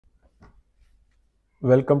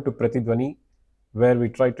Welcome to Pratidhwani, where we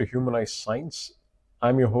try to humanize science.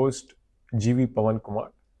 I'm your host, GV Pawan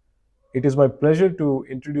Kumar. It is my pleasure to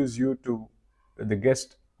introduce you to the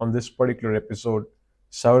guest on this particular episode,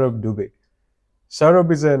 Sourabh Dube.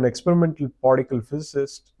 Sourabh is an experimental particle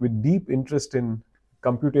physicist with deep interest in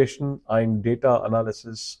computation and data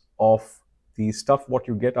analysis of the stuff what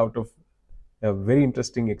you get out of a very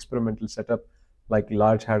interesting experimental setup like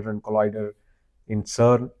Large Hadron Collider in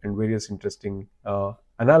CERN and various interesting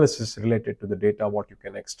analysis related to the data what you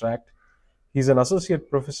can extract. He's an associate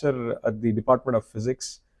professor at the Department of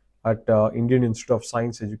Physics at Indian Institute of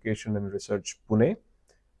Science Education and Research, Pune.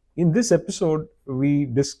 In this episode, we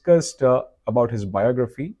discussed about his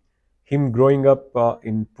biography, him growing up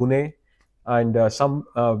in Pune, and some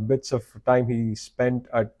bits of time he spent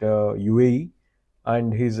at UAE,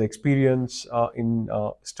 and his experience in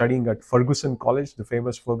studying at Fergusson College, the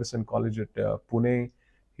famous Fergusson College at Pune,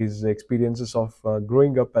 his experiences of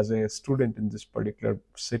growing up as a student in this particular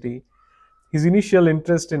city, his initial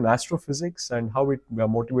interest in astrophysics and how it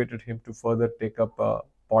motivated him to further take up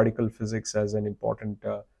particle physics as an important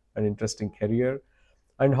and interesting career,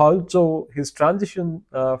 and also his transition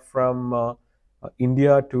from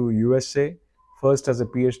India to USA, first as a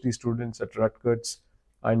PhD student at Rutgers,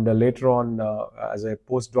 and later on as a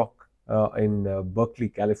postdoc in Berkeley,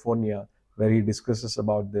 California, where he discusses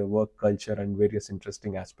about the work culture and various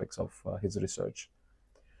interesting aspects of his research.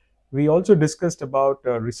 We also discussed about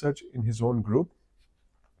research in his own group,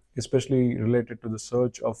 especially related to the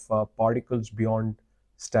search of particles beyond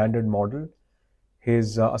standard model,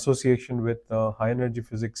 his association with the high energy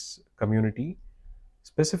physics community,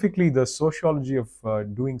 specifically the sociology of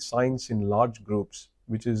doing science in large groups,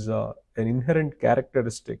 which is an inherent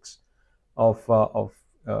characteristics of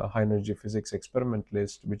high energy physics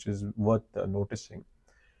experimentalist, which is worth noticing.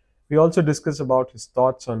 We also discuss about his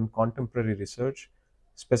thoughts on contemporary research,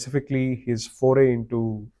 specifically his foray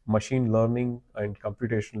into machine learning and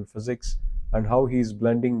computational physics, and how he is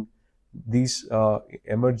blending these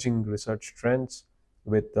emerging research trends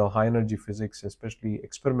with high energy physics, especially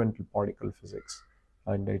experimental particle physics.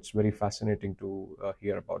 And it's very fascinating to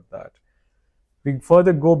hear about that. We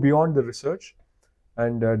further go beyond the research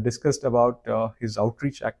and discussed about his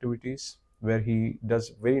outreach activities, where he does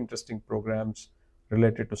very interesting programs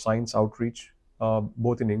related to science outreach,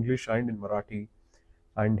 both in English and in Marathi,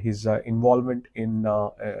 and his involvement in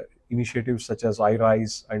initiatives such as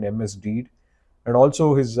iRise and MS-DEED, and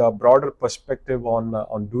also his broader perspective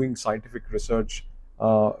on doing scientific research,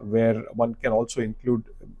 where one can also include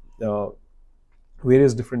uh,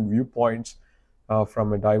 various different viewpoints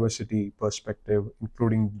from a diversity perspective,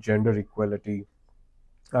 including gender equality,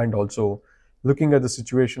 and also looking at the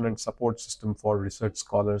situation and support system for research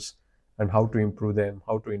scholars and how to improve them,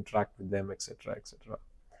 how to interact with them, etc., etc.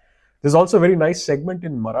 There's also a very nice segment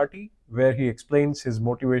in Marathi where he explains his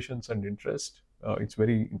motivations and interest. It's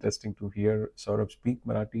very interesting to hear Saurabh speak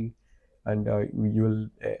Marathi, and you will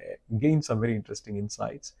gain some very interesting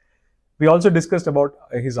insights. We also discussed about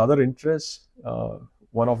his other interests,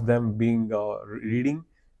 one of them being reading,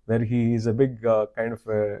 where he is a big kind of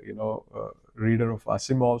a, reader of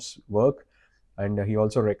Asimov's work, and he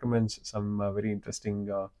also recommends some very interesting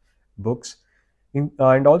books.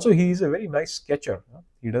 And also he is a very nice sketcher.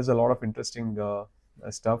 He does a lot of interesting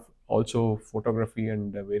stuff, also photography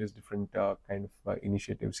and various different kind of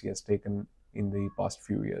initiatives he has taken in the past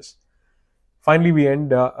few years. Finally, we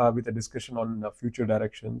end with a discussion on future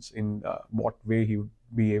directions, in what way he would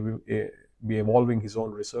be evolving his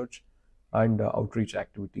own research and outreach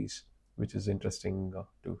activities, which is interesting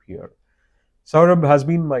to hear. Saurabh has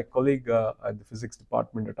been my colleague at the physics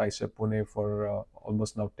department at ISA Pune for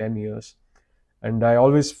almost now 10 years. And I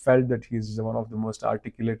always felt that he's one of the most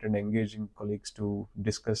articulate and engaging colleagues to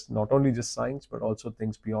discuss not only just science, but also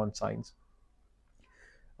things beyond science.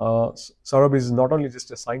 Saurabh is not only just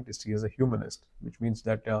a scientist, he is a humanist, which means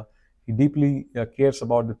that he deeply cares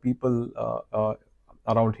about the people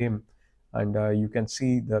around him. And you can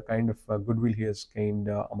see the kind of goodwill he has gained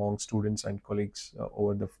among students and colleagues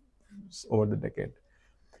over the decade.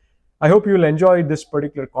 I hope you will enjoy this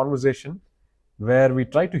particular conversation where we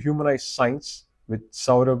try to humanize science with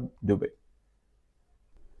Sourabh Dube.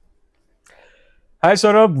 Hi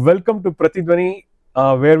Saurabh, welcome to Pratidhwani,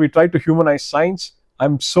 where we try to humanize science.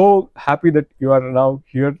 I'm so happy that you are now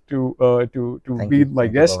here to be my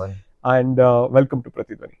guest, and welcome to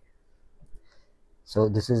Pratidhwani. So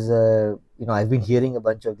this is I've been hearing a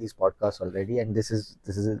bunch of these podcasts already, and this is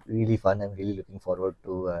really fun. I'm really looking forward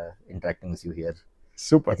to interacting with you here.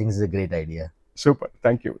 Super. I think this is a great idea. Super.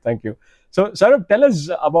 Thank you. So Saurabh, tell us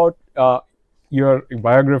about your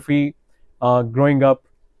biography, growing up.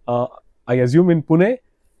 I assume in Pune,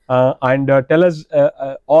 and tell us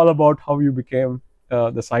all about how you became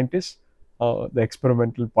the scientist, the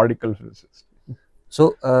experimental particle physicist.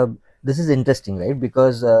 So this is interesting, right?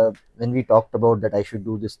 Because when we talked about that I should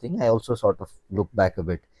do this thing, I also sort of look back a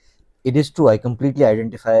bit. It is true, I completely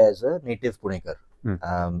identify as a native Punekar,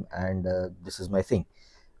 and this is my thing.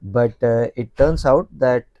 But it turns out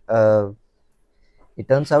that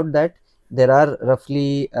there are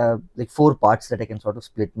roughly like four parts that I can sort of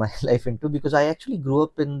split my life into, because I actually grew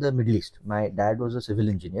up in the Middle East. My dad was a civil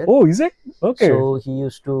engineer. Oh, is it? Okay. So he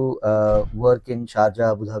used to work in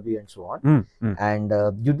Sharjah, Abu Dhabi, and so on. And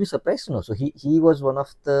you'd be surprised to know. So he was one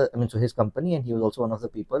of the, I mean, so his company, and he was also one of the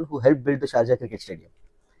people who helped build the Sharjah cricket stadium.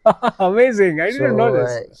 Amazing! I didn't know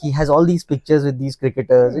this. He has all these pictures with these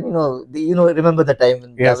cricketers, and remember the time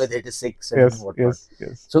when Javed hit his six and whatnot.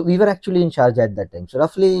 Yes. So we were actually in Sharjah at that time. So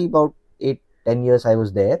roughly about 8-10 years I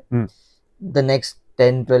was there. The next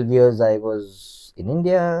 10-12 years I was in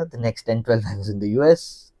India. The next 10-12 I was in the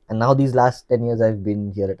US, and now these last 10 years I've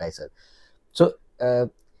been here at ISER. So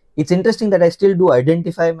it's interesting that I still do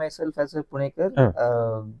identify myself as a Punekar.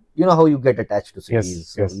 You know how you get attached to cities.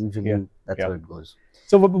 So usually that's how it goes.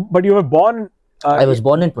 So, but you were born. I was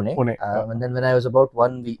born in Pune, and then when I was about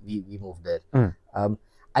 1, we moved there.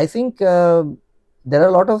 I think there are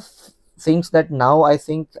a lot of things that now I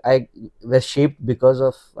think I were shaped because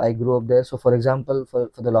of I grew up there. So, for example,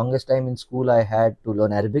 for the longest time in school, I had to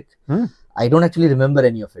learn Arabic. I don't actually remember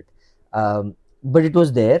any of it, but it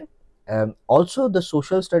was there. Also, the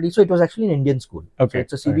social studies. So, it was actually an Indian school. Okay,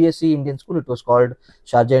 so it's a CBSE Indian school. It was called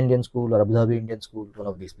Sharjah Indian School or Abu Dhabi Indian School, one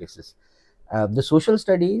of these places. The social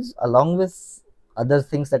studies, along with other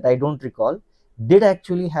things that I don't recall, did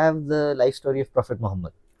actually have the life story of Prophet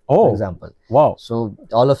Muhammad, for example. Wow. So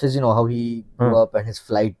all of his, how he grew up and his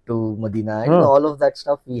flight to Medina, and all of that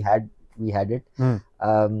stuff, we had it,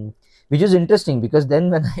 which is interesting because then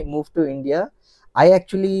when I moved to India, I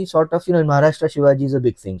actually sort of, in Maharashtra, Shivaji is a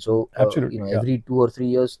big thing. So, every 2 or 3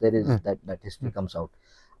 years, there is that history comes out.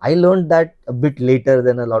 I learned that a bit later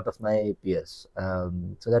than a lot of my peers.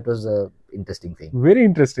 So that was an interesting thing. Very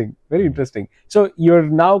interesting. Very interesting. So you're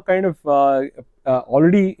now kind of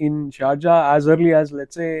already in Sharjah as early as,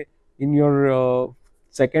 let's say, in your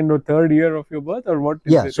second or third year of your birth, or what?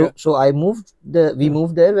 So I moved. We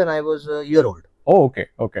moved there when I was a year old. Oh,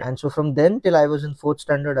 okay. And so from then till I was in 4th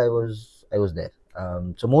standard, I was there.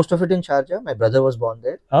 So most of it in Sharjah. My brother was born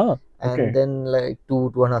there. And then like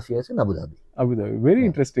 2.5 years in Abu Dhabi. Very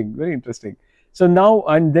interesting. Very interesting. So now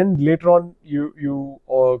and then later on, you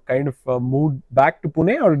kind of moved back to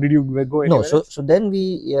Pune, or did you go anywhere? No. So then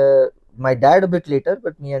my dad a bit later,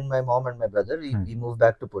 but me and my mom and my brother, we moved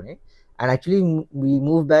back to Pune, and actually we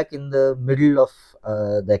moved back in the middle of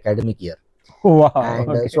the academic year. Wow.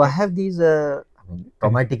 And so I have these.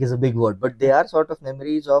 Traumatic is a big word, but they are sort of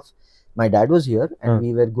memories of my dad was here, and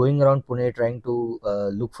we were going around Pune trying to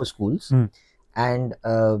look for schools. And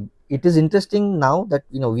it is interesting now that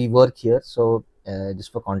we work here. So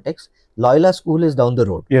just for context, Loyola School is down the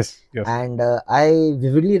road. Yes. And I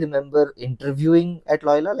vividly remember interviewing at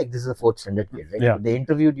Loyola. Like, this is a 4th standard kid, right? Yeah. They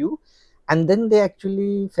interviewed you, and then they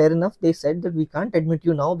actually, fair enough, they said that we can't admit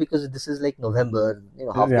you now because this is like November.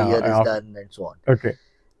 Half the year is done, and so on. Okay.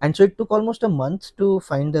 And so it took almost a month to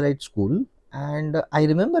find the right school. And I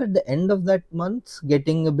remember at the end of that month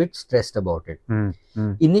getting a bit stressed about it.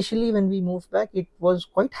 Initially, when we moved back, it was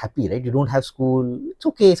quite happy, right? You don't have school. It's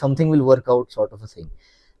okay. Something will work out, sort of a thing.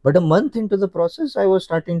 But a month into the process, I was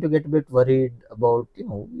starting to get a bit worried about,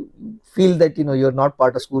 feel that, you're not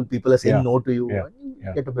part of school. People are saying no to you. And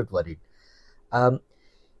you get a bit worried.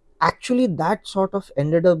 Actually, that sort of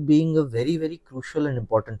ended up being a very, very crucial and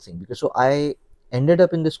important thing. Because so I ended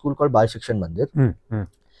up in this school called Bal Shikshan Mandir.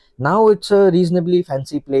 Now it's a reasonably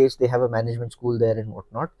fancy place. They have a management school there and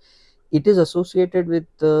whatnot. It is associated with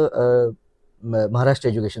the Maharashtra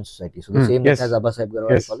Education Society. So the same that has Abba Sahib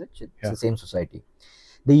Garwal College. It's the same society.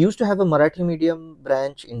 They used to have a Marathi medium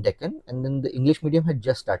branch in Deccan, and then the English medium had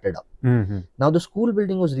just started up. Now the school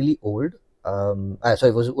building was really old.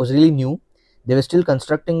 It was really new. They were still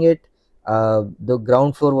constructing it. The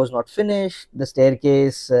ground floor was not finished. The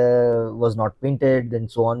staircase was not painted,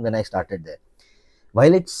 and so on when I started there.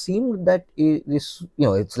 While it seemed that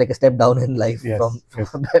it's like a step down in life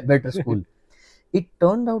from a better school, it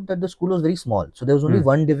turned out that the school was very small. So there was only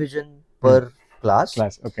one division per class.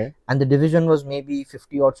 Okay. And the division was maybe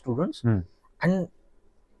 50 odd students. And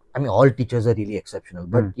I mean, all teachers are really exceptional.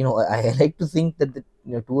 But, I like to think that the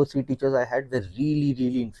 2 or 3 teachers I had were really,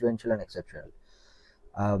 really influential and exceptional.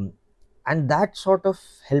 And that sort of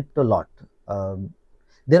helped a lot.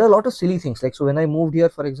 there are a lot of silly things. Like, so when I moved here,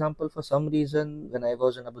 for example, for some reason, when I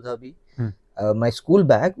was in Abu Dhabi, my school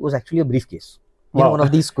bag was actually a briefcase. You know, one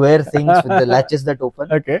of these square things with the latches that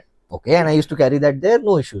open. Okay. And I used to carry that there,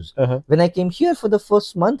 no issues. When I came here for the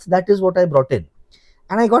first month, that is what I brought in.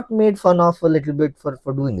 And I got made fun of a little bit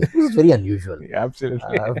for doing it. It was very unusual. Yeah,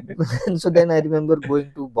 absolutely. And so then I remember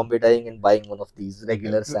going to Bombay Dyeing and buying one of these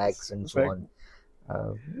regular sacks and so on.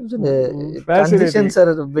 So the transitions are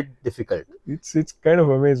a bit difficult. It's kind of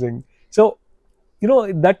amazing. So, you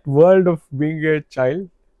know, that world of being a child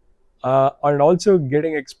and also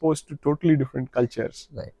getting exposed to totally different cultures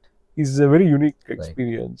is a very unique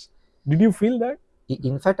experience. Did you feel that?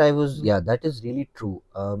 In fact, I was, that is really true.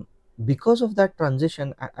 Because of that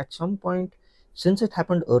transition, at some point, since it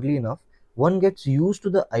happened early enough, one gets used to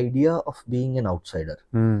the idea of being an outsider.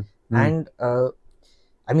 And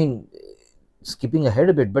I mean, skipping ahead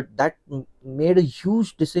a bit, but that made a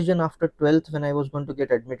huge decision after 12th when I was going to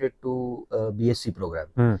get admitted to a BSc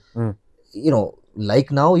program. You know, like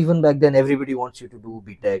now, even back then, everybody wants you to do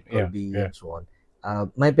BTech or B and so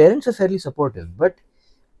on. My parents are fairly supportive, but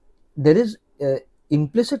there is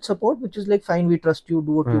implicit support, which is like, fine, we trust you,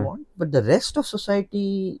 do what you want. But the rest of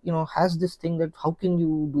society, you know, has this thing that how can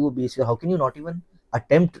you do a BSc? How can you not even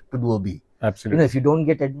attempt to do a B? Absolutely. You know, if you don't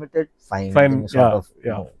get admitted, fine. Then you sort of you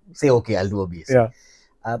know, say, okay, I'll do a BSc.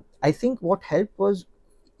 I think what helped was,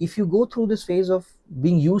 if you go through this phase of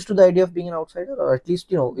being used to the idea of being an outsider, or at least,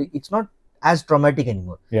 you know, it's not as traumatic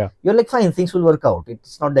anymore. You're like, fine, things will work out.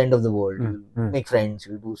 It's not the end of the world. You'll make friends,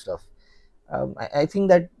 you'll do stuff. I think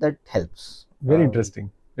that helps. Very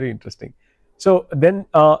interesting. Very interesting. So then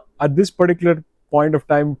at this particular point of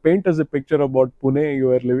time, paint us a picture about Pune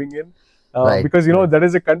you are living in. Because, you know, that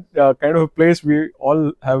is a kind of a place we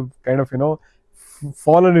all have kind of, you know,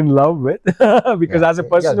 fallen in love with. Because as a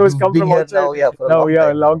person who has come from outside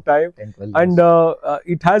a long time, and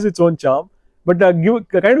it has its own charm. But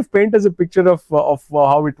kind of paint us a picture of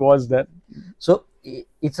how it was then. So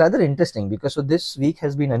it's rather interesting because this week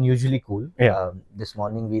has been unusually cool. This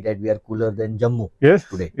morning we read we are cooler than Jammu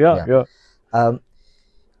today.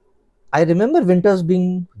 I remember winters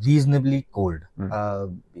being reasonably cold.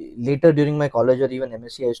 Later during my college or even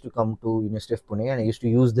MSc, I used to come to University of Pune and I used to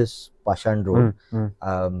use this Pashan road.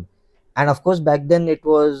 And of course, back then it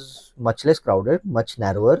was much less crowded, much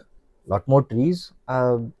narrower, lot more trees.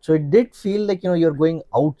 So it did feel like, you know, you're going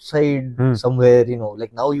outside somewhere, you know,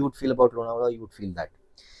 like now you would feel about Lonavala, you would feel that.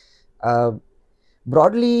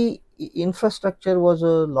 Broadly, infrastructure was a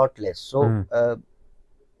lot less. So,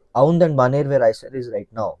 Aund and Baner, where I said is right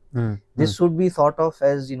now, this would be thought of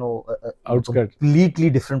as, you know, a completely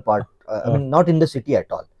different part. I mean, not in the city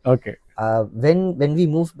at all. When we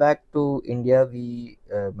moved back to India,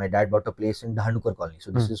 my dad bought a place in Dhahanukar Colony.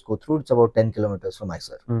 So this is Kothur. It's about 10 kilometers from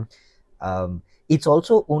Mysore. It's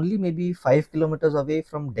also only maybe 5 kilometers away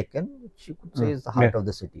from Deccan, which you could say is the heart of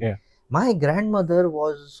the city. My grandmother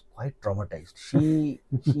was quite traumatized. She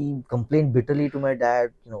complained bitterly to my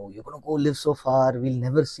dad, you know, you're going to go live so far, we'll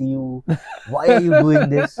never see you. Why are you doing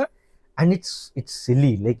this? And it's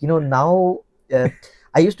silly. Like, you know, now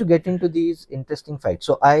I used to get into these interesting fights.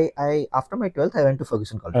 So I after my 12th, I went to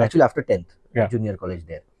Fergusson College. Actually, after 10th, junior college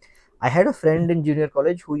there. I had a friend in junior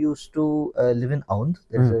college who used to live in Aund.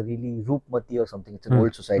 There's a really Roopmati or something. It's an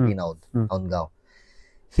old society in Aund, Aundgaon.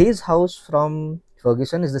 His house from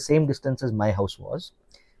Fergusson is the same distance as my house was.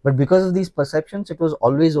 But because of these perceptions, it was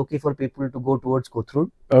always okay for people to go towards Kothur,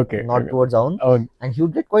 not towards Aund. And he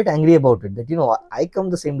would get quite angry about it, that, you know, I come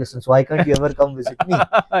the same distance. Why can't you ever come visit me?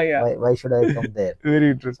 Why should I come there?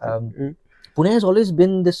 Very interesting. Pune has always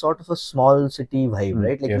been this sort of a small city vibe,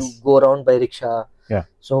 right? Like you go around by rickshaw.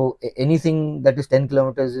 So anything that is 10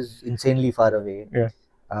 kilometers is insanely far away.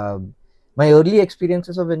 My early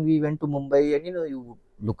experiences of when we went to Mumbai, and, you know, you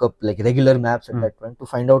look up like regular maps at that point to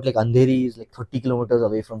find out like Andheri is like 30 kilometers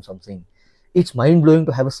away from something. It's mind blowing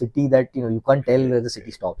to have a city that, you know, you can't tell where the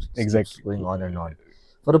city stops. It's going on and on.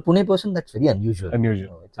 For a Pune person, that's very unusual. You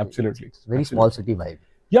know, Absolutely. It's very small city vibe.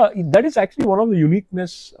 Yeah, that is actually one of the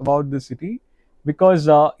uniqueness about the city, because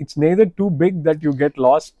it's neither too big that you get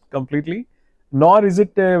lost completely, nor is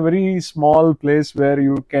it a very small place where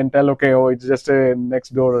you can tell, okay, oh, it's just a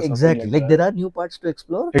next door or something like there are new parts to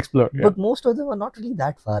explore. But most of them are not really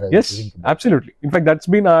that far away. Yes, absolutely. In fact, that's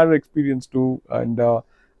been our experience too. And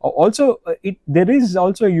also, there is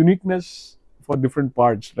also a uniqueness for different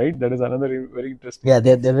parts, right? That is another very interesting. Yeah,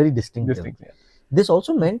 they're very distinctive. This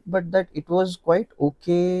also meant, but that it was quite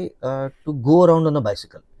okay to go around on a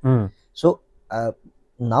bicycle. So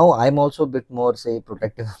now I'm also a bit more, say,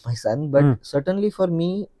 protective of my son, but certainly for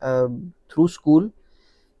me, through school,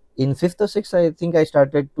 in 5th or 6th, I think I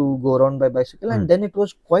started to go around by bicycle, and then it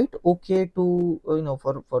was quite okay to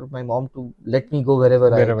for my mom to let me go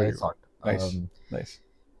wherever I thought. Nice, nice.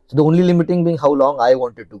 So the only limiting being how long I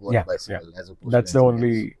wanted to go on a bicycle, as opposed that's to the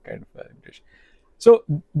only kind of limitation. So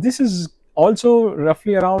this is also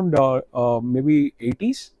roughly around maybe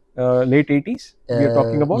 80s, late 80s. We are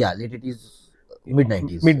talking about late 80s, mid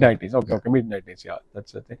 90s. Mid 90s. Okay, okay, mid 90s. Yeah,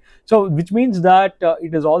 that's the thing. So which means that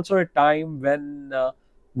it is also a time when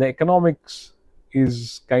the economics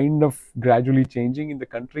is kind of gradually changing in the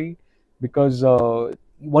country, because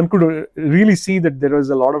one could really see that there was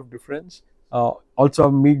a lot of difference.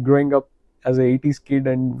 Also, me growing up as a 80s kid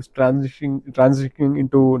and was transitioning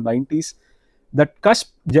into 90s, that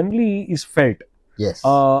cusp generally is felt. Yes.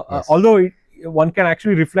 Although one can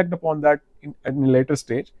actually reflect upon that in a later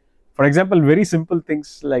stage. For example, very simple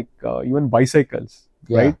things like even bicycles,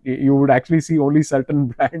 right? You would actually see only certain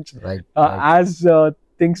brands, right. As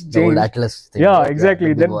things change. The old Atlas thing. Yeah,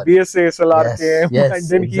 exactly. Then BSA SLR came, and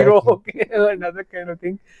then Hero came, another kind of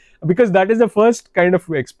thing, because that is the first kind of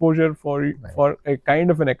exposure for a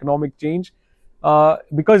kind of an economic change.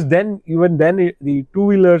 Because even then the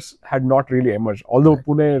two-wheelers had not really emerged, although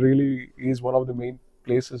Pune really is one of the main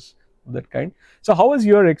places of that kind. So how was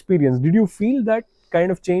your experience? Did you feel that kind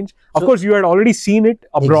of change? Of course, you had already seen it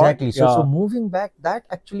abroad. Exactly. So moving back, that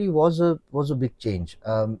actually was a big change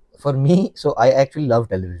for me. So I actually love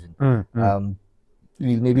television. We'll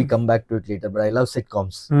maybe come back to it later, but I love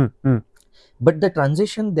sitcoms. But the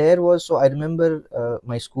transition there was, so I remember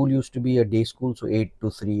my school used to be a day school, so 8 to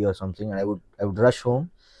 3 or something. And I would rush home.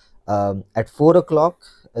 At 4 o'clock,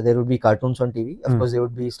 there would be cartoons on TV. Of course, they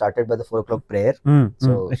would be started by the 4 o'clock prayer.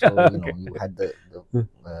 So you had the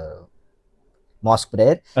mosque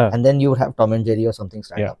prayer, and then you would have Tom and Jerry or something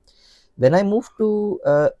stand up. When I moved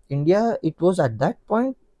to India, it was at that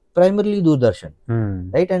point primarily Doordarshan,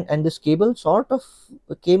 right? And this cable sort of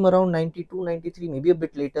came around 92, 93, maybe a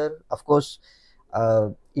bit later. Of course,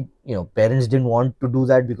 parents didn't want to do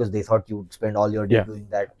that because they thought you would spend all your day doing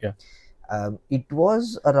that. It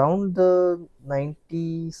was around the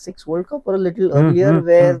 96 World Cup or a little earlier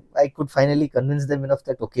where I could finally convince them enough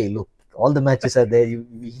that, okay, look, all the matches are there. You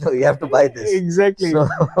have to buy this. Exactly. So,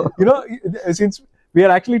 since we are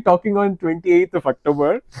actually talking on 28th of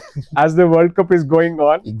October, as the World Cup is going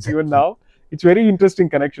on, even now, it's very interesting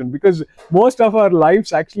connection, because most of our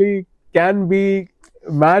lives actually can be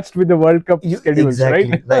matched with the World Cup schedules,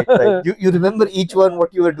 right? Right. You remember each one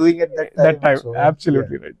what you were doing at that time. So,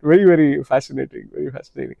 absolutely right. Very, very fascinating. Very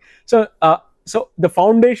fascinating. So, so the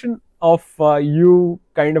foundation of you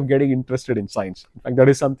kind of getting interested in science, in fact, that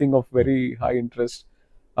is something of very high interest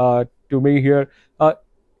to me here.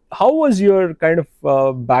 How was your kind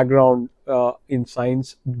of background in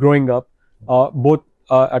science growing up, both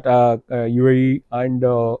at UAE and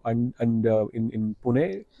in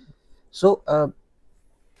Pune? So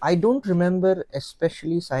I don't remember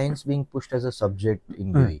especially science being pushed as a subject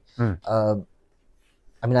in UAE.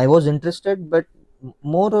 I mean, I was interested, but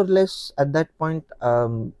more or less at that point,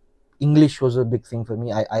 English was a big thing for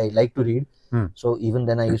me. I like to read. So even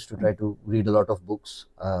then I used to try to read a lot of books.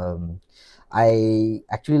 I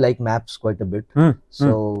actually like maps quite a bit.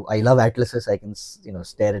 So I love atlases. I can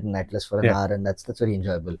stare at an atlas for an hour, and that's very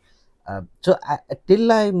enjoyable. So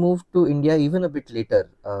till I moved to India, even a bit later,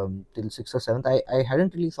 till 6th or 7th, I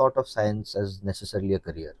hadn't really thought of science as necessarily a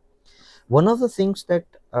career. One of the things that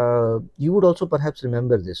you would also perhaps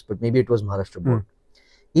remember this, but maybe it was Maharashtra board.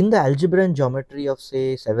 In the algebra and geometry of,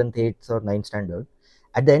 say, 7th, 8th or 9th standard,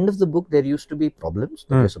 at the end of the book, there used to be problems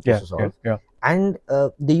that you're supposed to solve. And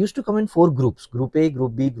they used to come in 4 groups: Group A,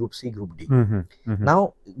 Group B, Group C, Group D.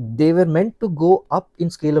 Now, they were meant to go up in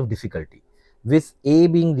scale of difficulty, with A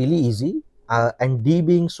being really easy and D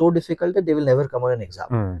being so difficult that they will never come on an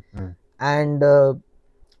exam. And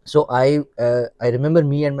so I remember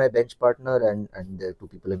me and my bench partner and the 2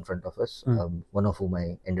 people in front of us, one of whom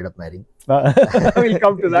I ended up marrying. We'll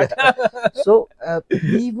come to that. So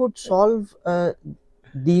we would solve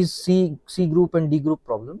these C group and D group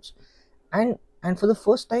problems, and for the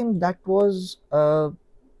first time that was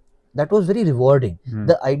very rewarding.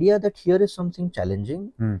 The idea that here is something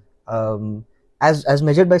challenging, as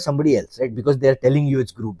measured by somebody else, right? Because they are telling you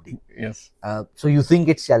it's Group D. Yes. So you think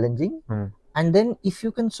it's challenging. And then if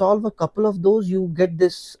you can solve a couple of those, you get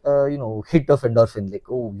this, hit of endorphin, like,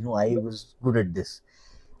 oh, I was good at this.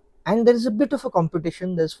 And there is a bit of a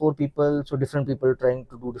competition. There's 4 people, so different people trying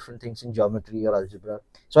to do different things in geometry or algebra.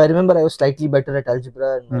 So I remember I was slightly better at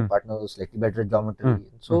algebra and my partner was slightly better at geometry.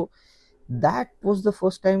 So that was the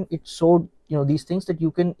first time it showed, these things that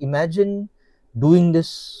you can imagine doing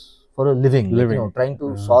this for a living. Like, trying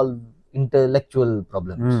to solve intellectual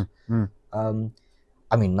problems.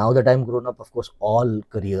 I mean, now that I'm grown up, of course, all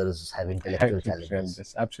careers have intellectual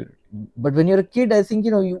challenges. Absolutely. But when you're a kid, I think,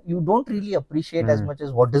 you don't really appreciate as much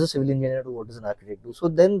as what does a civil engineer do, what does an architect do. So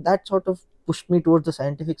then that sort of pushed me towards the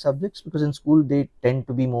scientific subjects, because in school they tend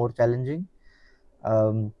to be more challenging.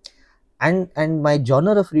 And my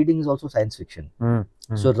genre of reading is also science fiction.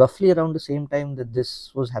 So roughly around the same time that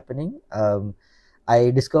this was happening,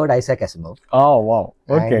 I discovered Isaac Asimov. Oh wow!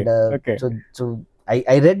 Okay. And, so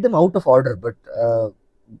I read them out of order, but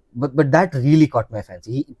that really caught my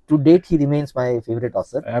fancy. To date, he remains my favorite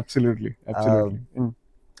author. Absolutely.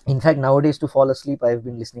 In fact, nowadays to fall asleep, I've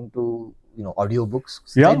been listening to audiobooks.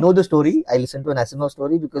 Yeah. I know the story. I listen to an Asimov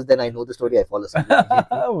story because then I know the story. I fall asleep.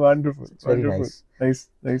 Wonderful. It's very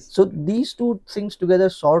nice. So these two things together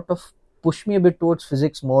sort of push me a bit towards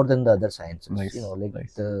physics more than the other sciences.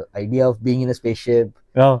 The idea of being in a spaceship,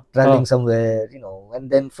 traveling somewhere, and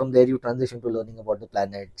then from there you transition to learning about the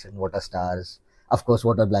planets and what are stars. Of course,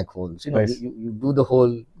 what are black holes? You do the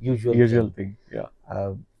whole usual thing. Yeah.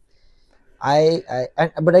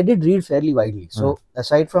 But I did read fairly widely. So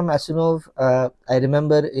aside from Asimov, I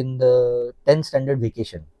remember in the 10th standard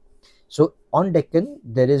vacation. So on Deccan,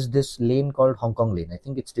 there is this lane called Hong Kong Lane. I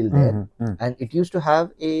think it's still there. And it used to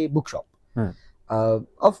have a bookshop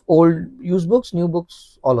of old used books, new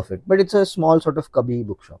books, all of it. But it's a small sort of cubby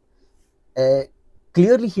bookshop.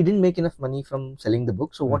 Clearly, he didn't make enough money from selling the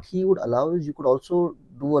book. So what he would allow is you could also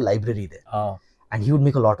do a library there. And he would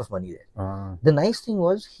make a lot of money there. The nice thing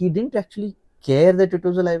was he didn't actually care that it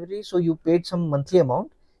was a library. So you paid some monthly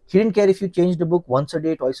amount. He didn't care if you changed the book once a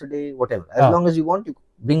day, twice a day, whatever. As long as you want, you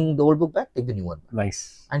bring the old book back, take the new one.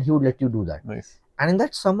 Nice. And he would let you do that. Nice. And in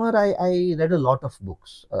that summer, I read a lot of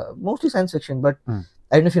books, mostly science fiction, but I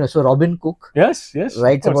don't know if you know. So Robin Cook, yes,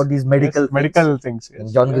 writes about these medical things.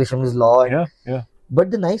 Yes. John Grisham's Law. Yeah. But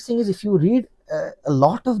the nice thing is, if you read a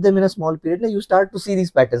lot of them in a small period, you start to see these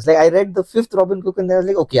patterns. Like I read the 5th Robin Cook, and then I was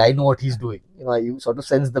like, okay, I know what he's doing. You sort of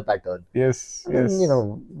sense the pattern. Yes.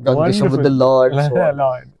 John Grisham with the law and so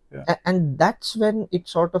on. Yeah. And that's when it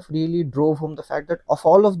sort of really drove home the fact that of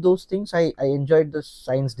all of those things, I enjoyed the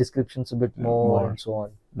science descriptions a bit more and so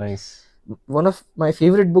on. Nice. One of my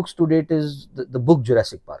favorite books to date is the book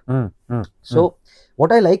Jurassic Park. So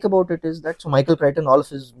what I like about it is that Michael Crichton, all of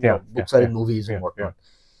his books are in movies and whatnot.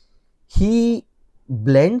 He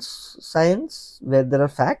blends science where there are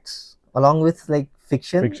facts along with like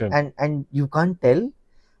fiction. And you can't tell.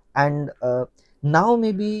 And now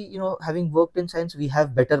maybe having worked in science, we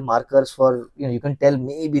have better markers for you can tell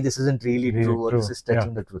maybe this isn't really true or this is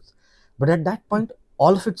stretching the truth. But at that point,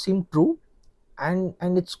 all of it seemed true. And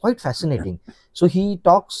it's quite fascinating. So he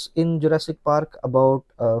talks in Jurassic Park about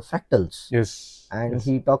fractals. Yes. And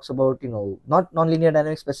he talks about, not nonlinear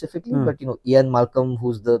dynamics specifically, but, Ian Malcolm,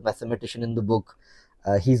 who's the mathematician in the book,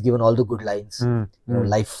 he's given all the good lines.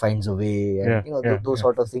 Life finds a way, and those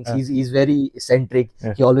sort of things. He's very eccentric.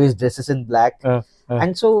 He always dresses in black.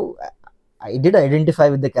 And so I did identify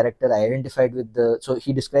with the character. I identified with so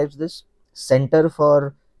he describes this center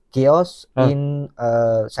for chaos in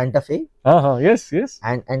Santa Fe. Yes.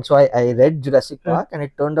 And so I read Jurassic Park, and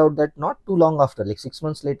it turned out that not too long after, like 6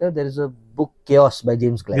 months later, there is a book Chaos by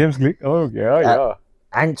James Gleick. Oh yeah.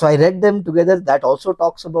 And so I read them together. That also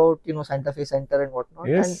talks about Santa Fe Center and whatnot.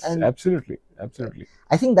 Yes, and absolutely.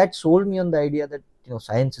 I think that sold me on the idea that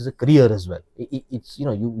science is a career as well. It's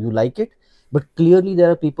you like it, but clearly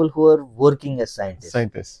there are people who are working as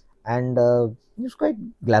scientists. And it's quite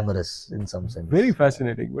glamorous in some sense. Very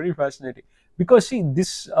fascinating. Because see,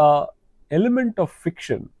 this element of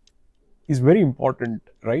fiction is very important,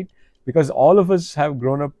 right? Because all of us have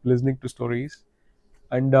grown up listening to stories,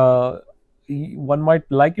 and one might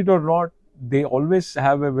like it or not, they always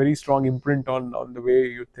have a very strong imprint on the way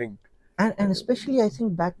you think. And especially, I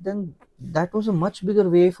think back then, that was a much bigger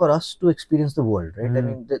way for us to experience the world, right? I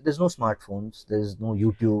mean, there's no smartphones, there's no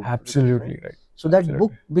YouTube. Absolutely right. So that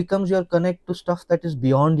book becomes your connect to stuff that is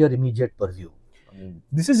beyond your immediate purview.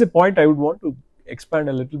 This is a point I would want to expand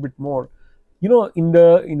a little bit more. In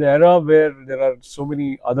the era where there are so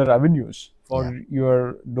many other avenues for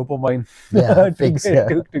your dopamine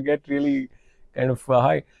to get really kind of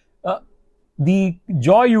high, the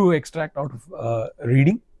joy you extract out of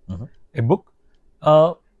reading a book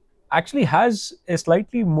actually has a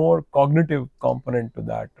slightly more cognitive component to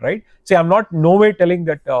that, right? See, I'm no way telling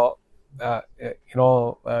that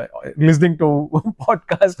listening to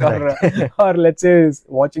podcast or let's say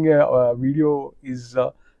watching a video is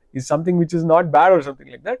something which is not bad or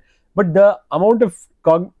something like that, but the amount of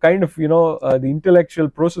kind of the intellectual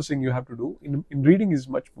processing you have to do. In reading is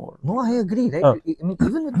much more. No, I agree, right? I mean,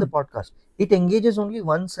 even with the podcast, it engages only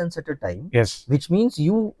one sense at a time. Yes. Which means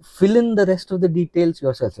you fill in the rest of the details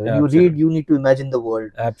yourself. When you read, you need to imagine the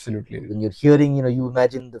world. Absolutely. When you're hearing, you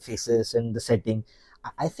imagine the faces and the setting.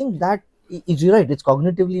 I think that is, you're right, it's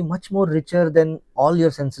cognitively much more richer than all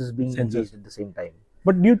your senses being engaged at the same time.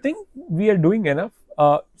 But do you think we are doing enough?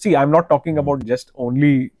 See, I'm not talking about just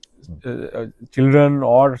only children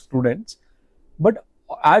or students, but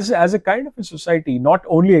as a kind of a society, not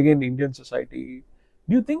only again Indian society,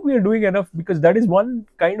 do you think we are doing enough? Because that is one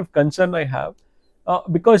kind of concern I have.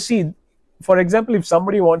 Because see, for example, if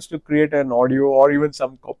somebody wants to create an audio or even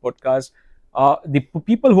some podcast, the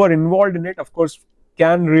people who are involved in it, of course,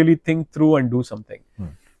 can really think through and do something.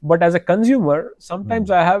 But as a consumer, sometimes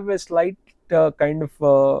I have a slight kind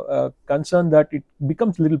of concern that it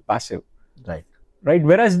becomes a little passive. Right.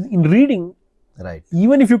 Whereas in reading,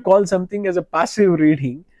 even if you call something as a passive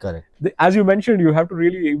reading, as you mentioned, you have to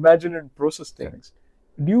really imagine and process things.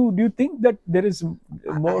 Do you think that there is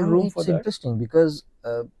more room for that? It's interesting because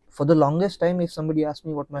for the longest time, if somebody asked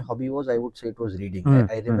me what my hobby was, I would say it was reading.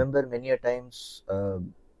 I remember many a times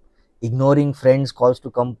ignoring friends' calls to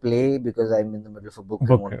come play because I'm in the middle of a book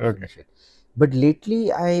and want to finish it. But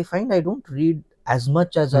lately, I find I don't read as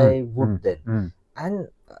much as I would then. And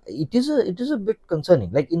it is a bit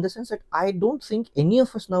concerning, like in the sense that I don't think any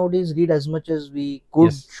of us nowadays read as much as we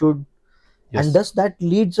could, should, and thus that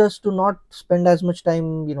leads us to not spend as much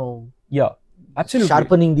time, absolutely,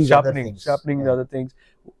 sharpening the other things.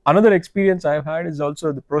 Another experience I've had is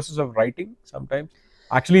also the process of writing. Sometimes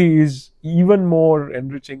actually is even more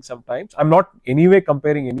enriching. Sometimes I'm not anyway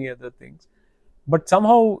comparing any other things, but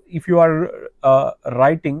somehow if you are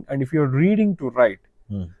writing and if you're reading to write,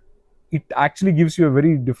 it actually gives you a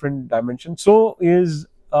very different dimension. So is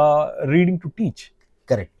reading to teach.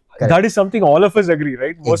 Correct. That is something all of us agree,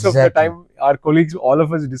 right? Most of the time, our colleagues, all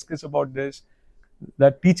of us discuss about this.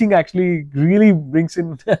 That teaching actually really brings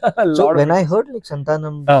in a lot. So when I heard like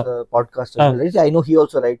Santanam's podcast, I know he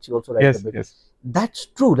also writes. He also writes a bit. That's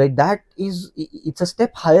true, right? It's a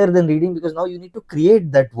step higher than reading, because now you need to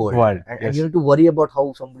create that world. And you need to worry about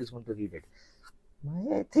how somebody is going to read it.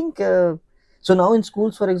 I think. So now in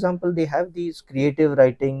schools, for example, they have these creative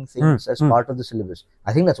writing things as part of the syllabus.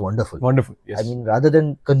 I think that's wonderful. Wonderful, yes. I mean, rather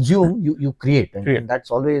than consume, you create. And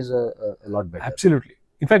that's always a lot better. Absolutely.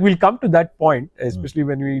 In fact, we'll come to that point, especially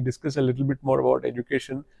when we discuss a little bit more about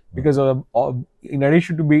education, because in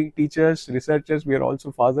addition to being teachers, researchers, we are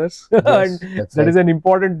also fathers. And that is an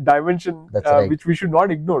important dimension which we should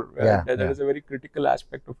not ignore. That is a very critical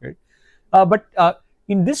aspect of it. But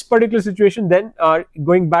in this particular situation, then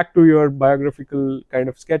going back to your biographical kind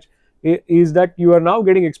of sketch, is that you are now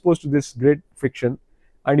getting exposed to this great fiction,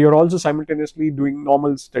 and you're also simultaneously doing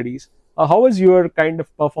normal studies. How was your kind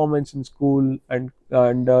of performance in school, and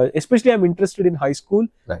especially I'm interested in high school,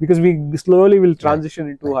 because we slowly will transition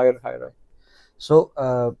into higher. So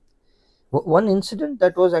one incident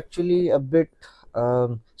that was actually a bit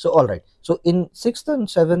all right. So in 6th and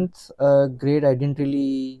 7th grade, I didn't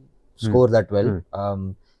really score that well.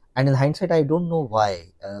 And in hindsight, I don't know why.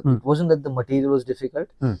 It wasn't that the material was difficult.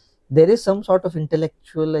 There is some sort of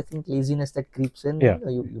intellectual, I think, laziness that creeps in.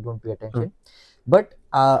 You don't pay attention. But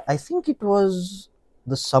I think it was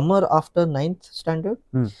the summer after 9th standard.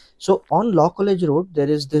 So on Law College Road, there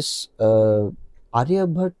is this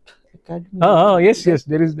Aryabhat Academy. Yes.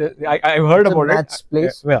 There is. I've heard about it. Maths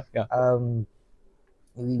place.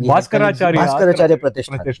 Bhaskaracharya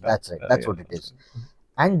Pratishthan. That's right. That's what it is.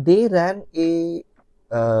 And they ran a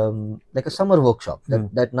like a summer workshop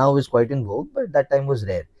that now is quite in vogue, but that time was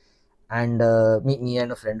rare. And me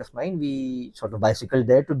and a friend of mine, we sort of bicycled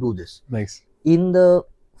there to do this. Nice. In the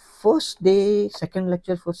first day, second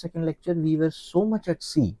lecture, we were so much at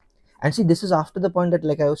sea. And see, this is after the point that,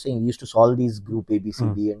 like I was saying, we used to solve these group A, B, C,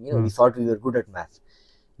 D, and we thought we were good at math.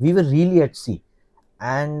 We were really at sea.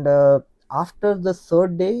 And after the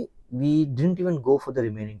third day, we didn't even go for the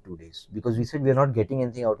remaining 2 days, because we said we are not getting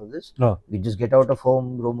anything out of this. We just get out of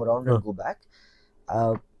home, roam around and go back.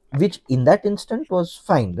 Which in that instant was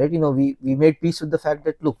fine, right? We made peace with the fact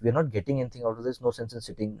that, look, we're not getting anything out of this, no sense in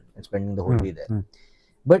sitting and spending the whole day there.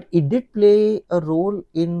 But it did play a role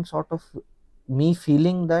in sort of me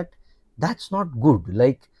feeling that that's not good.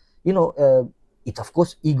 Like, it's of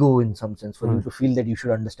course ego in some sense for you to feel that you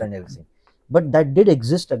should understand everything. But that did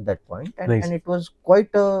exist at that point, and it was quite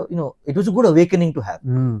it was a good awakening to have.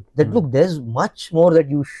 That look, there's much more that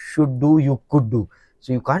you should do, you could do.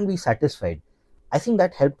 So you can't be satisfied. I think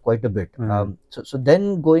that helped quite a bit. So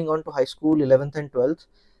then going on to high school, 11th and 12th,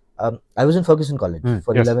 I was in Fergusson College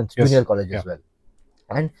for 11th, junior college as well.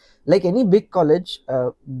 And like any big college,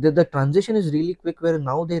 the transition is really quick, where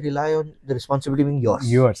now they rely on the responsibility being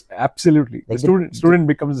yours. Absolutely. Like the student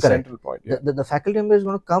becomes the correct. central point. Yeah. The faculty member is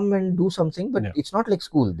going to come and do something, but Yeah. it's not like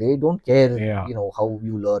school. They don't care, Yeah. how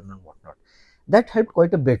you learn and whatnot. That helped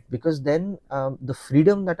quite a bit, because then the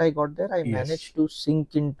freedom that I got there, I managed to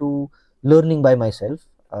sink into learning by myself.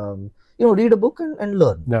 Read a book and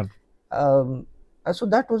learn. Yeah. So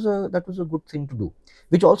that was a good thing to do,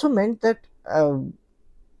 which also meant that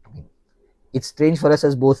it's strange for us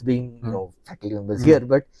as both being faculty members here,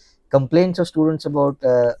 but complaints of students about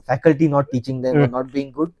faculty not teaching them or not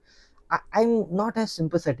being good, I'm not as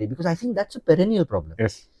sympathetic, because I think that's a perennial problem.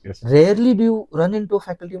 Yes. Rarely do you run into a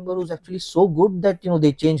faculty member who's actually so good that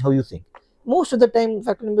they change how you think. Most of the time,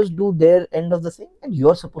 faculty members do their end of the thing, and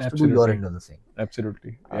you're supposed to do your end of the thing.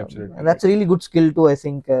 Absolutely. And that's a really good skill to, I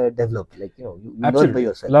think, develop. Like you learn by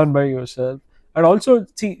yourself. Learn by yourself, and also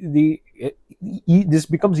see this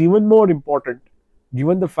becomes even more important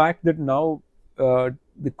given the fact that now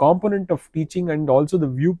the component of teaching and also the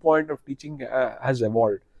viewpoint of teaching has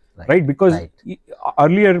evolved, right? Because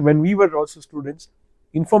earlier, when we were also students,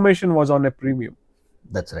 information was on a premium.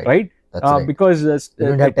 That's right. Right. Because you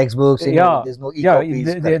don't have textbooks. There's no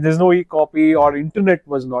e-copies. There's no e-copy, or internet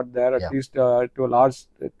was not there, at least to a large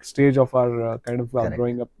stage of our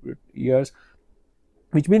growing up years.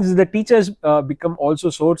 Which means the teachers become also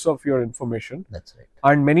source of your information. That's right.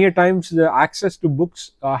 And many a times the access to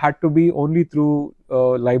books had to be only through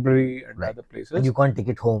library and other places. And you can't take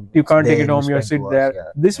it home. You can't take it home. You sit there. Yeah.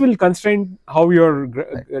 This will constrain how you're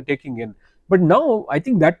taking in. But now I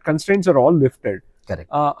think that constraints are all lifted. Correct.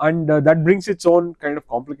 And that brings its own kind of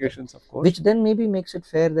complications, of course. Which then maybe makes it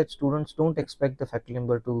fair that students don't expect the faculty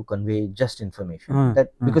member to convey just information.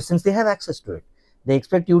 Because since they have access to it, they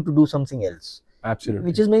expect you to do something else. Absolutely.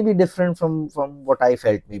 Which is maybe different from what I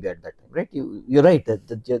felt maybe at that time, right? You're right that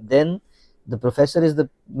then the professor is the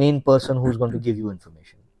main person who's going to give you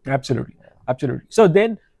information. Absolutely. So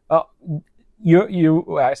then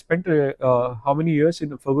you spent how many years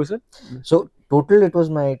in Fergusson? So total it was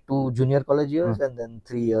my 2 junior college years and then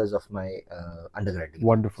 3 years of my undergraduate.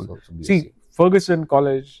 Wonderful. So see, Fergusson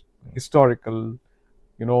College, historical,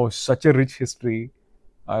 such a rich history.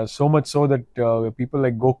 So much so that people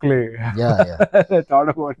like Gokhale thought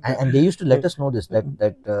about it. And they used to let us know this,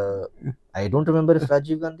 that I don't remember if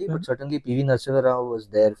Rajiv Gandhi, but certainly P.V. Narasimha Rao was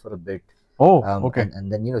there for a bit. Oh, okay. And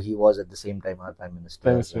then, he was at the same time our Prime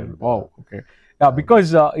Minister. Wow, okay. Yeah,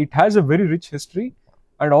 because it has a very rich history,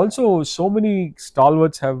 and also so many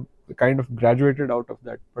stalwarts have kind of graduated out of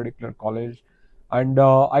that particular college. And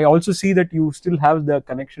I also see that you still have the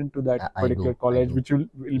connection to that particular college, which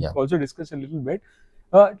we'll also discuss a little bit.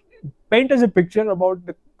 Paint us a picture about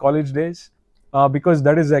the college days, because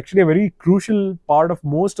that is actually a very crucial part of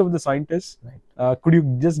most of the scientists. Right. Could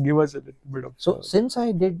you just give us a little bit of? So since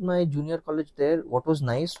I did my junior college there, what was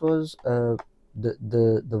nice was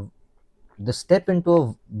the step into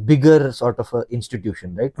a bigger sort of a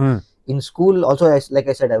institution, right? In school, also, like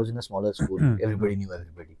I said, I was in a smaller school. Everybody knew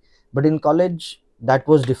everybody. But in college, that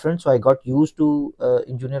was different. So I got used to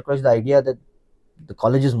in junior college the idea that the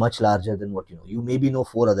college is much larger than what you know. You maybe know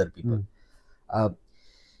 4 other people.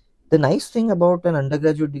 The nice thing about an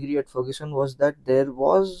undergraduate degree at Fergusson was that there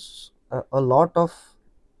was a lot of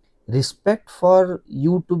respect for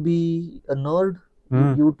you to be a nerd,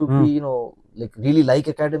 you to be, like really like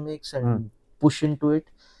academics and push into it.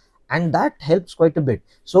 And that helps quite a bit.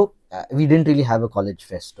 So we didn't really have a college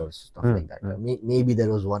fest or stuff like that. Maybe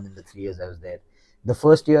there was one in the 3 years I was there. The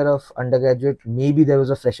first year of undergraduate, maybe there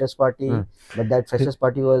was a freshers party, but that freshers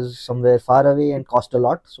party was somewhere far away and cost a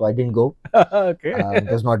lot, so I didn't go. Okay. It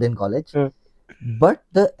was not in college. But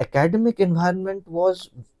the academic environment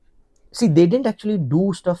was, see, they didn't actually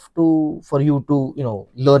do stuff for you to,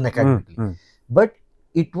 learn academically. But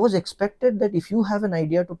it was expected that if you have an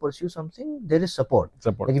idea to pursue something, there is support.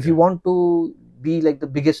 Like if you want to be like the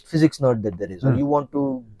biggest physics nerd that there is, or you want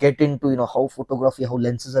to get into, how photography, how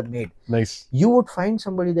lenses are made. Nice. You would find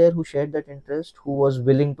somebody there who shared that interest, who was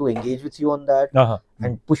willing to engage with you on that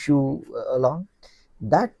and push you along.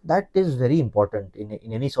 That is very important in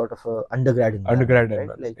any sort of a undergrad environment.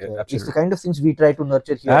 Right? Like, it's the kind of things we try to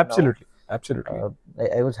nurture here. Absolutely.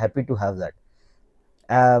 I was happy to have that.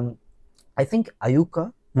 I think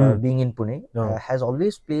Ayuka, being in Pune, has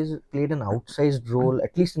always played an outsized role,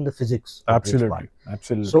 at least in the physics. Absolutely.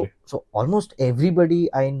 So almost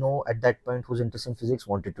everybody I know at that point who's interested in physics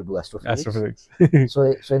wanted to do astrophysics.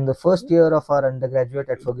 so in the first year of our undergraduate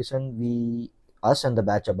at Fergusson, us and the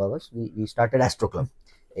batch above us, we started Astro Club.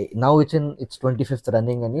 Now it's 25th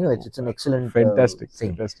running, and it's an excellent fantastic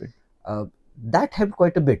thing. Fantastic. that helped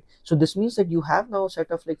quite a bit. So this means that you have now a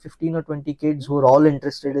set of like 15 or 20 kids who are all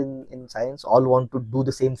interested in science, all want to do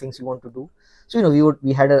the same things you want to do. So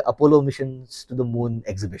we had a Apollo missions to the moon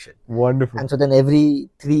exhibition. Wonderful. And so then every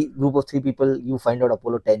group of 3 people, you find out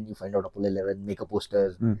Apollo 10, you find out Apollo 11, make a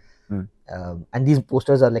posters. And these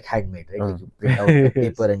posters are like handmade, right? Like you print out the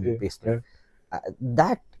paper and you paste it.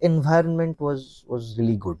 That environment was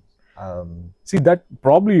really good. See, that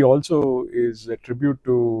probably also is a tribute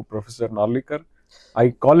to Professor Narlikar.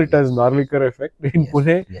 I call it as Narlikar effect in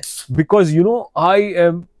Pune, because I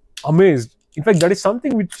am amazed. In fact, that is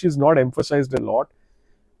something which is not emphasized a lot.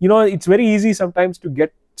 It's very easy sometimes to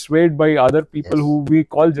get swayed by other people who we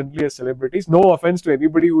call generally as celebrities. No offense to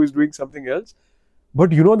anybody who is doing something else, but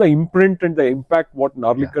the imprint and the impact what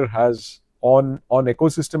Narlikar has on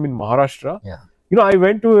ecosystem in Maharashtra. I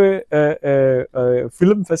went to a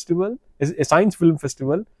film festival, a science film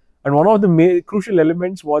festival, and one of the crucial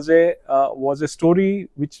elements was a story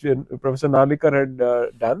which Professor Narlikar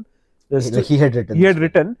had done. He had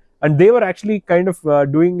written. And they were actually kind of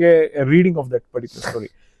doing a reading of that particular story.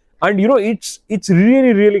 And it's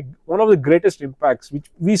really, really one of the greatest impacts, which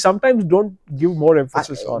we sometimes don't give more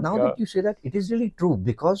emphasis on. Now that you say that, it is really true.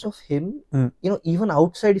 Because of him, even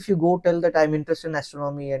outside, if you go tell that I'm interested in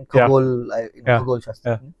astronomy and Khagol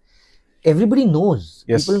Shastra, everybody knows.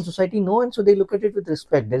 People in society know, and so they look at it with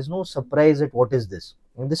respect. There's no surprise at what is this.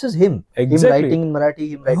 And this is him. Exactly. Him writing in Marathi,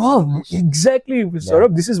 him writing in English. Exactly.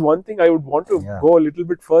 Saurabh, this is one thing I would want to go a little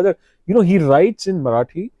bit further. He writes in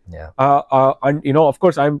Marathi. And of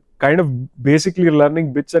course, I'm kind of basically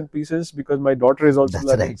learning bits and pieces because my daughter is also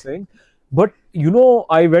learning saying. But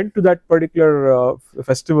I went to that particular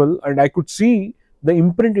festival and I could see the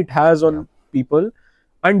imprint it has on people.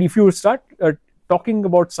 And if you start talking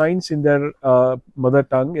about science in their mother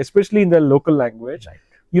tongue, especially in their local language,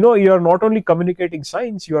 you are not only communicating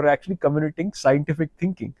science, you are actually communicating scientific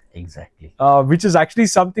thinking. Exactly. Which is actually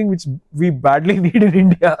something which we badly need in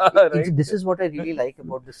India. Right? This is what I really like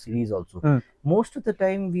about the series also. Most of the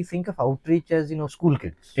time we think of outreach as, school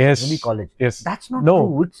kids, maybe college. That's not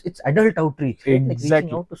true. It's adult outreach, right? Like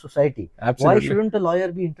reaching out to society. Absolutely. Why shouldn't a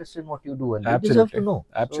lawyer be interested in what you do? And you deserve to know.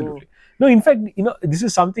 Absolutely. No, in fact, this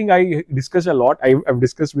is something I discuss a lot. I've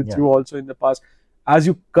discussed with you also in the past. As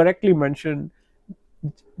you correctly mentioned,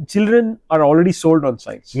 children are already sold on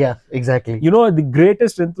science. Yeah, exactly. The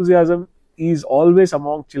greatest enthusiasm is always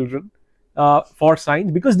among children for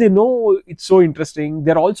science because they know it's so interesting.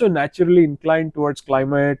 They're also naturally inclined towards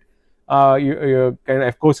climate, kind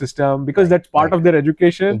of ecosystem, because that's part of their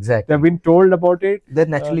education. Exactly. They've been told about it. They're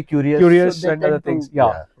naturally curious and other things.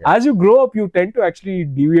 As you grow up, you tend to actually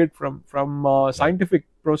deviate from scientific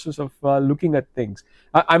process of looking at things.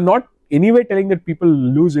 I'm not anyway telling that people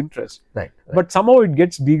lose interest, but somehow it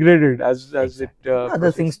gets degraded as it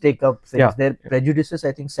other things take up things. Their prejudices,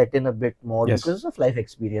 I think, set in a bit more because of life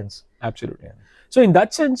experience. Absolutely. So in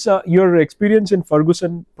that sense, your experience in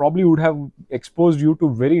Fergusson probably would have exposed you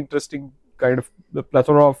to very interesting kind of the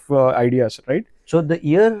plethora of ideas, right? So the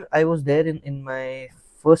year I was there, in my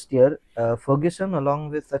first year, Fergusson, along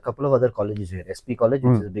with a couple of other colleges here, SP College,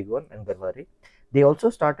 which is a big one, and Garwari, they also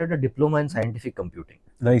started a diploma in scientific computing.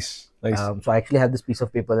 Nice. So I actually have this piece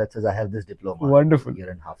of paper that says I have this diploma. Wonderful. Year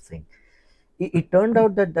and a half thing. It turned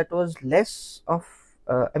out that was less of,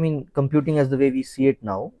 computing as the way we see it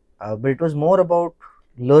now, but it was more about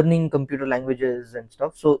learning computer languages and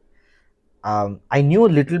stuff. So I knew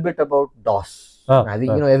a little bit about DOS. I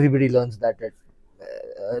think everybody learns that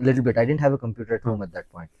a little bit. I didn't have a computer at home at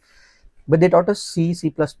that point, but they taught us C,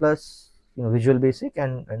 C++, Visual Basic,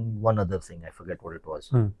 and one other thing, I forget what it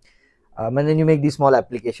was. And then you make these small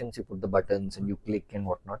applications, you put the buttons and you click and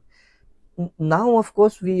whatnot. Now, of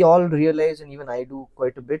course, we all realize, and even I do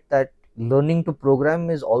quite a bit, that learning to program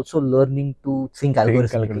is also learning to think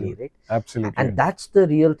algorithmically, right? Absolutely. And that's the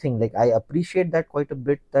real thing. Like, I appreciate that quite a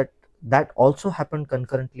bit, that also happened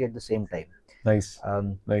concurrently at the same time. Nice.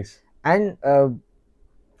 And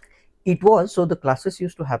it was, so the classes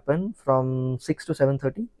used to happen from 6 to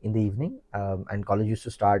 7:30 in the evening, and college used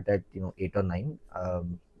to start at 8 or 9,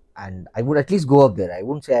 and I would at least go up there. I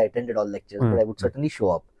wouldn't say I attended all lectures, but I would certainly show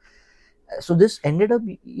up. So this ended up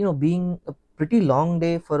being a pretty long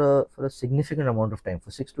day for a significant amount of time. For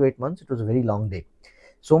 6 to 8 months, it was a very long day.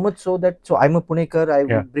 So much so that, I'm a Punekar, I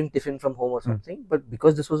would bring tiffin from home or something, but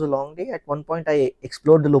because this was a long day, at one point I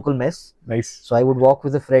explored the local mess. Nice. So I would walk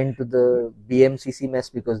with a friend to the BMCC mess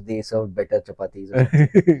because they served better chapatis or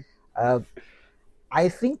something. I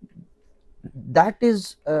think that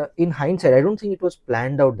is, in hindsight, I don't think it was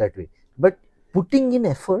planned out that way, but putting in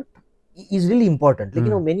effort is really important.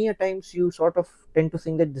 Like, many a times you sort of tend to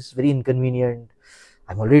think that this is very inconvenient.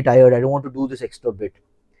 I'm already tired, I don't want to do this extra bit.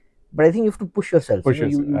 But I think you have to push yourself. Push you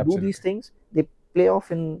yourself, do absolutely. these things, they play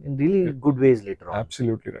off in really good ways later on.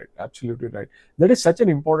 Absolutely right. Absolutely right. That is such an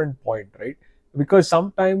important point, right? Because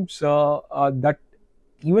sometimes that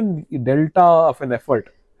even delta of an effort.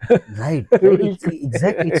 Right. will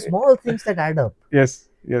Exactly. It's small things that add up. Yes,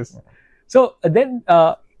 yes. So then,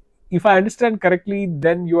 if I understand correctly,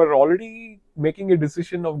 then you are already making a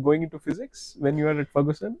decision of going into physics when you are at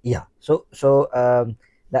Fergusson. Yeah.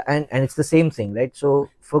 And it's the same thing, right? So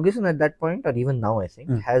Fergusson at that point, or even now, I think,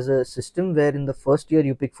 has a system where in the first year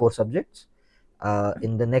you pick 4 subjects.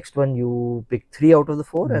 In the next one you pick 3 out of the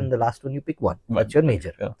 4, and the last one you pick 1. That's your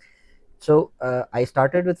major. Yeah. So I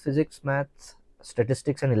started with physics, maths,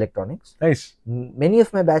 statistics, and electronics. Nice. Many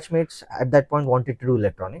of my batchmates at that point wanted to do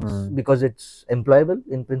electronics because it's employable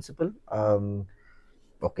in principle.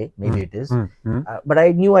 Okay, maybe it is. But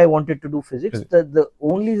I knew I wanted to do physics. The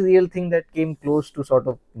only real thing that came close to sort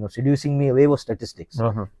of seducing me away was statistics.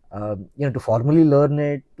 To formally learn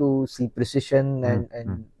it, to see precision,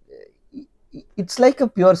 and it's like a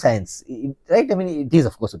pure science, right? I mean, it is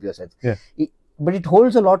of course a pure science. Yeah. But it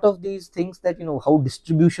holds a lot of these things that how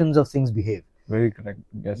distributions of things behave. Very correct.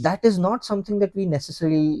 Yes. That is not something that we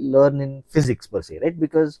necessarily learn in physics per se, right?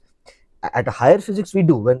 Because at a higher physics we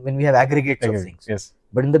do when we have aggregates of things. Yes.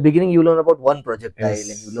 But in the beginning you learn about one projectile,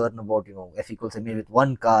 and you learn about F equals ma with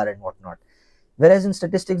one car and whatnot. Whereas in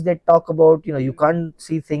statistics they talk about you can't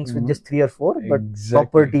see things with just 3 or 4, but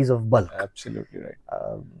properties of bulk. Absolutely right.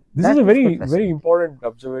 This is a very important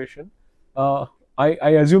observation. I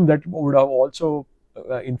assume that would have also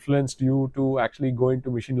influenced you to actually go into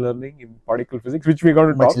machine learning in particle physics, which we're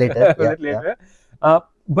going to talk later.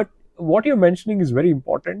 But what you're mentioning is very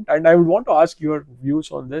important, and I would want to ask your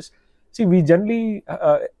views on this. See, we generally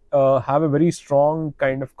have a very strong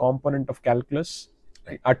kind of component of calculus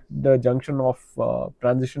at the junction of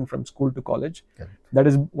transition from school to college. That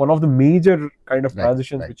is one of the major kind of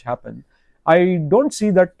transitions which happen. I don't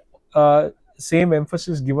see that same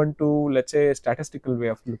emphasis given to, let's say, a statistical way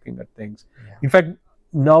of looking at things. In fact,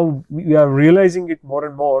 now we are realizing it more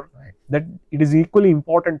and more that it is equally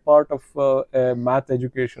important part of math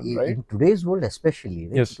education, right? In today's world especially,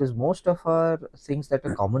 right? Because most of our things that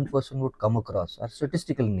a common person would come across are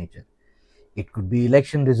statistical in nature. It could be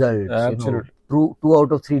election results. Absolutely. 2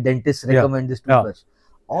 out of 3 dentists recommend this toothbrush.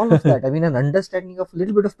 All of that. I mean, an understanding of a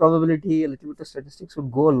little bit of probability, a little bit of statistics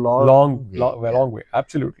would go a long way.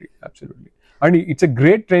 Absolutely. And it's a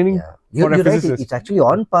great training for a physicist. Right. It's actually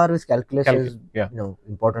on par with calculus as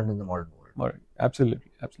important in the modern world.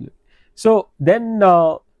 Absolutely. So then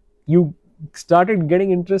you started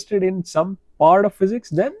getting interested in some part of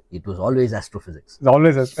physics then? It was always astrophysics.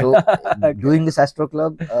 So doing this astro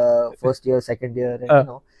club, first year, second year,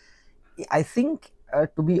 and I think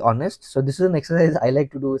to be honest, so this is an exercise I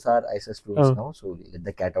like to do with our ISS students now, so let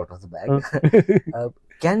the cat out of the bag.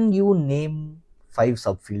 Can you name 5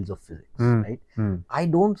 subfields of physics, right? I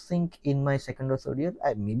don't think in my second or third year,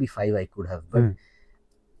 maybe 5 I could have, but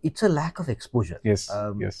it's a lack of exposure.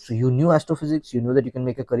 So you knew astrophysics, you knew that you can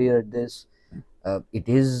make a career at this. It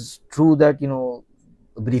is true that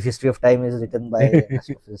A Brief History of Time is written by an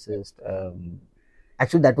astrophysicist.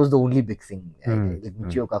 Actually, that was the only big thing. Like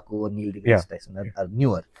Michio Kaku or Neil deGrasse Tyson are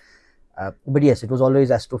newer. But yes, it was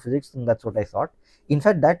always astrophysics, and that's what I thought. In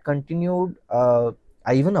fact, that continued.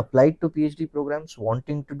 I even applied to PhD programs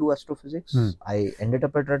wanting to do astrophysics. I ended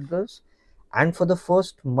up at Rutgers, and for the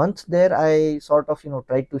first month there, I sort of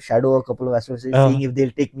tried to shadow a couple of astrophysicists, seeing if they'll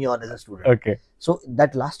take me on as a student. Okay. So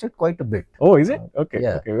that lasted quite a bit. Oh, is it? Okay.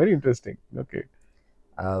 Okay. Very interesting. Okay.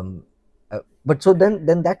 But so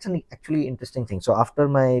then that's an actually interesting thing. So after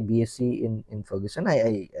my BSc in Fergusson,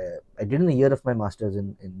 I did a year of my masters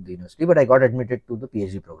in the university, but I got admitted to the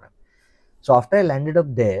PhD program. So after I landed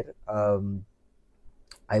up there,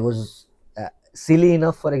 I was silly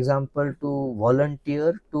enough, for example, to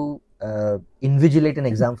volunteer to invigilate an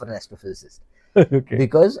exam for an astrophysicist. Okay.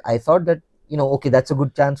 Because I thought that okay, that's a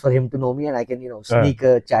good chance for him to know me, and I can sneak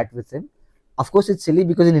a chat with him. Of course, it's silly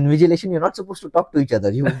because in invigilation, you're not supposed to talk to each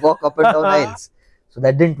other. You walk up and down aisles. So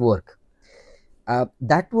that didn't work.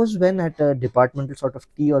 That was when at a departmental sort of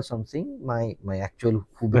tea or something, my actual,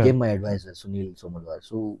 who became my advisor, Sunil Somalwar.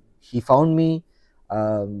 So he found me,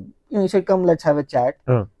 he said, come, let's have a chat.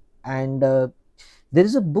 And there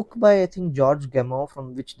is a book by, I think, George Gamow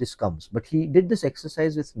from which this comes. But he did this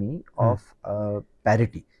exercise with me of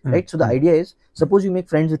parity, right? So the idea is, suppose you make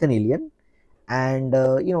friends with an alien, and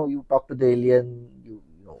you talk to the alien,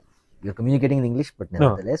 you're communicating in English, but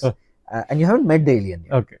nevertheless, and you haven't met the alien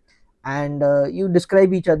yet. Okay. And you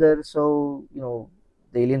describe each other, so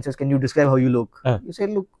the alien says, "Can you describe how you look?" You say,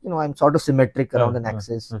 "Look, I'm sort of symmetric around an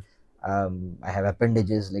axis. I have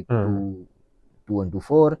appendages like 2 and 2,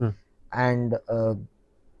 4, and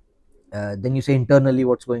then you say internally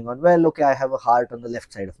what's going on. Well, okay, I have a heart on the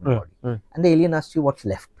left side of my body, and the alien asks you what's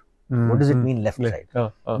left. What does it mean, left side?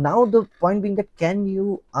 Now the point being that can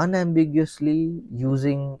you unambiguously,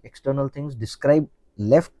 using external things, describe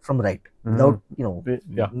left from right without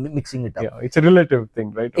mixing it up? Yeah, it's a relative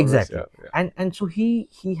thing, right? Exactly. And so he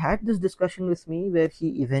had this discussion with me where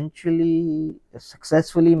he eventually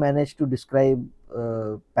successfully managed to describe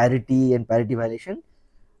parity and parity violation,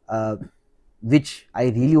 which I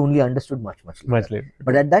really only understood much later.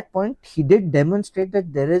 But at that point, he did demonstrate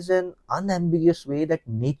that there is an unambiguous way that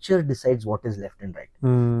nature decides what is left and right.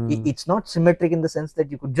 It's not symmetric in the sense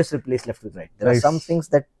that you could just replace left with right. There are some things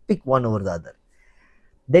that pick one over the other.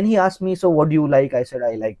 Then he asked me, so what do you like? I said,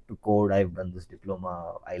 I like to code. I've done this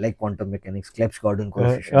diploma. I like quantum mechanics, Clebsch-Gordon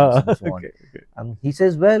coefficients, and so on. He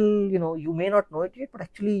says, well, you may not know it yet, but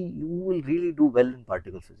actually you will really do well in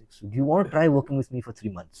particle physics. So do you want to try working with me for 3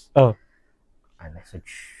 months? And I said,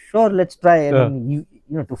 sure, let's try. I mean,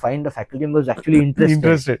 to find a faculty member who's actually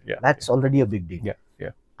interested, that's already a big deal.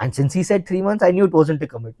 And since he said 3 months, I knew it wasn't a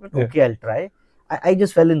commitment. Okay, I'll try. I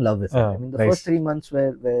just fell in love with it. I mean, the first 3 months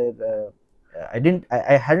where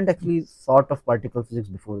I hadn't actually thought of particle physics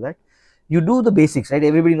before that. You do the basics, right?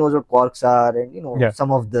 Everybody knows what quarks are and,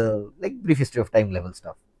 some of the brief history of time level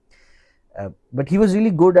stuff. But he was really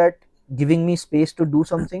good at giving me space to do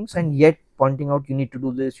some things and yet pointing out, you need to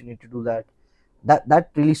do this, you need to do that. That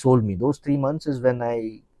really sold me. Those 3 months is when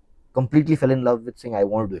I completely fell in love with saying I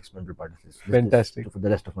want to do experimental particle physics. Fantastic. For the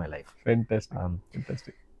rest of my life. Fantastic.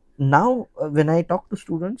 Fantastic. Now, when I talk to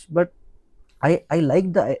students, but I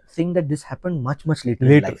like the thing that this happened much later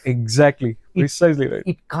in life. Exactly. Precisely right.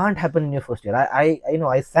 It can't happen in your first year.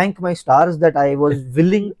 I thank my stars that I was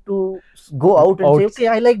willing to go out and say, okay,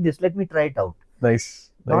 I like this. Let me try it out.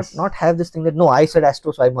 Nice. Not have this thing that, no, I said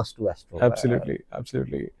astro, so I must do astro. Absolutely.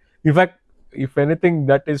 In fact, if anything,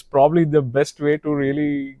 that is probably the best way to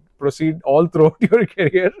really proceed all throughout your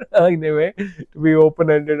career in a way, to be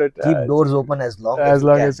open-ended. Keep doors open as long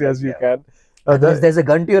as you can. Unless there's a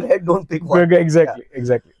gun to your head, don't pick one. Exactly.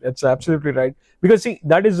 That's absolutely right. Because see,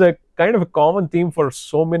 that is a kind of a common theme for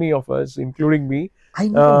so many of us, including me. I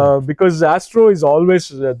know. Because astro is always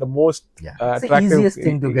the most attractive, the easiest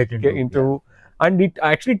thing to get into. And it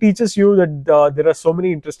actually teaches you that there are so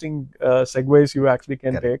many interesting segues you actually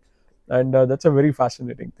can take. And that's a very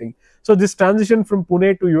fascinating thing. So this transition from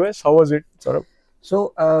Pune to US, how was it, Sourabh?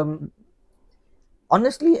 So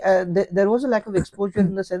honestly, there was a lack of exposure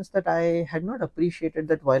in the sense that I had not appreciated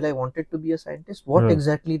that while I wanted to be a scientist, what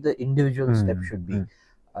exactly the individual step should be.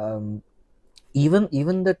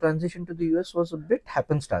 Even the transition to the US was a bit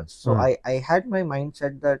happenstance. So I had my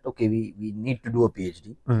mindset that, okay, we need to do a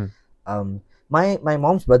PhD. My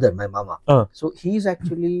mom's brother, my mama, so he's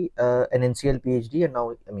actually an NCL PhD, and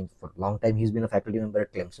now, I mean, for a long time he's been a faculty member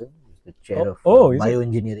at Clemson. He's the chair of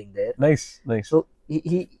bioengineering there. Nice. So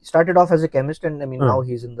he started off as a chemist, and I mean now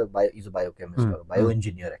he's in he's a biochemist or a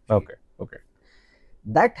bioengineer actually. Okay.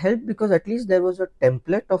 That helped because at least there was a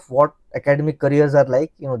template of what academic careers are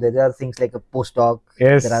like. There are things like a postdoc.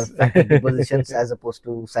 Yes. There are faculty positions as opposed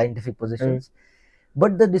to scientific positions.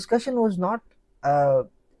 But the discussion was not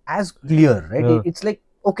as clear, right? It's like,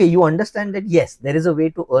 okay, you understand that yes, there is a way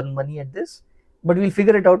to earn money at this, but we'll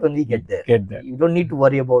figure it out when we get there. You don't need to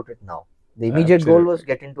worry about it now. The immediate goal was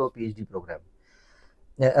get into a PhD program.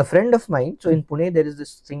 A friend of mine, so in Pune, there is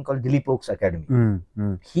this thing called Dilip Oaks Academy.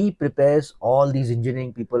 He prepares all these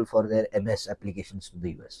engineering people for their MS applications to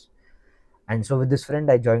the US. And so with this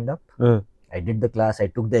friend, I joined up. I did the class, I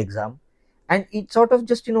took the exam, and it sort of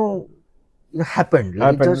just, happened.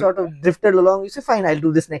 It just sort of drifted along. You say, fine, I'll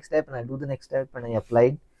do this next step, and I'll do the next step, and I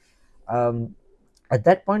applied. At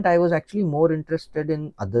that point, I was actually more interested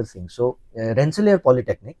in other things. So, Rensselaer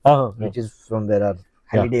Polytechnic, which is from where our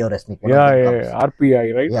Halliday or Resnick.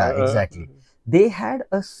 RPI, right? Yeah, exactly. They had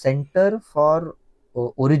a Center for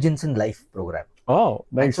Origins in Life program. Oh,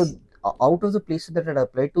 nice. And so, out of the places that I had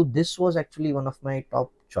applied to, this was actually one of my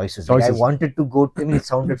top choices. Like, I wanted to go to, it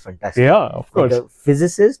sounded fantastic. Yeah, of course. Like a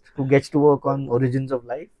physicist who gets to work on origins of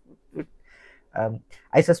life.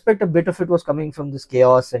 I suspect a bit of it was coming from this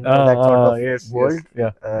chaos and that sort of world.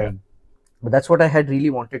 But that's what I had really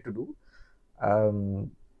wanted to do.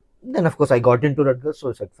 Then, of course, I got into Rutgers,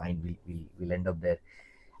 so I said, fine, we'll end up there.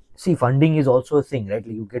 See, funding is also a thing, right?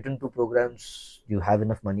 Like you get into programs, you have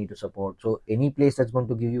enough money to support. So any place that's going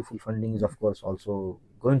to give you full funding is, of course, also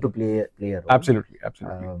going to play a role. Absolutely.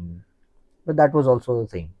 But that was also a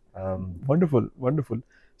thing. Wonderful.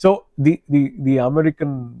 So the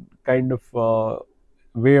American kind of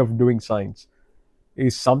way of doing science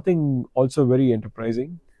is something also very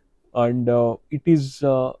enterprising, and it is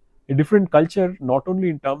a different culture, not only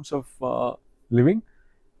in terms of living,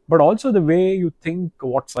 but also the way you think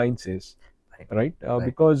what science is, Right. right? Right.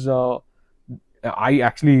 Because I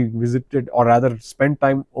actually visited, or rather spent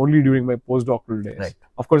time only during my postdoctoral days. Right.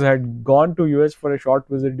 Of course, I had gone to US for a short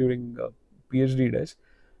visit during PhD days,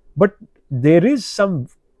 but there is some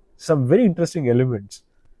very interesting elements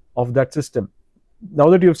of that system.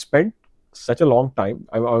 Now that you've spent such a long time,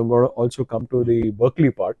 I'm going to also come to the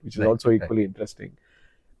Berkeley part, which is Right, also right. equally interesting.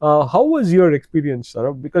 How was your experience,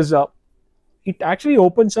 Saurabh? Because it actually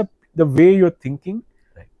opens up the way you're thinking,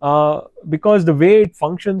 Right. because the way it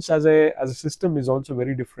functions as a system is also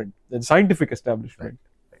very different than scientific establishment.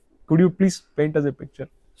 Right. Could you please paint us a picture?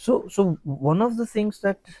 So one of the things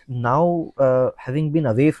that now, having been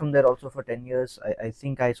away from there also for 10 years, I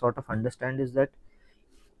think I sort of understand is that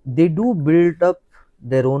they do build up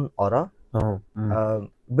their own aura, Oh,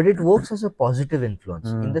 but it works as a positive influence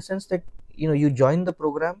in the sense that, you join the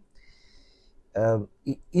program.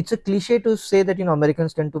 It's a cliche to say that,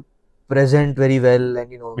 Americans tend to present very well,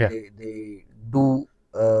 and, Yeah. they do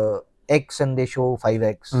X and they show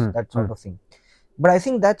 5X, Mm, that sort of thing. But I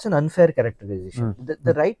think that's an unfair characterization.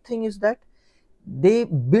 The right thing is that they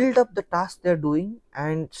build up the task they're doing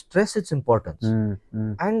and stress its importance.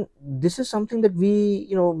 And this is something that we,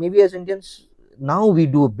 maybe as Indians, now we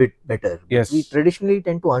do a bit better. But Yes. we traditionally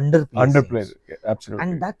tend to underplay things. Yeah, absolutely.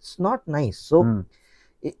 And that's not nice. So,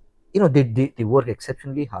 they work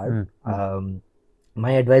exceptionally hard.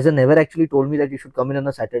 My advisor never actually told me that you should come in on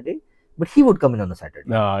a Saturday, but he would come in on a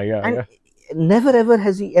Saturday. And never ever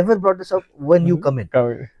has he ever brought this up when you come in.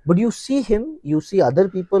 But you see him, you see other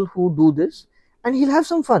people who do this, and he'll have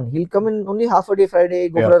some fun. He'll come in only half a day Friday,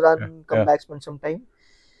 go for a run, come back, spend some time.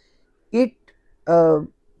 It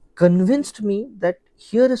convinced me that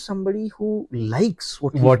here is somebody who likes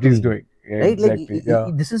what he's doing. Right? Exactly.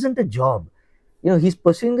 Like, this isn't a job. He's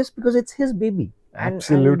pursuing this because it's his baby.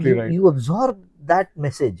 Absolutely right. You absorb that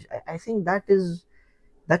message. I think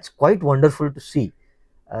that's quite wonderful to see.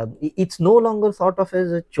 It's no longer thought of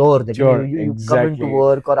as a chore that you come into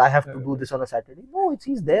work, or I have to do this on a Saturday. No,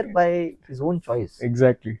 he's there by his own choice.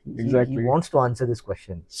 Exactly. He wants to answer this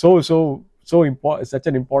question. So important. Such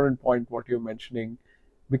an important point what you're mentioning,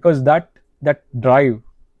 because that drive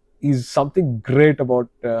is something great about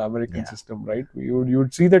American system, right? You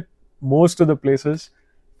would see that most of the places,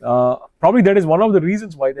 probably that is one of the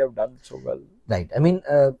reasons why they have done so well. Right. I mean,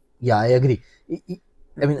 I agree.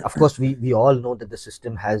 I mean, of course, we all know that the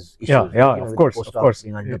system has issues. Of course,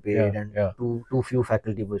 being underpaid and too few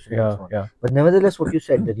faculty positions and so on. Yeah. But nevertheless, what you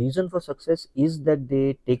said, the reason for success is that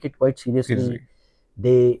they take it quite seriously.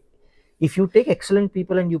 If you take excellent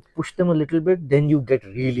people and you push them a little bit, then you get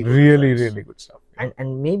really good stuff.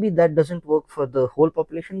 And maybe that doesn't work for the whole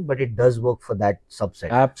population, but it does work for that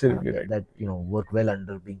subset. Absolutely right. That work well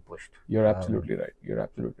under being pushed. You're absolutely right.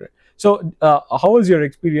 So, how was your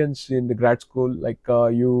experience in the grad school? Like,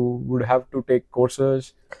 you would have to take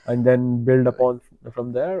courses and then build upon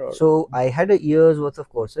from there? Or? So, I had a year's worth of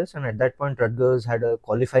courses, and at that point, Rutgers had a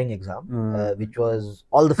qualifying exam, which was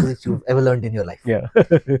all the physics you've ever learned in your life. Yeah.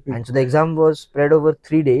 And so, the exam was spread over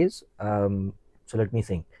 3 days. So, let me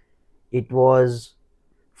think. It was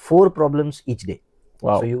 4 problems each day.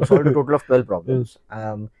 Wow. So, you solved a total of 12 problems.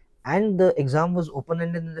 And the exam was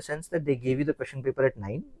open-ended in the sense that they gave you the question paper at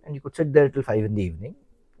 9 and you could sit there till 5 in the evening.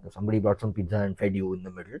 So somebody brought some pizza and fed you in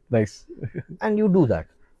the middle. Nice. And you do that.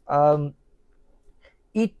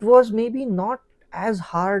 It was maybe not as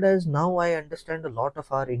hard as now I understand a lot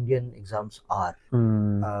of our Indian exams are.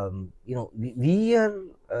 We are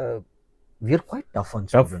quite tough on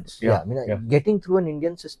students. Getting through an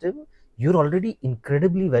Indian system, you're already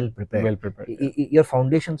incredibly well prepared. Your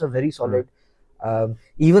foundations are very solid.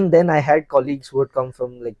 Even then, I had colleagues who had come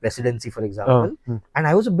from like presidency, for example, and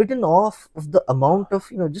I was a bit in awe of the amount of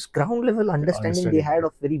just ground level understanding they had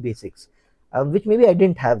of very basics, which maybe I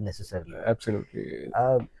didn't have necessarily. Absolutely.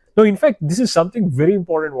 No, in fact, this is something very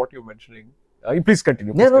important what you're mentioning. Please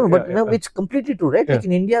continue. It's completely true, right? Like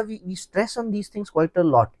in India, we stress on these things quite a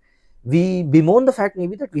lot. We bemoan the fact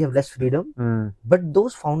maybe that we have less freedom, but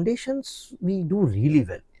those foundations we do really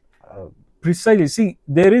well. Precisely. See,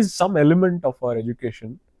 there is some element of our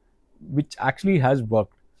education which actually has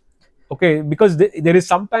worked. Okay, because there is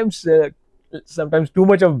sometimes too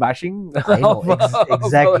much of bashing of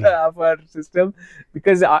our system,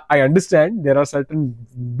 because I understand there are certain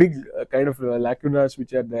big kind of lacunas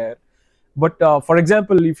which are there. But for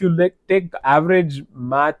example, if you take the average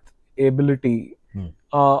math ability,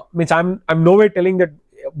 means I'm nowhere telling that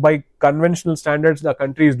by conventional standards, the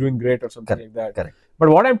country is doing great or something Correct, like that. correct. But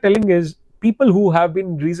what I'm telling is, people who have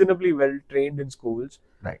been reasonably well trained in schools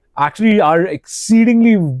Right. actually are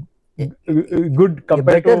exceedingly good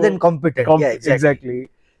compared better to than competent. Yeah, exactly.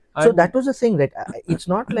 So And that was the thing, right? It's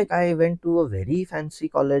not like I went to a very fancy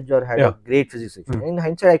college or had a great physics section. In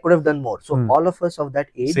hindsight, I could have done more. So all of us of that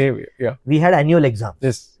age, same, we had annual exams.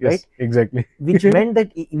 yes, right? Exactly. Which meant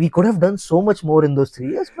that we could have done so much more in those 3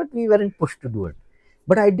 years, but we weren't pushed to do it.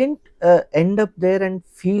 But I didn't end up there and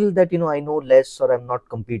feel that, I know less or I'm not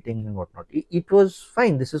competing and whatnot. It was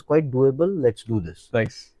fine. This is quite doable. Let's do this.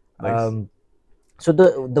 Nice. So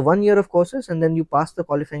the 1 year of courses, and then you pass the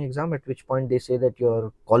qualifying exam, at which point they say that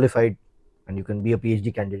you're qualified and you can be a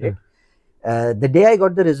PhD candidate. The day I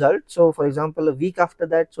got the result, so for example, a week after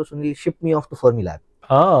that, so Sunil shipped me off to Fermilab.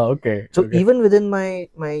 Okay. So even within my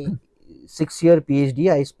 6-year PhD,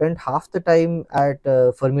 I spent half the time at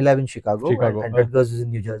Fermilab in Chicago. And Rutgers is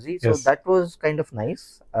in New Jersey. So that was kind of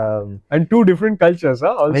nice. And two different cultures,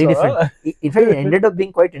 also. Very different. In fact, it ended up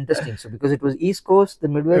being quite interesting. So because it was East Coast, the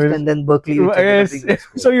Midwest, and then Berkeley.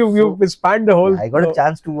 So you spanned the whole. I got a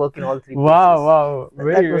chance to work in all 3 places. Wow.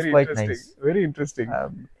 That was quite nice. Very interesting.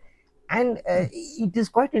 And it is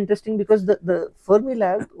quite interesting because the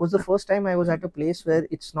Fermilab was the first time I was at a place where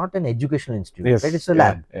it's not an educational institute, right? It's a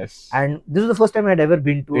lab. And this was the first time I had ever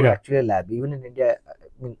been to actually a lab. Even in India, I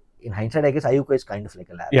mean, in hindsight, I guess IUCO is kind of like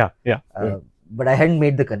a lab. But I hadn't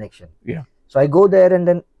made the connection. So I go there, and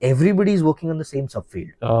then everybody is working on the same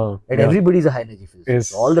subfield. And everybody is a high energy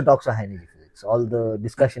physicist. So all the talks are high energy physics. All the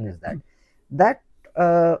discussion is that. That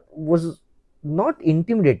was not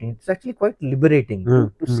intimidating. It's actually quite liberating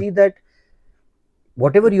to see that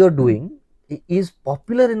whatever you're doing is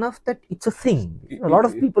popular enough that it's a thing. A lot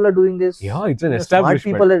of people are doing this. It's an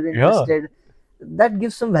establishment. Smart people are interested. That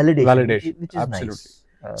gives some validation. Which is absolutely nice.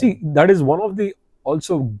 See, that is one of the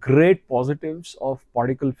also great positives of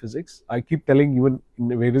particle physics. I keep telling, even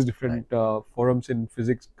in various different forums in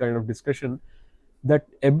physics kind of discussion, that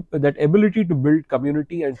that ability to build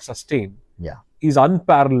community and sustain is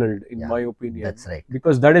unparalleled in my opinion. That's right.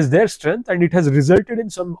 Because that is their strength, and it has resulted in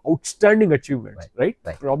some outstanding achievements, right?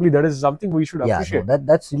 Probably that is something we should appreciate.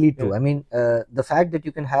 That's really true. I mean, the fact that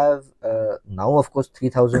you can have now, of course,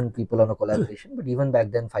 3,000 people on a collaboration, but even back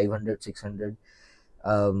then 500, 600,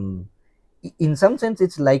 in some sense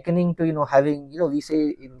it's likening to having, we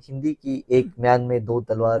say in Hindi ki ek myan mein do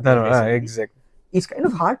talwar. Exactly. It's kind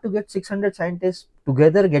of hard to get 600 scientists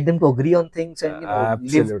together, get them to agree on things, and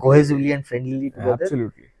live cohesively and friendlyly together.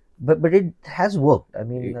 Absolutely. But it has worked. I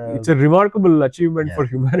mean, it's a remarkable achievement for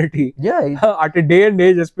humanity. At a day and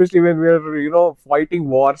age, especially when we are fighting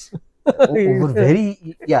wars over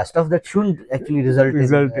very stuff that shouldn't actually result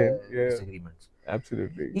in disagreements.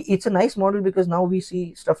 Absolutely. It's a nice model because now we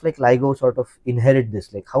see stuff like LIGO sort of inherit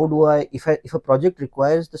this. Like, how do if a project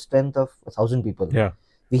requires the strength of 1,000 people,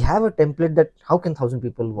 we have a template that how can 1,000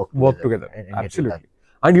 people work together and absolutely.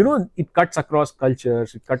 And it cuts across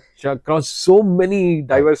cultures, it cuts across so many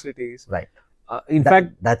diversities. Right. In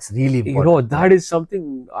fact, that's really important. That is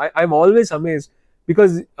something I'm always amazed,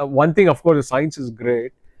 because one thing, of course, the science is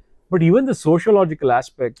great, but even the sociological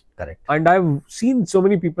aspect. Correct. And I've seen so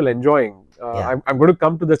many people enjoying. I'm going to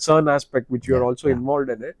come to the CERN aspect, which you are also involved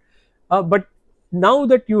in it. But now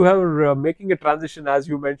that you are making a transition, as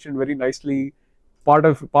you mentioned very nicely,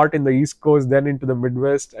 part in the East Coast, then into the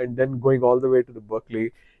Midwest, and then going all the way to the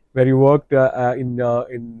Berkeley, where you worked in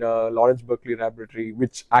Lawrence Berkeley Laboratory,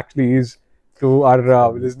 which actually is, to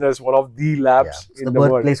our listeners, one of the labs in the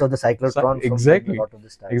world. The birthplace of the cyclotron. Exactly.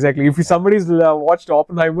 Exactly. If somebody's watched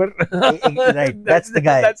Oppenheimer, right, that's the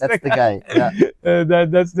guy. That's the guy.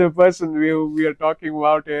 That's the person we are talking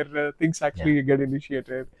about here. Things actually get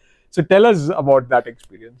initiated. So tell us about that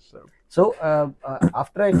experience. So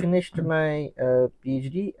after I finished my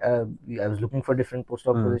PhD, I was looking for different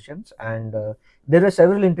postdoc positions, and there were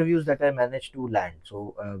several interviews that I managed to land.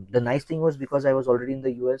 So the nice thing was, because I was already in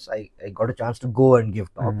the US, I got a chance to go and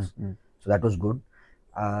give talks. So that was good.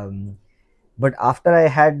 But after I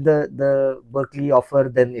had the Berkeley offer,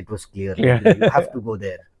 then it was clear, you have to go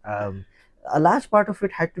there. A large part of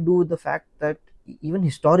it had to do with the fact that even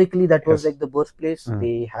historically, that was like the birthplace.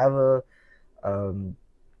 They have a so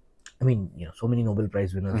many Nobel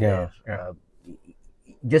Prize winners there.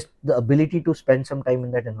 Just the ability to spend some time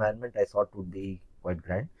in that environment, I thought would be quite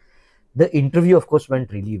grand. The interview, of course,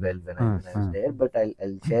 went really well when I was there, but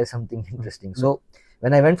I'll share something interesting. So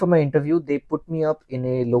when I went for my interview, they put me up in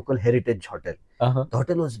a local heritage hotel. The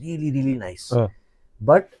hotel was really, really nice.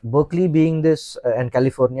 But Berkeley being this and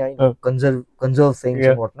California, conserve things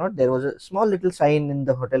and whatnot, there was a small little sign in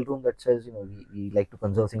the hotel room that says, we like to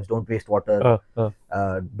conserve things, don't waste water,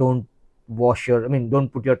 don't don't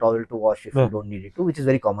put your towel to wash if you don't need it to, which is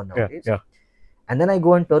very common nowadays. And then I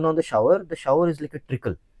go and turn on the shower is like a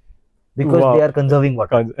trickle because they are conserving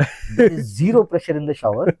water. There is zero pressure in the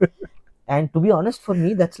shower. And to be honest, for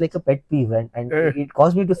me, that's like a pet peeve, and it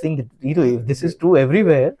caused me to think that if this is true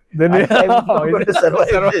everywhere, then I'm not going to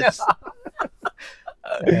survive this.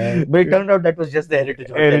 But it turned out that was just the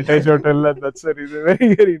Heritage Hotel, and that's a reason.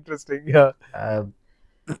 Very, very interesting. Yeah.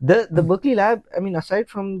 The Berkeley lab, aside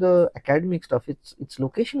from the academic stuff, its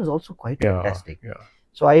location is also quite fantastic. Yeah.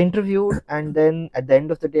 So I interviewed, and then at the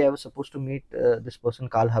end of the day, I was supposed to meet this person,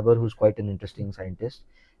 Karl Haber, who's quite an interesting scientist.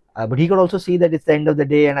 But he could also see that it's the end of the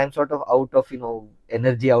day and I'm sort of out of,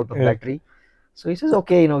 energy, out of battery. So he says,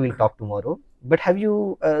 okay, we'll talk tomorrow. But have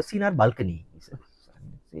you seen our balcony? He says,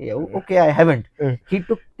 yeah, okay, I haven't. He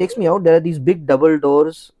takes me out. There are these big double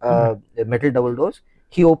doors, metal double doors.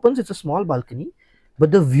 He opens, it's a small balcony.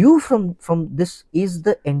 But the view from this is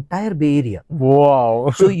the entire Bay Area.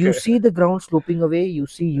 Wow. So you see the ground sloping away. You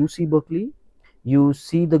see UC Berkeley. You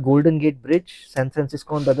see the Golden Gate Bridge, San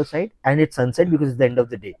Francisco on the other side, and it's sunset because it's the end of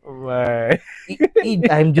the day.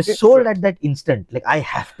 I'm just sold at that instant. Like, I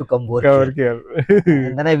have to come work here.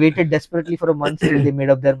 And then I waited desperately for a month till they made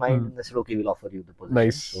up their mind and they said, okay, we'll offer you the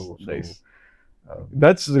position. Nice.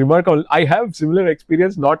 That's remarkable. I have similar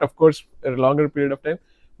experience, not of course a longer period of time.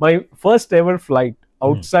 My first ever flight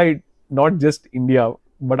outside, not just India,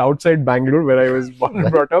 but outside Bangalore, where I was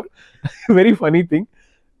brought up, very funny thing,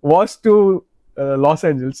 was to Los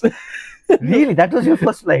Angeles. Really? That was your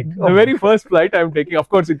first flight? The very first flight I'm taking. Of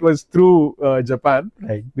course, it was through Japan,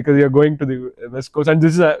 right? Because you're going to the West Coast, and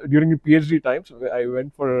this is during the PhD time. So I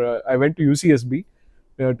went to UCSB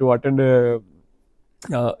to attend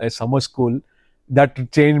a summer school.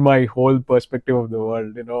 That changed my whole perspective of the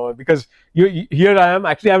world. Because here I am.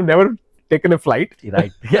 Actually, I've never taken a flight.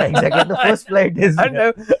 Right. Yeah, exactly. The first flight is.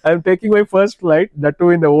 And I'm taking my first flight, that too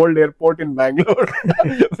in the old airport in Bangalore,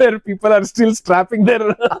 where people are still strapping their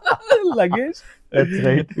luggage. That's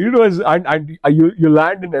right. It was, and you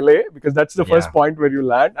land in LA because that's the first point where you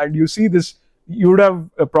land, and you see this. You would have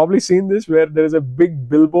probably seen this where there is a big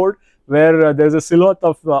billboard where there's a silhouette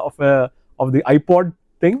of the iPod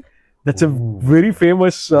thing. That's a very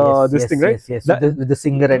famous this thing, right? Yes. With the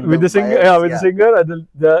singer and with the singer, the singer. And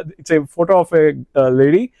it's a photo of a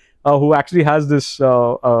lady who actually has this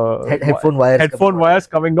headphone wires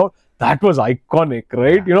coming down. That was iconic,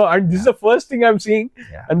 right? And this is the first thing I'm seeing.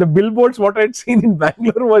 And the billboards, what I'd seen in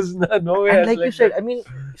Bangalore was nowhere. And like you said,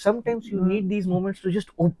 sometimes you need these moments to just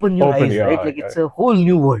open your eyes, right? Like it's a whole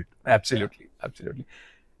new world. Absolutely.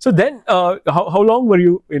 So then, how long were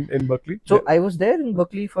you in Berkeley? So I was there in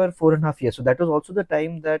Berkeley for 4.5 years. So that was also the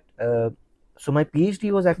time that, so my PhD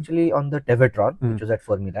was actually on the Tevatron, which was at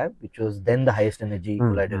Fermilab, which was then the highest energy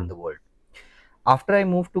collider in the world. After I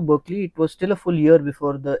moved to Berkeley, it was still a full year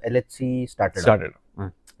before the LHC started.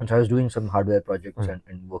 And so I was doing some hardware projects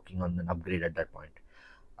and working on an upgrade at that point.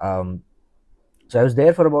 So I was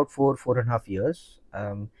there for about 4.5 years.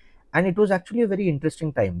 And it was actually a very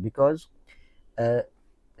interesting time because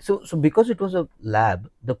So because it was a lab,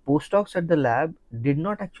 the postdocs at the lab did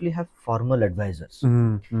not actually have formal advisors.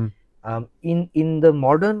 In the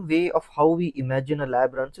modern way of how we imagine a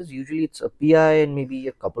lab runs is usually it's a PI and maybe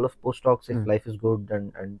a couple of postdocs if life is good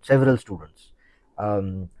and several students.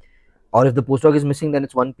 Or if the postdoc is missing, then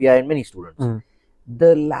it's one PI and many students.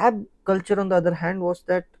 The lab culture on the other hand was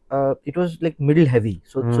that it was like middle heavy.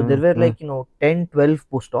 So there were like 10, 12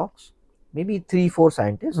 postdocs, maybe 3-4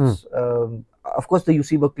 scientists. Of course, the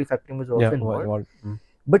UC Berkeley faculty was also involved.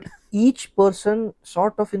 But each person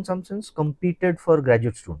sort of, in some sense, competed for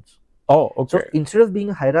graduate students. Oh, okay. So instead of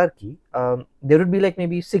being a hierarchy, there would be like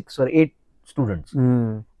maybe 6 or 8 students.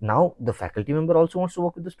 Now, the faculty member also wants to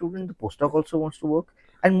work with the student, the postdoc also wants to work.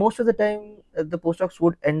 And most of the time, the postdocs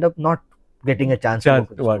would end up not getting a chance to work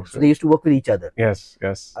with the students. So they used to work with each other. Yes.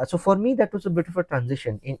 So for me, that was a bit of a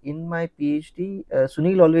transition. In my PhD,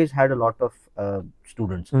 Sunil always had a lot of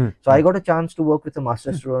students. So I got a chance to work with a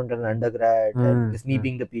master's student and an undergrad, and with me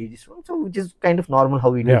being the PhD student, so which is kind of normal how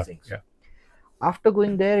we do things. After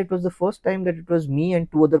going there, it was the first time that it was me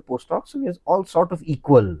and 2 other postdocs. So we was all sort of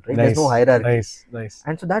equal, right? There's no hierarchy. Nice.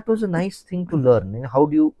 And so that was a nice thing to learn. How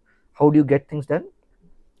do you get things done?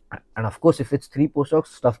 And of course, if it's 3 postdocs,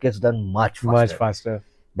 stuff gets done much faster.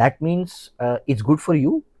 That means it's good for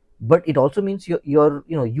you, but it also means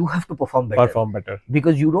you have to perform better.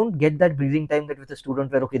 Because you don't get that breathing time that with a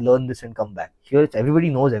student where, okay, learn this and come back. Here, everybody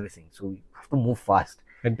knows everything. So you have to move fast.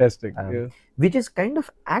 Fantastic. Yeah. Which is kind of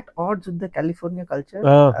at odds with the California culture.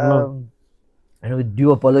 No. And with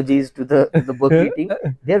due apologies to the Berkeley team,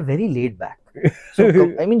 they are very laid back. So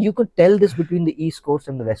I mean, you could tell this between the East Coast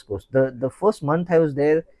and the West Coast. The first month I was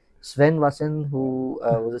there, Sven Vassen, who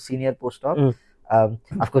was a senior postdoc,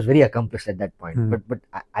 of course very accomplished at that point, but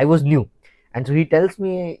I was new, and so he tells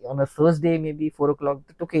me on a Thursday, maybe 4 o'clock,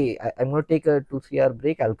 that okay, I'm going to take a 2-3 hour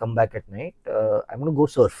break. I'll come back at night. I'm going to go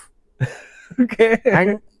surf. Okay.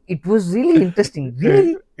 And it was really interesting.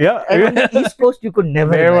 Really, Yeah. and on the East Coast, you could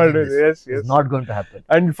never imagine do this. Yes. It's not going to happen.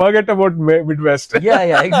 And forget about Midwest.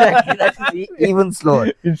 Yeah, exactly. That's even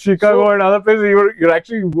slower. In Chicago and other places, you're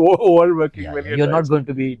actually overworking. You're not going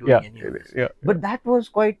to be doing any of this. But that was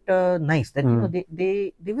quite nice. That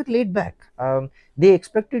they were laid back. They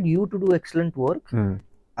expected you to do excellent work,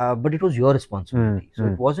 but it was your responsibility. So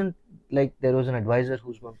it wasn't like there was an advisor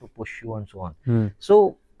who's going to push you and so on.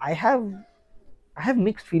 So I have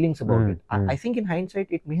mixed feelings about it. I think in hindsight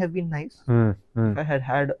it may have been nice if I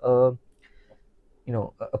had a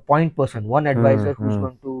point person, one advisor who's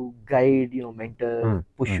going to guide, mentor,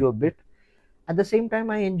 push you a bit. At the same time,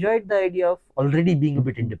 I enjoyed the idea of already being a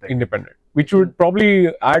bit independent, which would probably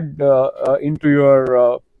add into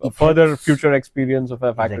your further future experience of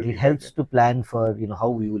a faculty. Exactly. It helps to plan for how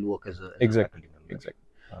we will work as a faculty member. Exactly.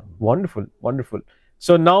 Wonderful.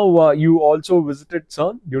 So now you also visited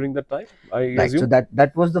CERN during that time, I assume? So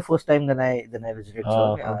that was the first time that I visited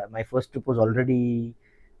CERN. My first trip was already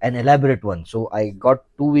an elaborate one. So I got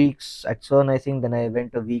 2 weeks at CERN, I think. Then I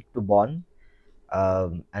went a week to Bonn,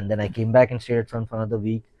 and then I came back and stayed at CERN for another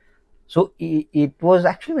week. So it was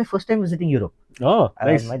actually my first time visiting Europe. Oh,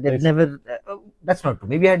 nice. Never. That's not true.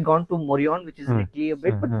 Maybe I had gone to Morion, which is in Italy a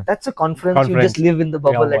bit, but that's a conference. You just live in the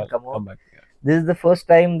bubble and come out. This is the first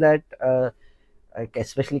time that.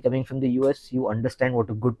 Especially coming from the US, you understand what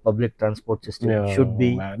a good public transport system should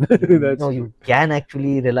be. You can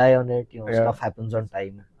actually rely on it. Stuff happens on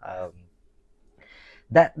time.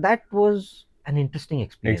 That was an interesting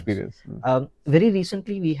experience. Very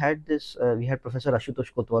recently, we had Professor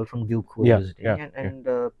Ashutosh Kotwal from Duke who was visiting,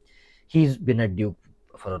 and he's been at Duke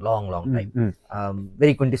for a long time.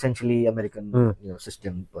 Very quintessentially American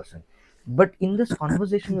system person. But in this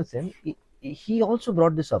conversation with him, he also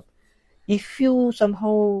brought this up. If you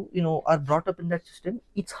somehow are brought up in that system,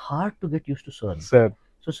 it's hard to get used to CERN. So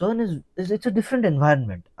CERN it's a different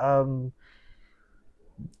environment.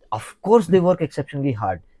 Of course, they work exceptionally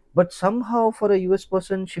hard, but somehow for a US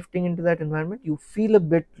person shifting into that environment, you feel a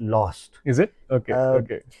bit lost. Is it?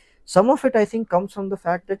 Okay. Some of it, I think, comes from the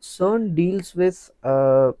fact that CERN deals with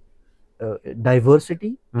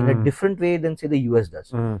diversity in a different way than say the US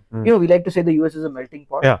does. We like to say the US is a melting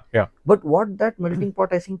pot. Yeah. But what that melting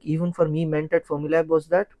pot, I think, even for me meant at Fermilab was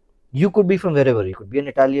that you could be from wherever. You could be an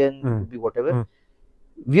Italian, you could be whatever.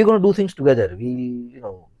 We're going to do things together.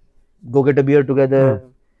 We'll, go get a beer together.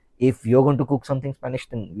 If you're going to cook something Spanish,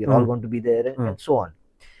 then we're all going to be there, and so on.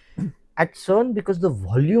 At CERN, because the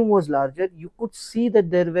volume was larger, you could see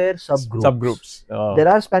that there were subgroups. There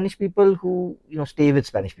are Spanish people who stay with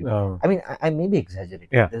Spanish people. I mean, I may be exaggerating.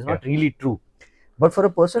 It's not really true. But for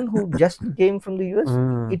a person who just came from the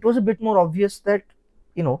US, it was a bit more obvious that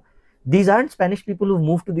these aren't Spanish people who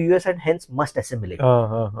moved to the US and hence must assimilate.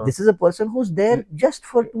 This is a person who's there just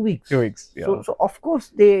for 2 weeks. 2 weeks. So of course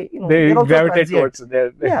they gravitate towards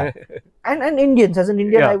there. And Indians, as an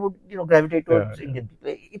Indian, I would gravitate towards Indian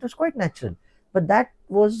people. It was quite natural, but that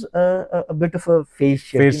was a bit of a phase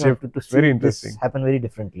shift. To see very interesting. This happen very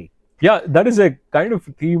differently. Yeah, that is a kind of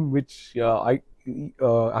theme which I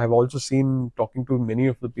have also seen talking to many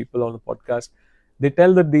of the people on the podcast. They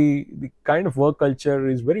tell that the kind of work culture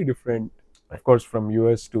is very different, of course, from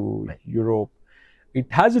US to Europe. It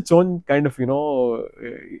has its own kind of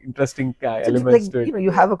interesting elements like, to it.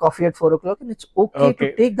 You have a coffee at 4 o'clock, and it's okay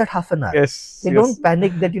to take that half an hour. Yes. Don't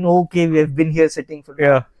panic that okay, we have been here sitting for.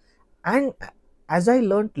 And as I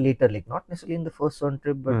learned later, like not necessarily in the first CERN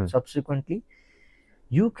trip, but subsequently,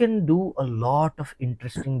 you can do a lot of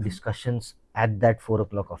interesting discussions at that 4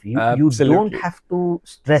 o'clock coffee. You don't have to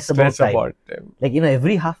stress about time. Like,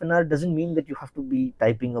 every half an hour doesn't mean that you have to be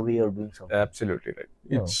typing away or doing something. Absolutely right.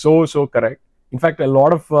 It's so correct. In fact, a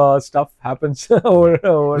lot of stuff happens over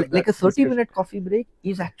like a 30-minute coffee break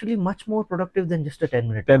is actually much more productive than just a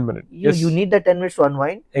 10-minute. 10-minute. You need that 10 minutes to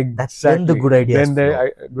unwind. Exactly. That's when the good ideas flow.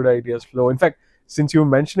 Good ideas flow. In fact, since you're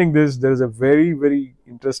mentioning this, there is a very, very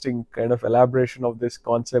interesting kind of elaboration of this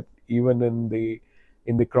concept even in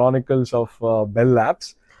the chronicles of Bell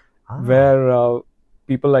Labs, where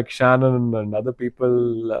people like Shannon and other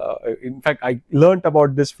people, in fact, I learned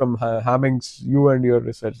about this from Hamming's You and Your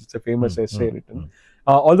Research. It's a famous essay written.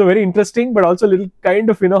 although very interesting, but also a little kind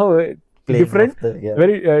of different,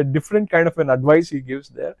 very different kind of an advice he gives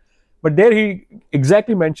there. But there he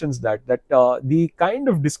exactly mentions that the kind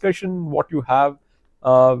of discussion what you have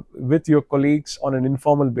with your colleagues on an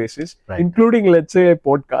informal basis, including, let's say, a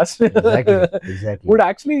podcast, would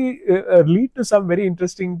actually lead to some very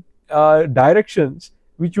interesting directions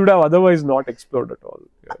which would have otherwise not explored at all.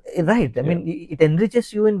 Right. I mean, it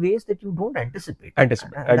enriches you in ways that you don't anticipate.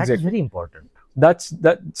 Exactly. That is very important.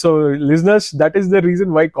 So listeners, that is the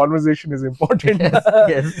reason why conversation is important.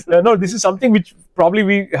 Yes. No, this is something which probably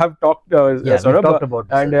we have talked, Sourabh, we've talked about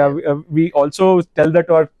this, and we also tell that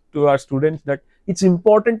to our students that it's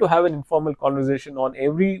important to have an informal conversation on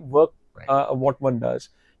every work, what one does,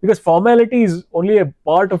 because formality is only a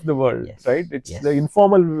part of the world, right? It's the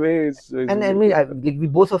informal way and I mean, we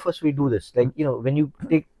both of us, we do this, like, when you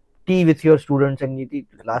take tea with your students and it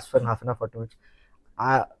lasts for half an hour, 40 minutes.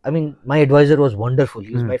 I mean, my advisor was wonderful.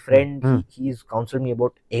 He's my friend. He's counseled me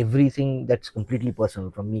about everything that's completely personal,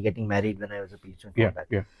 from me getting married when I was a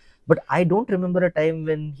PhD. But I don't remember a time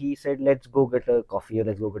when he said, let's go get a coffee or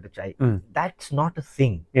let's go get a chai. That's not a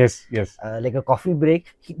thing. Yes. Like a coffee break,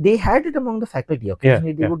 they had it among the faculty.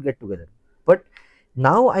 Occasionally they would get together. But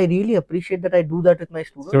now I really appreciate that I do that with my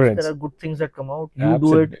students. There are good things that come out. You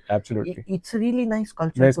do it. Absolutely. It's a really nice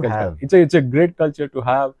culture to have. It's a great culture to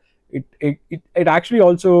have. It actually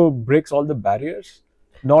also breaks all the barriers,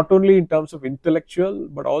 not only in terms of intellectual,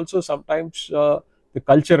 but also sometimes the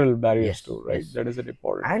cultural barriers too, right? That is an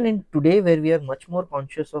important. And in today, where we are much more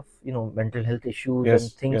conscious of mental health issues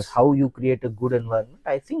and things, how you create a good environment,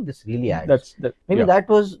 I think this really adds. Maybe that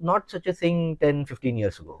was not such a thing 10-15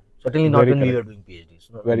 years ago. Certainly not when we were doing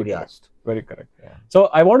PhDs. Nobody asked. Very correct. So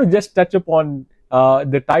I want to just touch upon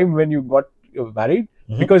the time when you got married,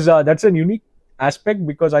 because that's a unique aspect,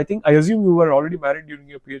 because I assume you were already married during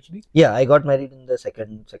your PhD. Yeah, I got married in the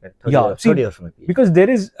third year of my PhD. Because there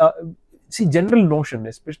is general notion,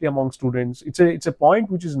 especially among students, it's a point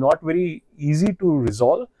which is not very easy to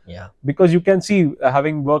resolve. Because you can see,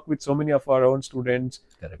 having worked with so many of our own students,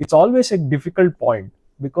 it's always a difficult point,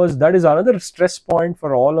 because that is another stress point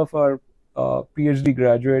for all of our PhD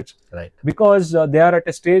graduates, because they are at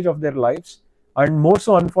a stage of their lives, and more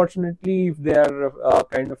so, unfortunately, if they are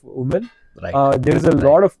kind of women, there is a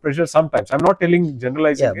lot of pressure sometimes. I'm not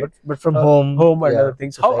generalizing it, but from home and other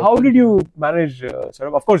things. How did you manage,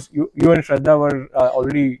 Sourabh? Of course, you and Shraddha were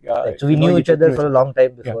already. So we knew each other for a long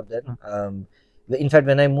time before then. In fact,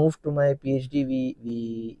 when I moved to my PhD,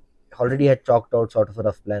 we already had chalked out sort of a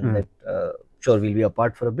rough plan that sure, we'll be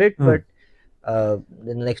apart for a bit, but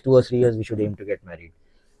in the next 2 or 3 years we should aim to get married.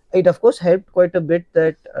 It of course helped quite a bit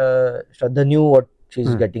that Shraddha knew what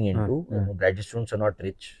she's getting into. Graduate students are not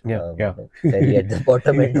rich, fairly at the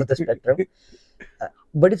bottom end of the spectrum,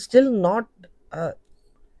 but it's still not.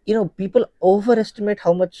 People overestimate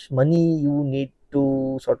how much money you need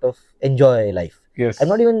to sort of enjoy life. I'm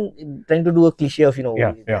not even trying to do a cliche of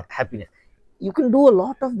happiness. You can do a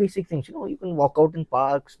lot of basic things. You can walk out in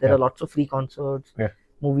parks. There are lots of free concerts,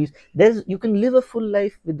 movies. You can live a full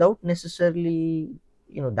life without necessarily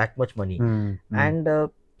that much money. And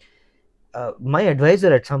my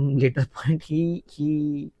advisor at some later point, he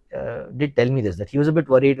did tell me this, that he was a bit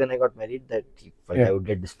worried when I got married that he felt I would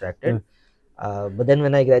get distracted. But then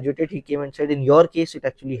when I graduated, he came and said, in your case, it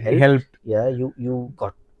actually helped. Yeah, you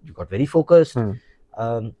got very focused.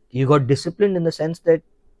 You got disciplined in the sense that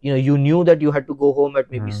you knew that you had to go home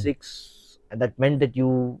at maybe 6, and that meant that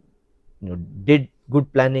you did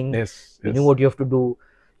good planning. You knew what you have to do.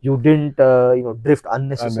 You didn't drift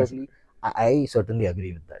unnecessarily. I certainly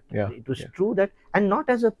agree with that. It was true that, and not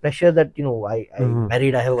as a pressure that I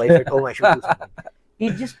married, I have a wife at home, I should do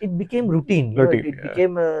something. It became routine. It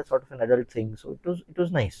became a sort of an adult thing. So it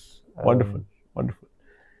was nice. Wonderful.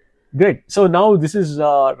 Great. So now this is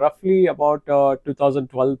roughly about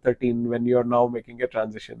 2012-13 when you are now making a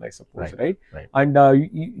transition, I suppose, right? And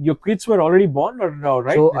your kids were already born, or no,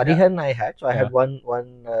 right? So Arihan I had. So I had one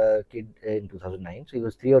kid in 2009. So he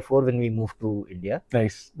was 3 or 4 when we moved to India.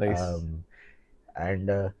 Nice.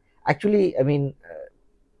 And actually, I mean,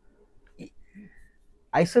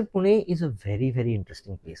 I said Pune is a very, very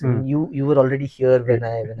interesting place. I mean, you were already here when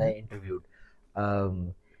I interviewed.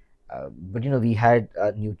 But we had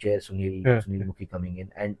a new chair, Sunil Mukhi, coming in,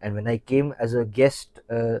 and when I came as a guest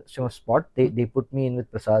spot, they put me in with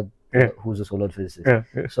Prasad, who's a solar physicist.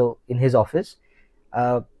 So in his office,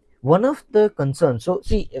 One of the concerns, so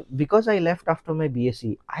see, because I left after my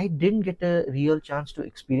BSc, I didn't get a real chance to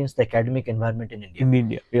experience the academic environment in India. In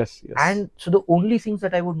India, yes, yes. And so the only things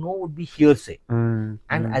that I would know would be hearsay. And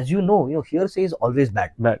as you know, hearsay is always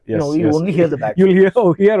bad. Bad, yes, you yes. only hear the bad. You'll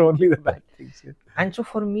hear only the bad things. Yeah. And so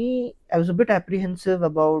for me, I was a bit apprehensive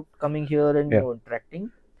about coming here and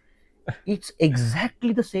interacting. It's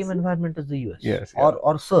exactly the same environment as the US. Yes,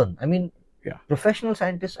 or CERN. I mean, professional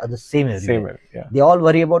scientists are the same everywhere. They all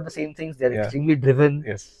worry about the same things. They're extremely driven.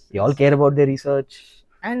 Yes. They all care about their research,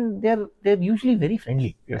 and they're usually very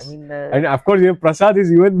friendly. Yes. I mean, and of course, Prasad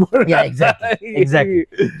is even more. Yeah, exactly.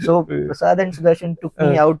 So Prasad and Sudarshan took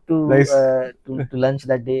me out to lunch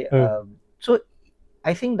that day. So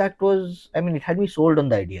I think that was, I mean, it had me sold on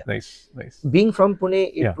the idea. Nice. Being from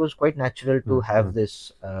Pune, it was quite natural to have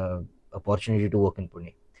this opportunity to work in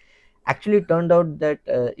Pune. Actually, it turned out that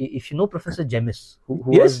if you know Professor Jemis, who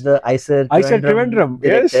was the ICER Trivandrum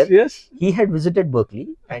director, yes, he had visited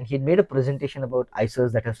Berkeley and he had made a presentation about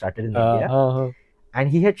ICERs that have started in India. And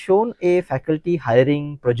he had shown a faculty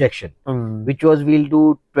hiring projection, which was, we'll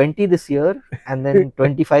do 20 this year, and then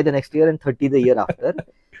 25 the next year, and 30 the year after.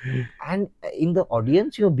 And in the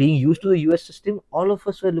audience, being used to the US system, all of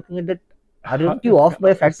us were looking at that. Aren't you off by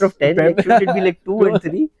a factor of 10? Like, shouldn't it be like 2 and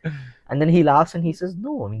 3? And then he laughs and he says,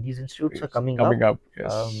 no, I mean, these institutes are coming up.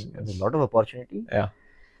 Yes. There's a lot of opportunity. Yeah.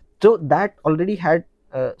 So that already had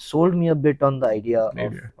sold me a bit on the idea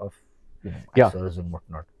of ICERs and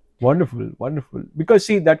whatnot. Wonderful. Because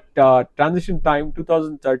see, that transition time,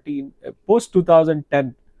 2013, post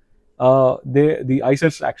 2010, the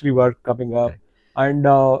ICERs actually were coming up. And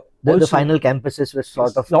the final campuses were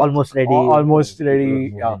sort of almost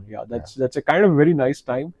ready. Yeah. That's a kind of very nice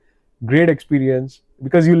time. Great experience,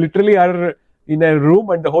 because you literally are in a room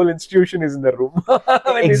and the whole institution is in the room.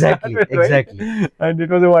 Exactly. And it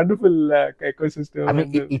was a wonderful ecosystem. I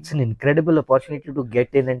mean, it's an incredible opportunity to get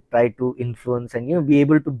in and try to influence and be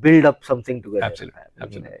able to build up something together.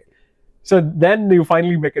 Absolutely. So then you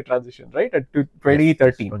finally make a transition, right? To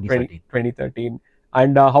 2013. 2013.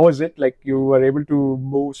 And how was it? Like, you were able to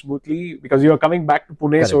move smoothly because you were coming back to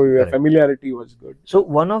Pune, so your familiarity was good. So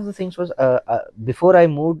one of the things was, before I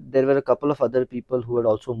moved, there were a couple of other people who had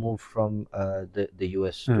also moved from the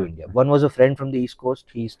US to India. One was a friend from the East Coast.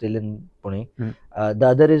 He's still in Pune. The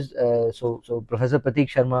other is so Professor Pratik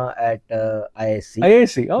Sharma at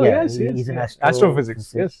IISc. Oh, yes. He's an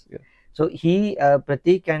astrophysics. Yes. So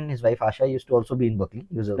Pratik and his wife Asha used to also be in Berkeley.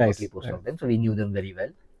 He was a Berkeley postdoc then, so we knew them very well.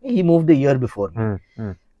 He moved a year before me.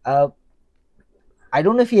 I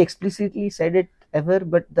don't know if he explicitly said it ever,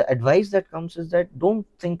 but the advice that comes is that don't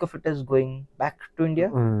think of it as going back to India.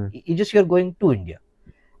 You're going to India.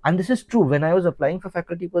 And this is true. When I was applying for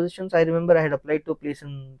faculty positions, I remember I had applied to a place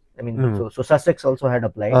so Sussex also had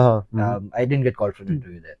applied. I didn't get called for an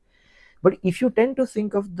interview there. But if you tend to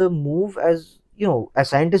think of the move as, as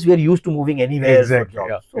scientists, we are used to moving anywhere. Exactly.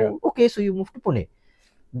 Okay, so you move to Pune.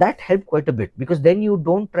 That helped quite a bit, because then you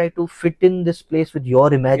don't try to fit in this place with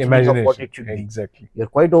your imagination of what it should be. Exactly. You're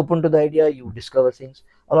quite open to the idea. You discover things.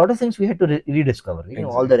 A lot of things we had to rediscover.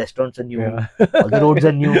 All the restaurants are new. All the roads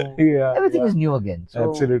are new. Everything is new again. So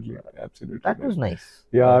absolutely. That was nice.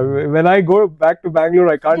 Yeah. When I go back to Bangalore,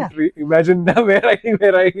 I can't imagine where I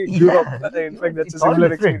grew up. In fact, that's a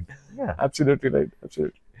similar experience. Yeah. Absolutely right.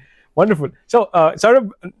 Absolutely. Wonderful. So, Sourabh,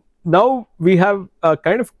 now we have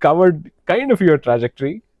kind of covered your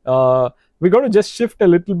trajectory. We're going to just shift a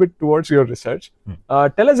little bit towards your research.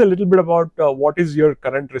 Tell us a little bit about what is your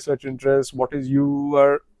current research interest, what is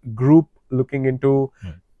your group looking into.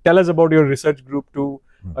 Tell us about your research group too.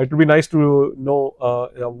 It would be nice to know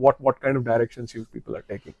what kind of directions you people are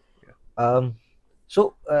taking.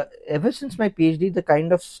 So ever since my PhD, the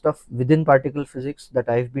kind of stuff within particle physics that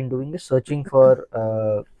I've been doing is searching for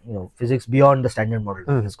physics beyond the standard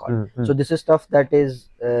model, it's called. So this is stuff that is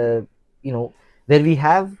where we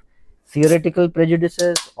have theoretical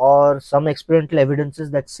prejudices or some experimental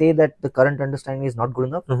evidences that say that the current understanding is not good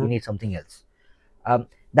enough. We need something else.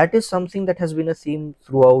 That is something that has been a theme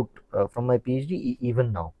throughout from my PhD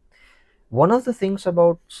even now. One of the things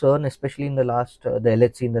about CERN, especially in the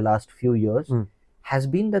LHC in the last few years, has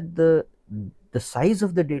been that the size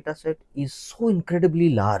of the data set is so incredibly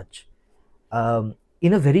large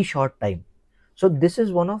in a very short time. So this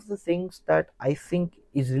is one of the things that I think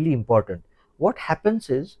is really important. What happens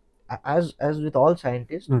is, as with all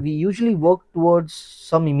scientists, we usually work towards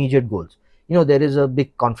some immediate goals. There is a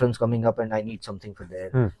big conference coming up and I need something for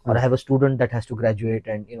there, or I have a student that has to graduate,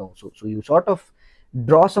 and so you sort of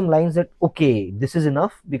draw some lines that, okay, this is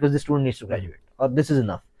enough because the student needs to graduate, or this is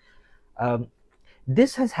enough.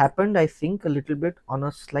 This has happened, I think, a little bit on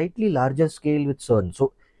a slightly larger scale with CERN.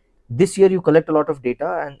 So this year you collect a lot of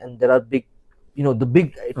data, and there are big, the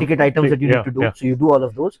big ticket items that you need to do. So you do all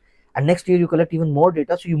of those, and next year you collect even more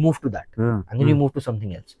data, so you move to that, and then you move to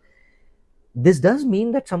something else. This does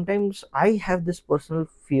mean that sometimes I have this personal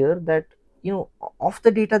fear that, of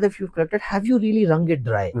the data that you've collected, have you really wrung it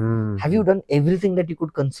dry? Have you done everything that you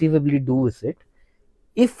could conceivably do with it?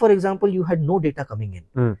 If, for example, you had no data coming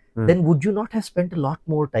in, then would you not have spent a lot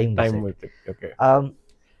more time with it? Okay.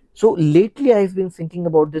 So lately I've been thinking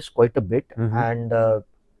about this quite a bit, and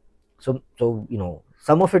so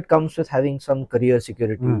some of it comes with having some career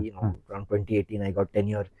security. Around 2018 I got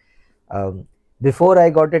tenure. Before I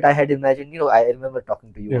got it, I had imagined, I remember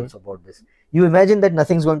talking to you also about this. You imagine that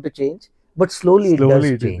nothing's going to change, but slowly it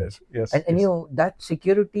does change. Yes, and that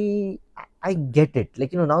security, I get it.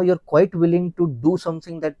 Like, now you're quite willing to do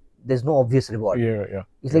something that there's no obvious reward.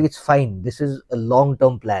 It's like, it's fine. This is a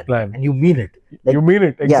long-term plan. And you mean it. Like, you mean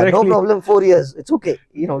it, exactly. Yeah, no problem, 4 years. It's okay.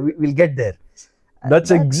 We'll get there. That's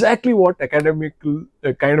exactly what academic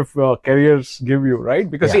kind of careers give you, right?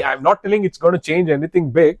 Because see, I'm not telling it's going to change anything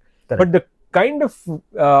big, but the kind of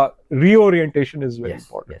reorientation is very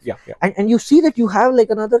important. Yeah. And you see that you have like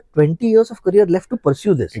another 20 years of career left to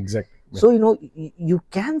pursue this. Exactly. So, you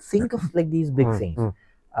can think of like these big things.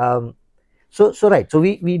 So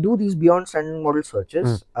we do these beyond standard model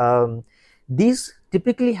searches. These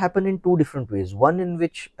typically happen in two different ways. One in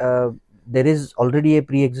which there is already a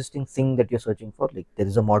pre-existing thing that you're searching for. Like, there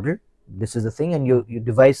is a model, this is the thing, and you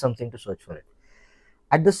devise something to search for it.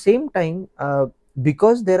 At the same time,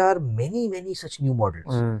 because there are many such new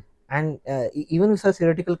models, and even with our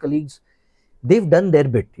theoretical colleagues, they've done their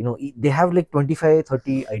bit. They have like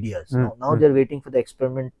 25-30 ideas. Now they're waiting for the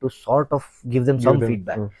experiment to sort of give them some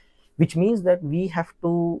feedback, which means that we have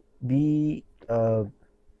to be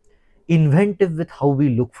inventive with how we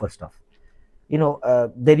look for stuff.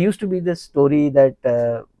 There used to be this story that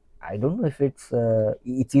I don't know if it's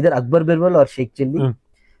either Akbar Birbal or Sheikh Chilli,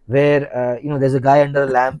 where there's a guy under a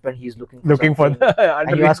lamp and he's looking for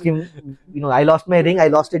and you ask him, I lost my ring, I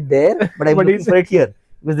lost it there, but I'm looking for it here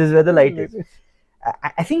because this is where the light is.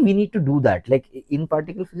 I think we need to do that. Like, in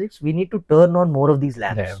particle physics, we need to turn on more of these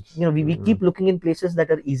lamps. We keep looking in places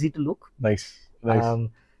that are easy to look. Nice.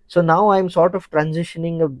 So now I'm sort of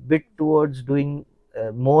transitioning a bit towards doing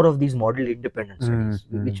more of these model independent studies,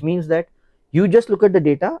 which means that you just look at the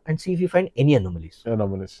data and see if you find any anomalies.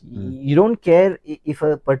 You don't care if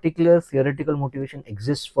a particular theoretical motivation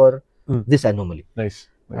exists for this anomaly. Nice.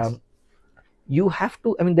 You have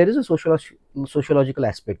to, there is a sociological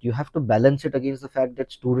aspect. You have to balance it against the fact that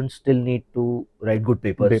students still need to write good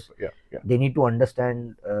papers. They need to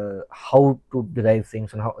understand how to derive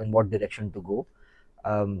things and in what direction to go.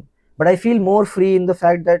 But I feel more free in the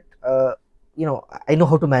fact that I know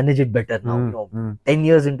how to manage it better now. 10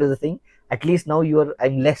 years into the thing, at least now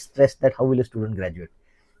I'm less stressed that how will a student graduate.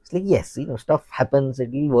 It's like, yes, stuff happens,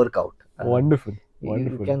 it will work out. Wonderful.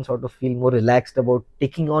 You can sort of feel more relaxed about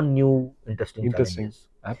taking on new interesting challenges.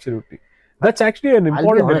 Absolutely. That's actually an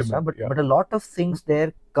important element. But a lot of things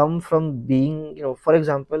there come from being, for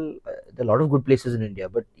example, there are a lot of good places in India,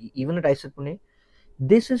 but even at IISER Pune,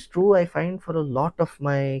 this is true, I find, for a lot of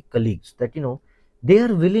my colleagues, that, they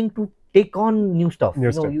are willing to take on new stuff.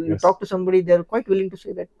 You talk to somebody, they're quite willing to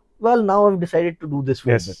say that, well, now I've decided to do this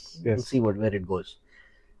for a bit. We'll see where it goes.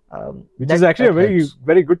 Which is actually a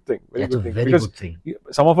very good thing. Very good thing.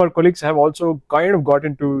 Some of our colleagues have also kind of got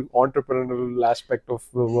into entrepreneurial aspect of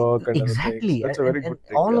work and exactly. That's a very good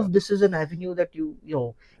thing. All of this is an avenue that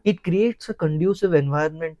it creates a conducive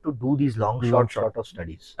environment to do these long shot sort of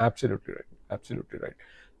studies. Absolutely right.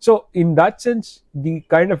 So in that sense, the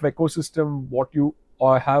kind of ecosystem what you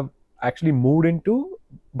have actually moved into,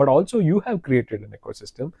 but also you have created an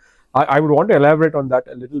ecosystem. I would want to elaborate on that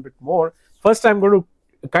a little bit more. First, I'm going to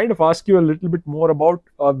kind of ask you a little bit more about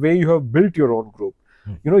where you have built your own group.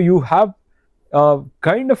 You have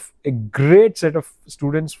kind of a great set of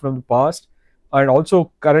students from the past and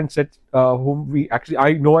also current set whom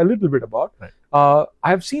I know a little bit about. I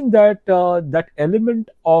have seen that that element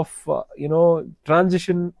of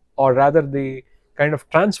transition, or rather the kind of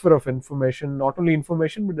transfer of information, not only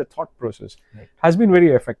information but the thought process, has been very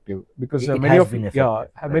effective, because many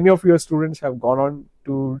of your students have gone on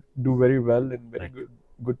to do very well in very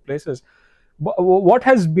good places. But what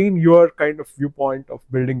has been your kind of viewpoint of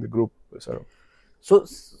building the group, Sourabh? So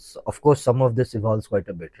of course, some of this evolves quite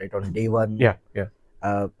a bit, right? On day one,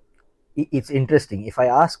 it's interesting. If I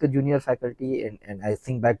ask a junior faculty, and I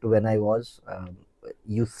think back to when I was,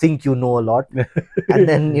 you think you know a lot, and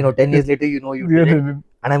then 10 years later you didn't.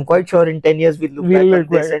 And I'm quite sure in 10 years we'll look back on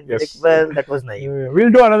this and think, well, that was naive.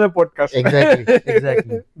 We'll do another podcast.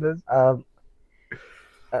 Exactly.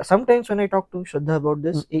 sometimes when I talk to Shraddha about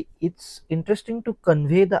this, it's interesting to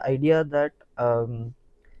convey the idea that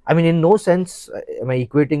I mean, in no sense am I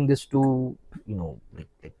equating this to,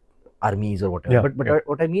 like armies or whatever. Yeah, But yeah.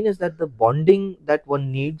 what I mean is that the bonding that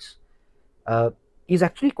one needs is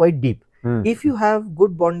actually quite deep. If you have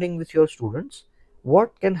good bonding with your students,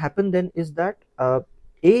 what can happen then is that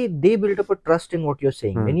they build up a trust in what you're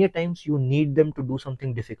saying. Many a times you need them to do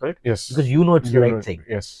something difficult Yes. because you know it's the right thing.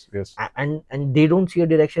 Yes, yes. And they don't see a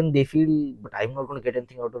direction. They feel, but I'm not going to get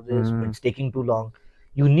anything out of this. It's taking too long.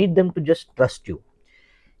 You need them to just trust you.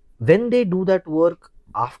 When they do that work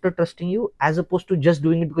after trusting you, as opposed to just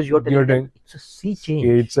doing it because you're telling them, it's a sea change.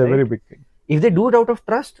 It's a very big thing. If they do it out of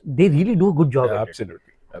trust, they really do a good job.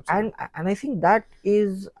 Absolutely. Absolutely. And I think that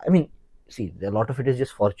is, I mean, see, a lot of it is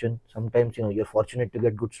just fortune. Sometimes you're fortunate to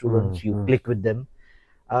get good students. You click with them.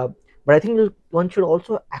 But I think one should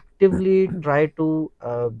also actively try to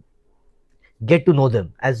get to know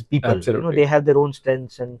them as people. Absolutely. They have their own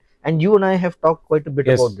strengths, and you and I have talked quite a bit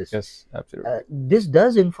about this. Yes, absolutely. This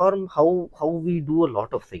does inform how we do a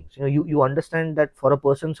lot of things. You understand that for a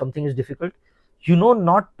person something is difficult.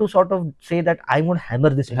 Not to sort of say that I won't hammer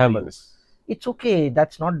this into you. It's okay.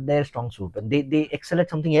 That's not their strong suit, and they excel at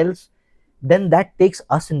something else. Then that takes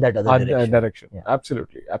us in that other direction. Yeah.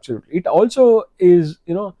 Absolutely, absolutely. It also is,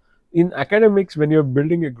 in academics, when you're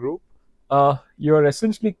building a group, you're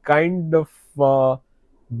essentially kind of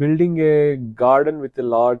building a garden with a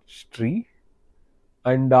large tree,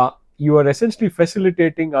 and you are essentially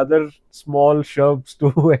facilitating other small shrubs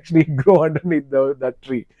to actually grow underneath that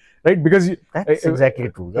tree, right? Because that's exactly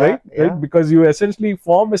true, right? Because you essentially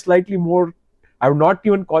form a slightly more, I would not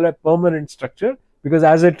even call it permanent structure, because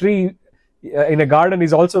as a tree in a garden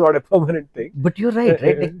is also not a permanent thing. But you're right?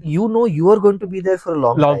 Like, you are going to be there for a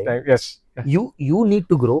long time. Yes. You need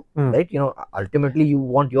to grow, right? Ultimately you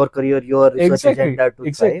want your career, your research agenda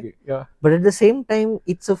to thrive. Yeah. But at the same time,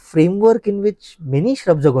 it's a framework in which many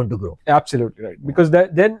shrubs are going to grow. Absolutely right. Because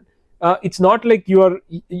then it's not like you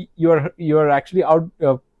are actually out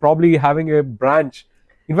probably having a branch.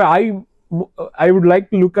 In fact, I would like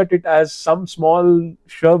to look at it as some small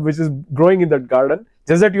shrub which is growing in that garden.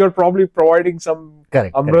 Just that you are probably providing some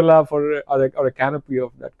umbrella for or a canopy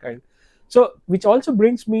of that kind. So, which also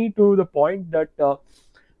brings me to the point that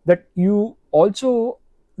that you also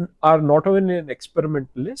are not only an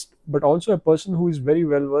experimentalist, but also a person who is very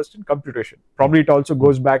well versed in computation. Probably it also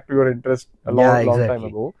goes back to your interest a long time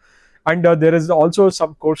ago. And there is also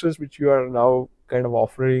some courses which you are now kind of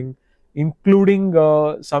offering, including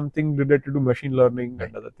something related to machine learning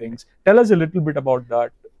and other things. Tell us a little bit about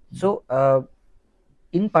that. So,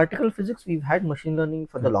 in particle physics, we've had machine learning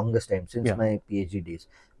for the longest time, since my PhD days.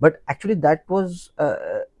 But actually that was,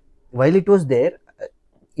 while it was there,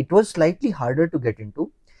 it was slightly harder to get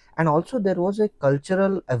into. And also there was a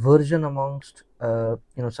cultural aversion amongst,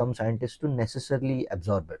 some scientists to necessarily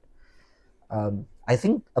absorb it. I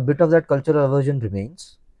think a bit of that cultural aversion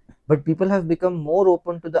remains, but people have become more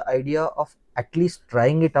open to the idea of at least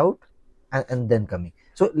trying it out and then coming.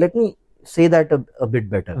 So let me say that a bit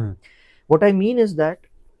better. What I mean is that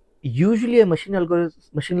usually a machine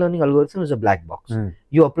learning algorithm is a black box.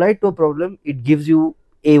 You apply it to a problem, it gives you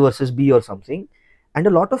A versus B or something. And a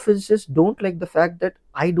lot of physicists don't like the fact that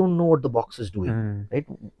I don't know what the box is doing. Right?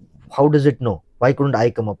 How does it know? Why couldn't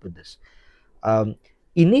I come up with this?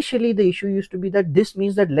 Initially, the issue used to be that this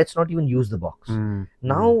means that let's not even use the box.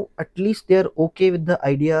 Now, at least they're okay with the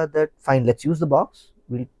idea that fine, let's use the box.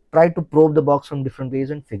 We'll try to probe the box from different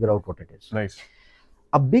ways and figure out what it is. Nice.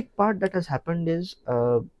 A big part that has happened is,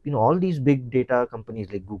 all these big data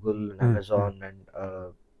companies like Google and Amazon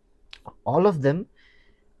and all of them,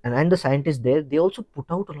 and the scientists there, they also put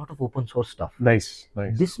out a lot of open source stuff. Nice.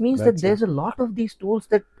 This means that there's a lot of these tools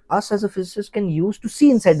that us as a physicist can use to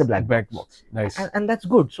see inside the black box. Nice. And that's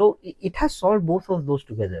good. So it has solved both of those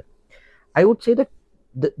together. I would say that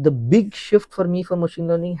the big shift for me for machine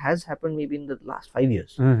learning has happened maybe in the last 5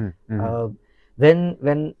 years.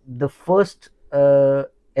 When the first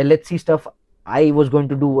LHC stuff I was going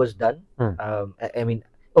to do was done. I mean,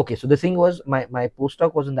 okay, so the thing was, my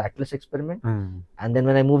postdoc was in the Atlas experiment, and then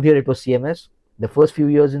when I moved here, it was CMS. The first few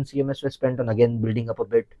years in CMS were spent on again building up a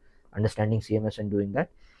bit, understanding CMS and doing that.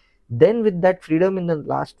 Then with that freedom in the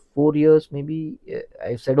last 4 years, maybe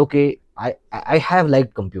I said, okay, I have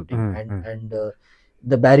liked computing, and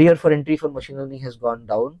the barrier for entry for machine learning has gone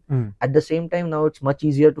down. At the same time, now it's much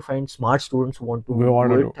easier to find smart students who want to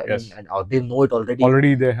do it, and they know it already.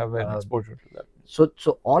 Already they have an exposure to that.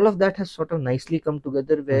 So all of that has sort of nicely come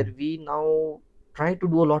together, where we now try to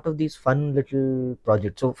do a lot of these fun little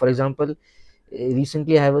projects. So for example,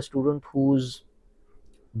 recently I have a student who's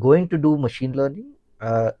going to do machine learning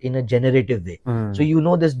in a generative way. So you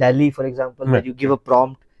know this DALL-E, for example, where you give a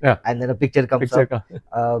prompt and then a picture comes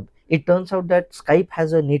up. It turns out that Skype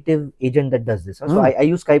has a native agent that does this. So I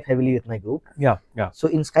use Skype heavily with my group. So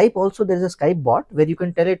in Skype also there is a Skype bot where you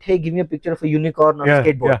can tell it, hey, give me a picture of a unicorn on a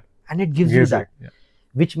skateboard, and it gives you that.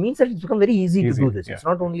 Which means that it's become very easy to do this. It's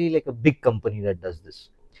not only like a big company that does this.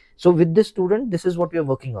 So with this student, this is what we are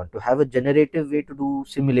working on, to have a generative way to do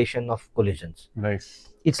simulation of collisions. Nice.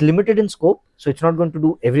 It's limited in scope, so it's not going to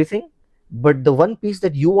do everything, but the one piece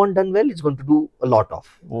that you want done well, it's going to do a lot of.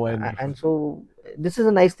 And so this is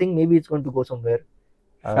a nice thing. Maybe it's going to go somewhere.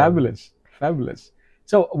 Fabulous.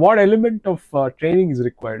 So what element of training is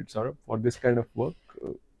required, Sourabh, for this kind of work?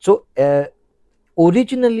 So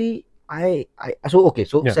originally,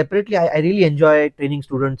 separately, I really enjoy training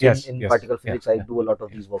students in particle physics. I do a lot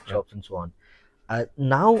of these workshops and so on.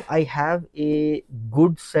 Now I have a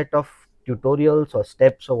good set of tutorials or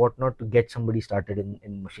steps or whatnot to get somebody started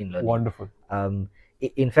in machine learning. Wonderful.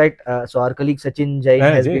 In fact, so our colleague Sachin Jain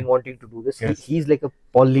has been wanting to do this. He's like a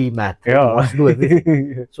polymath. He wants to do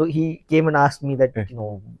everything. So he came and asked me that,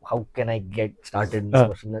 how can I get started in this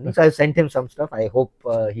machine learning? So I sent him some stuff. I hope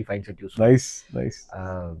he finds it useful. Nice.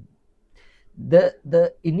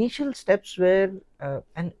 The initial steps were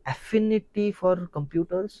an affinity for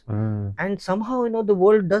computers, and somehow the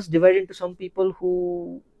world does divide into some people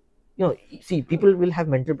who see, people will have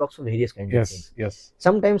mental blocks for various kinds of things.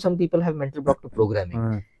 Sometimes some people have mental block to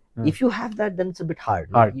programming. If you have that, then it's a bit hard.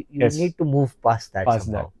 You need to move past that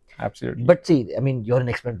somehow. Absolutely. But see, I mean, you're an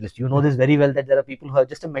experimentalist. You know this very well, that there are people who have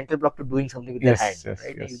just a mental block to doing something with their hands.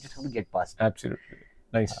 Right? You just have to get past it. Absolutely.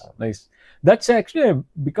 Nice. That's actually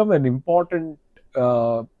become an important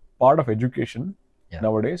part of education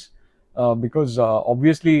nowadays, because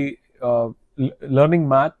obviously learning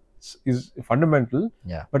maths is fundamental,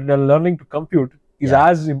 but learning to compute is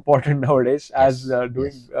as important nowadays as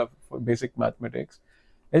doing basic mathematics,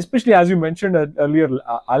 especially as you mentioned earlier,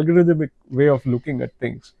 algorithmic way of looking at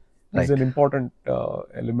things is an important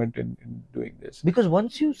element in doing this. Because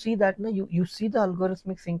once you see that, you see the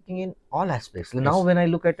algorithmic thinking in all aspects. Now when I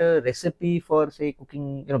look at a recipe for, say,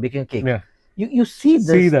 cooking, baking a cake, you see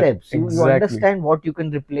the steps. You understand what you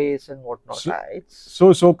can replace and what not. It's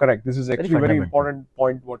so correct. This is actually very important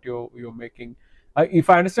point what you're making. If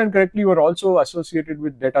I understand correctly, you are also associated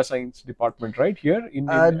with data science department, right? Here in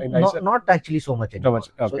not actually so much anymore.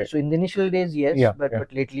 Okay. So in the initial days, yes,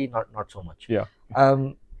 but lately not so much.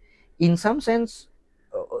 In some sense,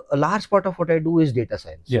 a large part of what I do is data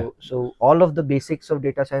science. So all of the basics of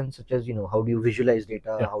data science, such as how do you visualize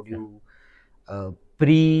data, how do you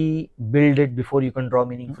pre-build it before you can draw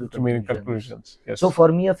meaningful conclusions. So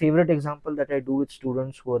for me, a favorite example that I do with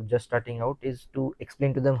students who are just starting out is to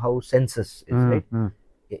explain to them how census is, right?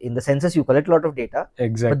 In the census, you collect a lot of data,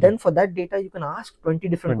 but then for that data, you can ask 20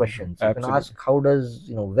 different questions. You can ask, how does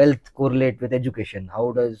wealth correlate with education?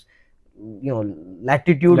 How does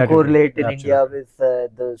latitude correlate in India with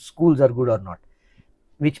the schools are good or not?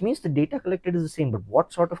 Which means the data collected is the same, but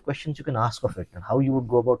what sort of questions you can ask of it and how you would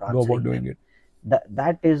go about answering doing it.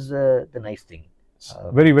 That is the nice thing.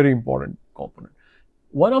 Very, very important component.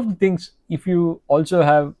 One of the things, if you also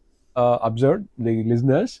have observed, the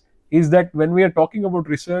listeners, is that when we are talking about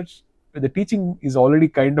research, the teaching is already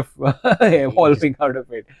kind of evolving out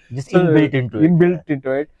of it. Just inbuilt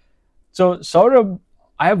into it. So Sourabh,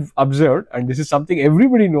 I have observed, and this is something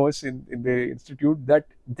everybody knows in the institute, that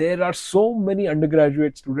there are so many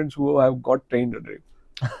undergraduate students who have got trained under it.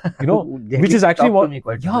 Which is actually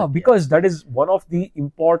because that is one of the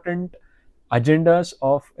important agendas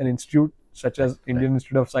of an institute such as Indian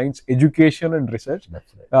Institute of Science, education and research.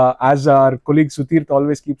 As our colleague Sutirth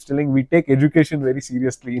always keeps telling, we take education very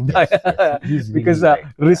seriously in because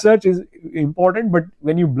research is important, but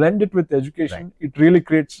when you blend it with education, it really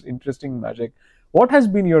creates interesting magic. What has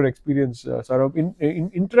been your experience, Sourabh,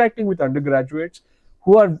 in interacting with undergraduates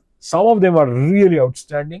who are, some of them are really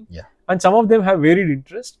outstanding, and some of them have varied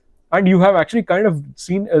interest, and you have actually kind of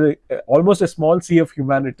seen almost a small sea of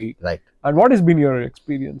humanity. Right. And what has been your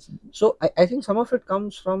experience? So I think some of it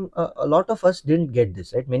comes from a lot of us didn't get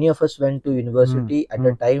this, right? Many of us went to university at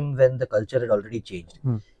a time when the culture had already changed.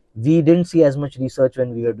 We didn't see as much research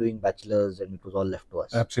when we were doing bachelor's, and it was all left to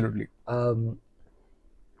us. Absolutely.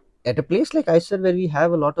 At a place like ICER, where we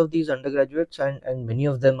have a lot of these undergraduates, and many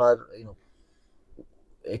of them are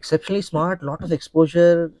exceptionally smart, lot of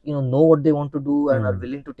exposure, know what they want to do and are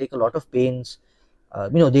willing to take a lot of pains.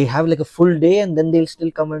 They have like a full day, and then they'll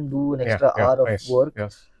still come and do an extra hour of work.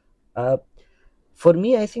 For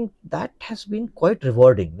me, I think that has been quite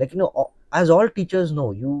rewarding. Like, as all teachers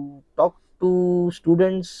know, you talk to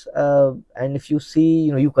students, and if you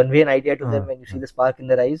see, you convey an idea to them, and you see the spark in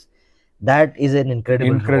their eyes, that is an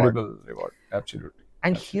incredible reward. Absolutely.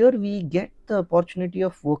 And here we get the opportunity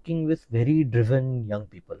of working with very driven young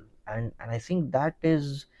people, and I think that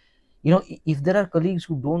is, if there are colleagues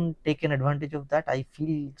who don't take an advantage of that, I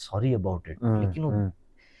feel sorry about it.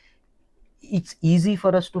 It's easy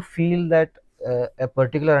for us to feel that a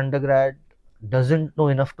particular undergrad doesn't know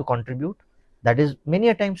enough to contribute. That is many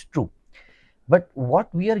a times true, but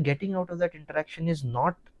what we are getting out of that interaction is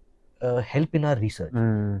not help in our research.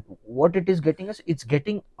 What it is getting us, it's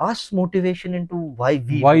getting us motivation into why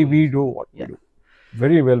we do what we do.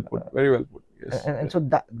 Very well put. Yes. And so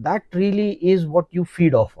that really is what you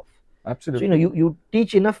feed off of. Absolutely. So you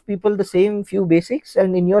teach enough people the same few basics,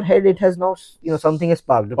 and in your head it has now something has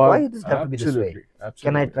sparked. Why does it have to be this way?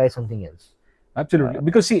 Can I try something else? Absolutely.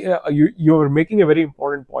 Because see, you're making a very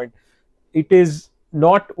important point. It is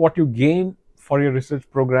not what you gain for your research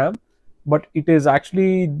program, but it is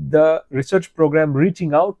actually the research program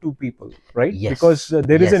reaching out to people, right? Yes. Because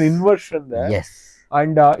there is an inversion there. Yes.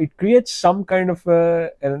 And it creates some kind of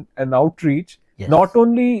an outreach. Yes. Not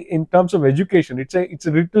only in terms of education, it's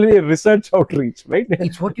literally a research outreach, right?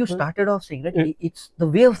 It's what you started off saying, right? It's the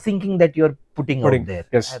way of thinking that you're putting out there.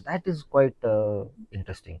 Yes. That is quite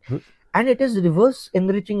interesting. And it is reverse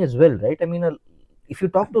enriching as well, right? I mean, if you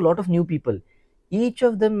talk to a lot of new people, each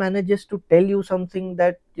of them manages to tell you something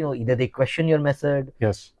that, either they question your method.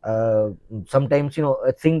 Yes. Sometimes,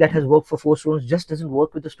 a thing that has worked for 4 students just doesn't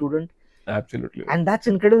work with the student. Absolutely. And that's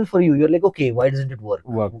incredible for you. You're like, okay, why doesn't it work?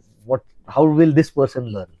 How will this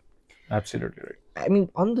person learn? Absolutely right. I mean,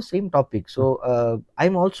 on the same topic, so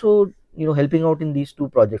I'm also helping out in these 2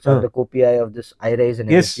 projects under co-PI of this iRise and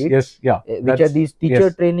which are these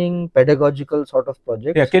teacher training pedagogical sort of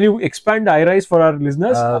projects. Yeah, can you expand iRise for our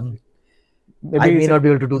listeners? I may not be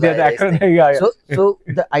able to do that. So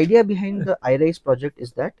the idea behind the iRise project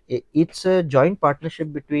is that it's a joint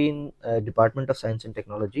partnership between Department of Science and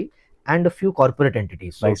Technology and a few corporate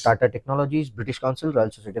entities. So Tata Technologies, British Council, Royal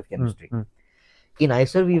Society of Chemistry. In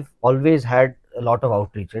ICER, we've always had a lot of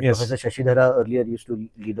outreach. Right? Professor Shashidhara earlier used to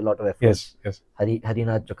lead a lot of efforts.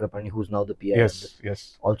 Harinath Chakrapani, who's now the PI,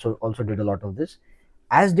 also did a lot of this,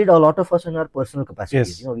 as did a lot of us in our personal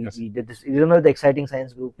capacities. We did this. You know, the exciting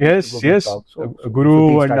science group.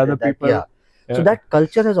 Guru and other people. So that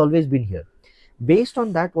culture has always been here. Based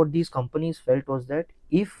on that, what these companies felt was that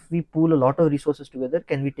if we pool a lot of resources together,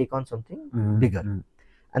 can we take on something bigger?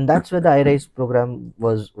 And that's where the iRise program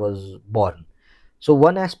was born. So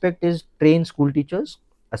one aspect is train school teachers.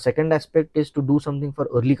 A second aspect is to do something for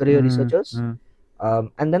early career researchers.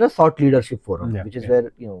 And then a thought leadership forum, which is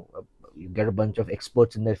where you get a bunch of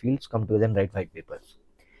experts in their fields come together and write white papers.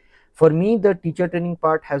 For me, the teacher training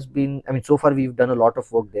part has been, so far we've done a lot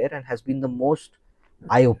of work there and has been the most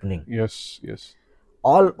eye-opening. Yes.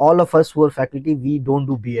 All of us who are faculty, we don't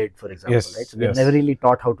do B.Ed, for example, right? So we're never really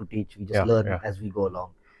taught how to teach. We just learn as we go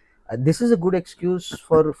along. This is a good excuse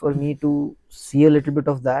for me to see a little bit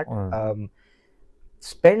of that.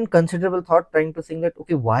 Spend considerable thought trying to think that,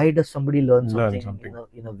 okay, why does somebody learn something.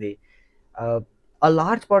 In a way? A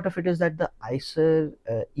large part of it is that the ICER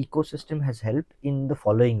ecosystem has helped in the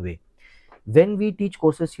following way. When we teach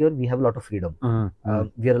courses here, we have a lot of freedom.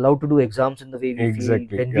 We are allowed to do exams in the way we feel.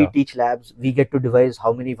 When we teach labs, we get to devise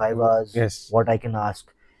how many vivas, what I can ask.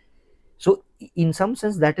 So in some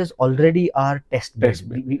sense, that is already our test bed.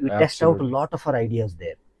 We test out a lot of our ideas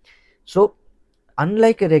there. So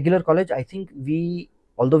unlike a regular college, I think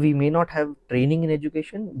although we may not have training in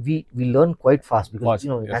education, we learn quite fast because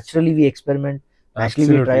naturally we experiment,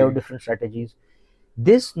 naturally we try out different strategies.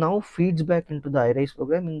 This now feeds back into the iRise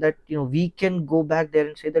program in that we can go back there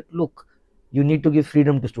and say that, look, you need to give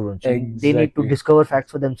freedom to students. They need to discover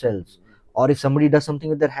facts for themselves. Or if somebody does something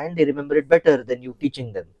with their hand, they remember it better than you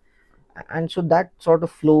teaching them. And so that sort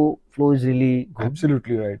of flow is really good.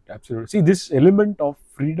 Absolutely right. Absolutely. See, this element of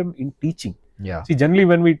freedom in teaching. Yeah. See, generally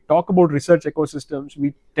when we talk about research ecosystems,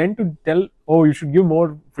 we tend to tell, you should give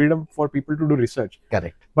more freedom for people to do research.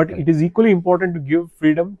 Correct. But it is equally important to give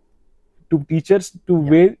freedom to teachers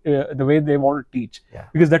to the way they want to teach.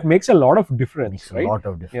 Because that makes a lot of difference, right? A lot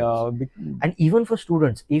of difference. And even for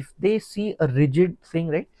students, if they see a rigid thing,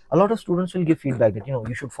 right? A lot of students will give feedback that,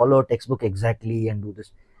 you should follow a textbook exactly and do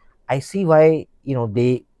this. I see why,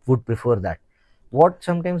 they would prefer that. What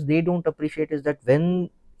sometimes they don't appreciate is that when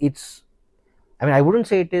it's, I wouldn't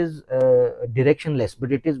say it is directionless,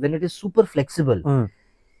 but it is when it is super flexible.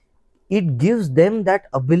 It gives them that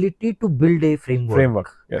ability to build a framework.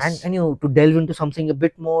 Yes. And to delve into something a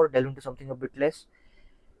bit more, delve into something a bit less.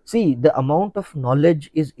 See, the amount of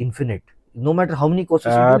knowledge is infinite. no matter how many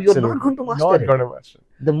courses you do, you're not going to master Not it. going to master.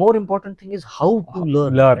 The more important thing is how to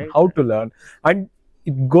learn. Right? How to learn. And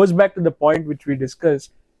it goes back to the point which we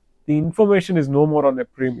discussed. The information is no more on a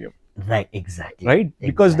premium. Right, exactly. Right?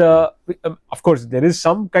 Because of course, there is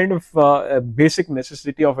some kind of basic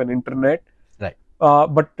necessity of an internet. Right.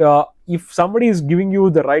 But if somebody is giving you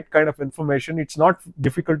the right kind of information, it's not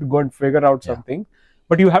difficult to go and figure out something.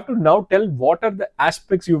 But you have to now tell what are the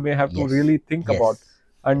aspects you may have to really think about.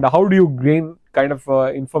 And how do you gain kind of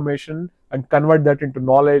information and convert that into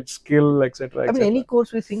knowledge, skill, etc. I mean, any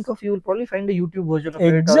course we think of, you will probably find a YouTube version of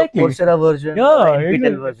exactly. it, or Coursera version, or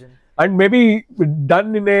NPTEL version. And maybe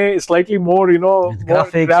done in a slightly more, with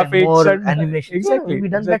graphics and more animation. Exactly. Will be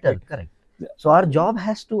done better. Correct. So our job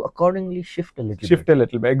has to accordingly shift a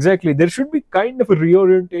little bit. Exactly. There should be kind of a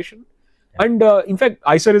reorientation. Yeah. And in fact,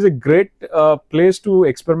 ISER is a great place to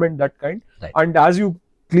experiment that kind. Right. And as you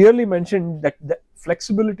clearly mentioned, that the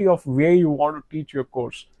flexibility of where you want to teach your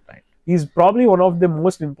course is probably one of the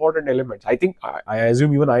most important elements. I think I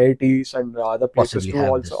assume even IITs and other places too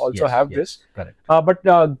also have this. Correct. But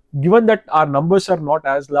given that our numbers are not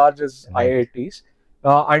as large as IITs,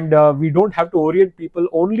 and we don't have to orient people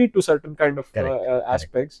only to certain kind of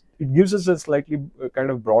aspects, it gives us a slightly kind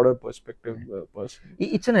of broader perspective.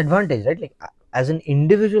 It's an advantage, right? Like as an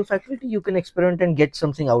individual faculty, you can experiment and get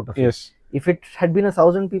something out of it. If it had been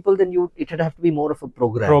 1,000 people, then it would have to be more of a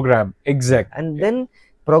program. Exactly. And then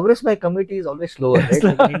progress by committee is always slower, right?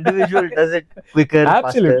 Like an individual does it quicker,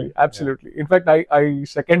 absolutely, faster. Absolutely. In fact, I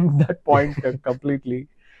second that point completely.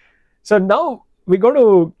 So now we're going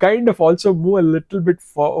to kind of also move a little bit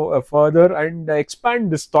further and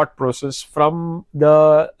expand this thought process from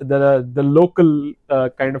the local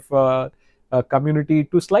kind of community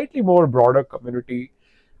to slightly more broader community.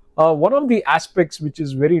 One of the aspects which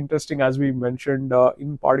is very interesting, as we mentioned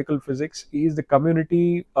in particle physics, is the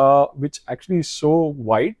community which actually is so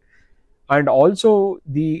wide, and also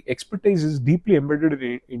the expertise is deeply embedded in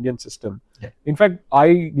the Indian system. In fact,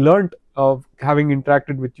 I learned of having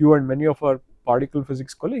interacted with you and many of our particle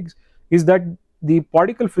physics colleagues is that the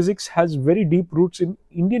particle physics has very deep roots in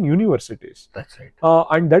Indian universities. That's right.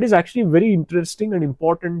 And that is actually very interesting and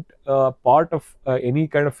important part of any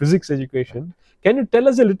kind of physics education. Can you tell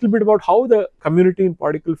us a little bit about how the community in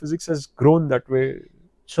particle physics has grown that way?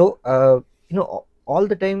 So, all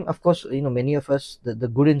the time, of course, many of us, the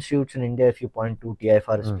good institutes in India, if you point to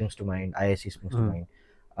TIFR springs to mind, IISc springs to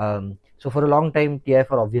mind. So for a long time,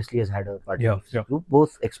 TIFR obviously has had a particle physics group,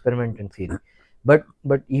 both experiment and theory. But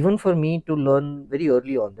even for me to learn very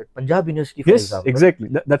early on that Punjab University, for example, exactly,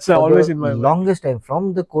 that's always in my longest time,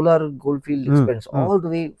 from the Kolar Goldfield experience all the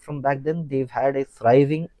way from back then, they've had a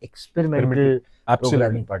thriving experimental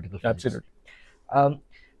programming particle physics.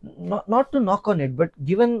 Not to knock on it, but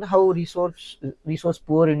given how resource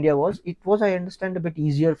poor India was, it was, I understand, a bit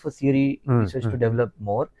easier for theory research to develop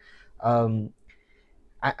more, and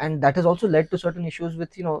that has also led to certain issues with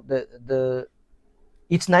the.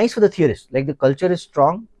 It's nice for the theorists, like the culture is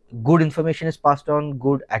strong, good information is passed on,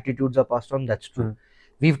 good attitudes are passed on. That's true.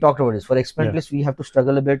 We've talked about this. For experimentalists, we have to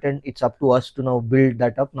struggle a bit, and it's up to us to now build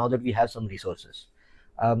that up now that we have some resources.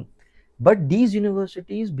 But these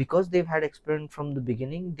universities, because they've had experiment from the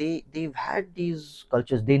beginning, they've had these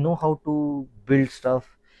cultures. They know how to build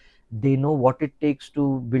stuff. They know what it takes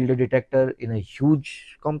to build a detector in a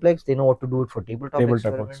huge complex. They know what to do it for tabletop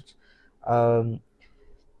experiments.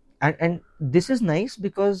 And this is nice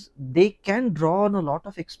because they can draw on a lot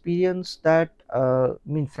of experience that,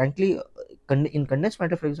 frankly, in condensed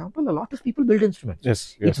matter, for example, a lot of people build instruments.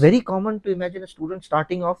 Yes. It's very common to imagine a student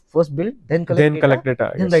starting off, first build, then collect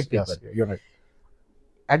data, then write paper. You're right.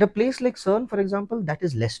 At a place like CERN, for example, that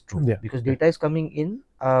is less true because data is coming in.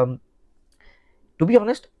 To be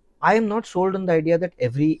honest, I am not sold on the idea that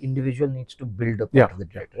every individual needs to build a part of the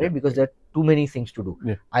detector, right? Because there are too many things to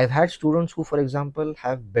do. I've had students who, for example,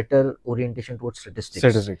 have better orientation towards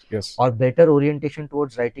statistics, or better orientation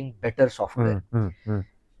towards writing better software.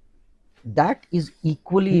 That is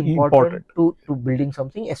equally important to building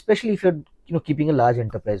something, especially if you're keeping a large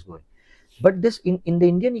enterprise going. But this in the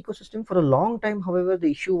Indian ecosystem for a long time, however,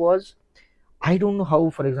 the issue was, I don't know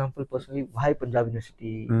how, for example, personally, why Punjab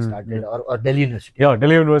University started or Delhi University.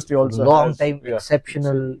 Delhi University also long time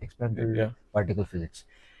exceptional experimental particle physics,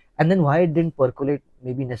 and then why it didn't percolate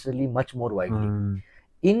maybe necessarily much more widely.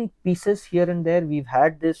 In pieces here and there, we've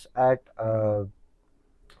had this at, for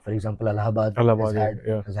example, Allahabad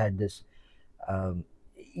has had this.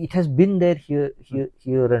 It has been there here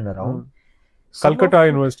and around. Calcutta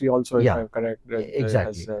University also, if I'm correct.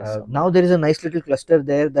 Exactly. Now there is a nice little cluster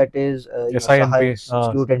there that is Sahai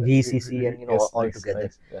Institute and GCC and all together.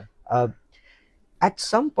 At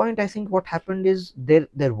some point, I think what happened is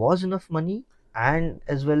there was enough money, and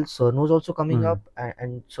as well CERN was also coming up,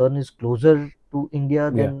 and CERN is closer to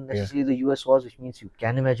India than necessarily the US was, which means you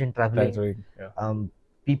can imagine traveling.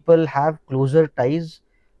 People have closer ties.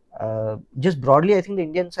 Just broadly, I think the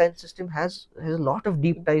Indian science system has a lot of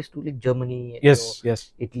deep ties to like Germany,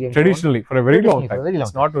 Italy, and traditionally for a very long time.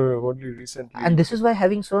 It's time. Not only recently. And this is why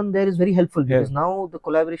having CERN there is very helpful, because now the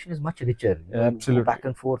collaboration is much richer. Absolutely. Back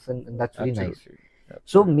and forth, and that's very nice.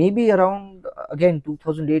 So maybe around again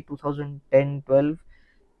 2008, 2010, 12,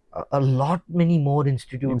 many more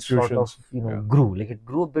institutions sort of grew. Like it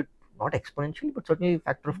grew a bit, not exponentially, but certainly a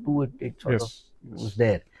factor of 2. It sort of was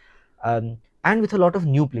there. And with a lot of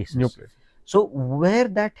new places. So where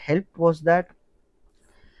that helped was that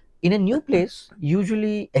in a new place,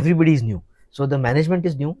 usually everybody is new. So the management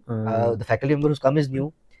is new, the faculty member who's come is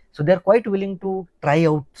new. So they're quite willing to try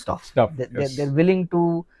out stuff. They're willing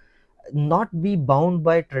to not be bound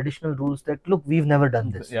by traditional rules that, look, we've never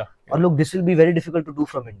done this. Or look, this will be very difficult to do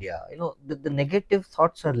from India. The negative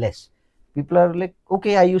thoughts are less. People are like,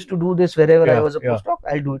 okay, I used to do this wherever I was a postdoc,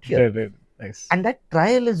 I'll do it here. Nice. And that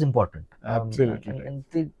trial is important. Absolutely. And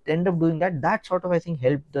they end up doing that. That sort of, I think,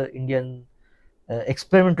 helped the Indian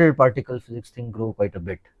experimental particle physics thing grow quite a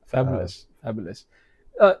bit. Fabulous.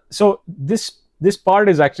 So this part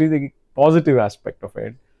is actually the positive aspect of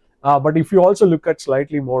it. But if you also look at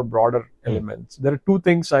slightly more broader elements, there are two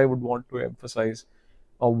things I would want to emphasize.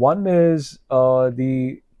 One is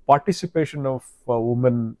the participation of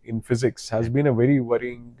women in physics has been a very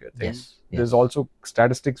worrying thing. There's also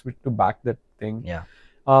statistics to back that thing.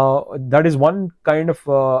 That is one kind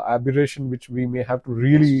of aberration which we may have to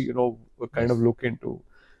really, kind of look into.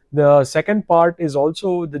 The second part is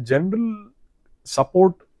also the general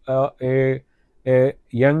support a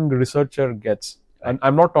young researcher gets. And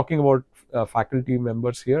I'm not talking about faculty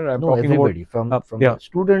members here. I'm talking everybody, about from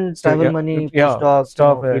students, travel money, postdoc,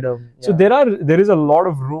 stuff. Freedom. So there is a lot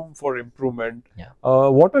of room for improvement.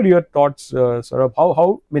 What are your thoughts, Sourabh?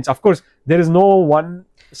 How means, of course, there is no one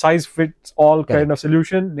size fits all kind of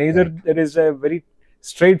solution. Neither there is a very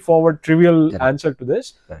straightforward, trivial answer to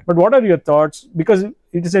this. But what are your thoughts? Because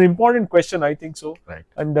it is an important question, I think so.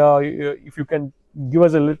 And if you can give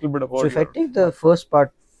us a little bit about. So if I take the first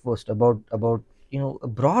part first about a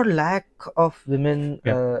broad lack of women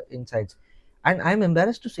in science, and I'm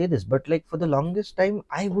embarrassed to say this, but like for the longest time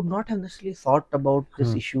I would not have necessarily thought about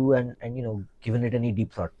this issue and given it any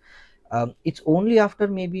deep thought. It's only after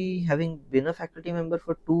maybe having been a faculty member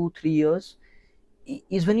for 2-3 years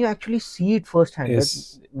is when you actually see it firsthand.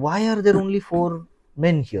 Why are there only 4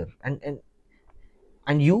 men here? And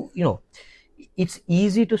it's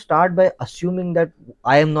easy to start by assuming that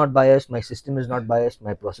I am not biased, my system is not biased,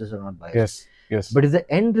 my processes are not biased. But if the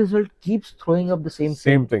end result keeps throwing up the same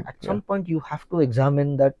thing, at some point you have to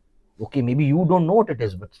examine that, okay, maybe you don't know what it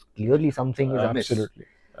is, but clearly something is amiss.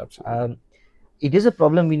 Absolutely. It is a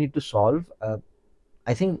problem we need to solve.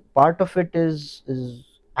 I think part of it is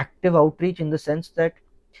active outreach, in the sense that,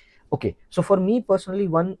 okay, so for me personally,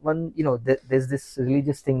 there's this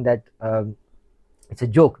religious thing that it's a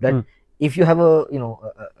joke that if you have a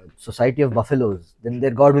society of buffaloes, then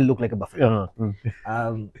their god will look like a buffalo.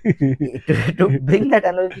 To bring that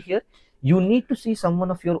analogy here, you need to see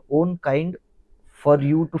someone of your own kind for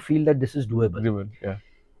you to feel that this is doable.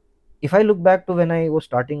 If I look back to when I was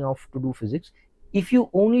starting off to do physics, if you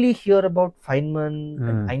only hear about Feynman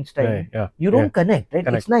and Einstein, you don't connect, right?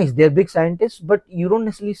 It's nice, they're big scientists, but you don't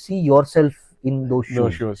necessarily see yourself in those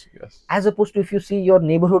shoes. As opposed to if you see your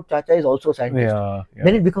neighborhood chacha is also a scientist,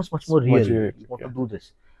 then it becomes much more real. You want to do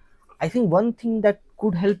this. I think one thing that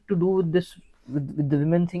could help to do with this, with the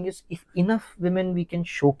women thing, is if enough women we can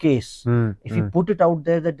showcase, if we put it out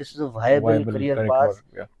there that this is a viable career path,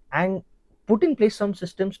 and put in place some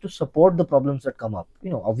systems to support the problems that come up.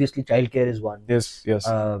 Obviously childcare is one.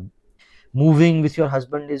 Moving with your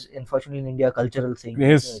husband is, unfortunately in India, a cultural thing.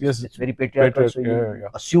 It's very patriarchal, so you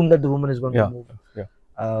assume that the woman is going to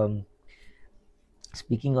move.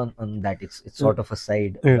 Speaking on that, it's sort of a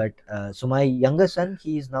side, but so my younger son,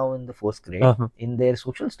 he is now in the 4th grade. In their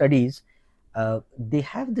social studies, they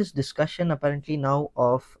have this discussion apparently now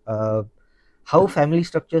of how family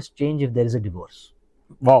structures change if there is a divorce.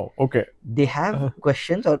 Wow, okay. They have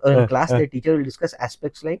questions, or in class their teacher will discuss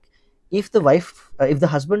aspects like, if the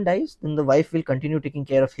husband dies, then the wife will continue taking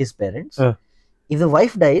care of his parents. If the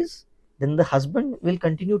wife dies, then the husband will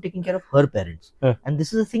continue taking care of her parents. And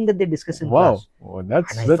this is a thing that they discuss in class. Oh, and I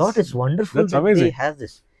thought it's wonderful that amazing. They have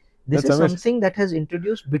this. This That's is amazing. something that has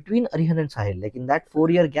introduced between Arihan and Sahil. Like in that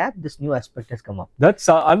 4-year gap, this new aspect has come up. That's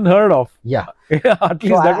unheard of. Yeah. At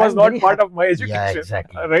least that was I'm not very part of my education. Yeah,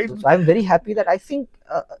 exactly. Right? So I'm very happy that I think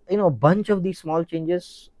a bunch of these small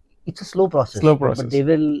changes. It's a slow process. Slow but process. they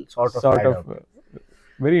will sort of add up.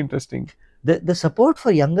 Very interesting. The support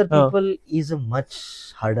for younger people is a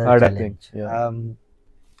much harder challenge. Thing. Yeah.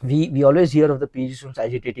 We always hear of the PhD students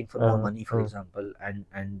agitating for more money, for example,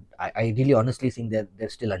 and I really honestly think they're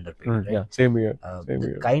still underpaid. Right? Yeah, same here.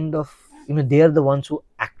 Kind of, they are the ones who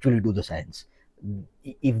actually do the science.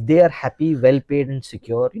 If they are happy, well paid and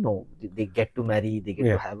secure, they get to marry, they get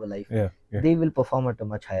to have a life, they will perform at a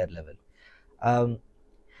much higher level.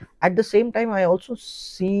 At the same time, I also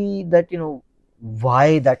see that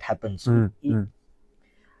why that happens.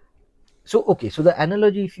 So the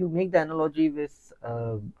analogy, if you make the analogy with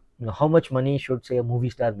how much money should, say, a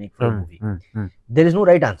movie star make for a movie, there is no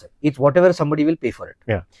right answer. It's whatever somebody will pay for it.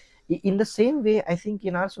 Yeah. In the same way, I think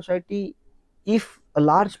in our society, if a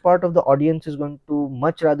large part of the audience is going to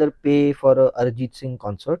much rather pay for a Arijit Singh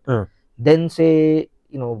concert than, say,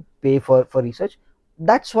 pay for research,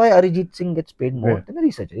 that's why Arijit Singh gets paid more than a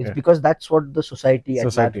researcher. It's because that's what the society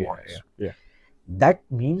at large wants. That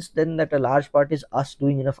means then that a large part is us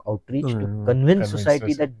doing enough outreach to convince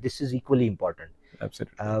society that this is equally important.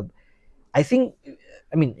 Absolutely. I think,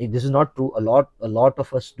 this is not true. A lot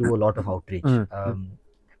of us do a lot of outreach,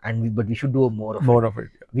 but we should do more of it.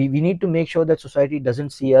 We need to make sure that society doesn't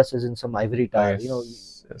see us as in some ivory tower.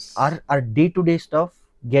 Our day-to-day stuff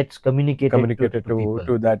gets communicated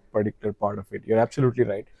to that particular part of it. You're absolutely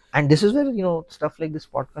right. And this is where stuff like this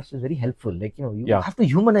podcast is very helpful. Like you have to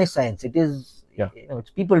humanize science. It is it's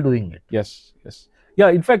people doing it. Yes. Yeah.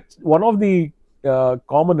 In fact, one of the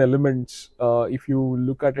common elements, if you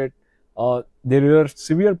look at it, there are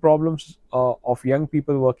severe problems of young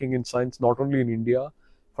people working in science, not only in India.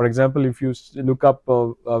 For example, if you look up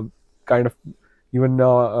kind of even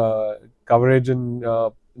coverage in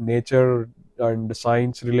Nature and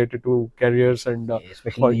science related to careers and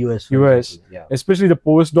especially US, example, especially the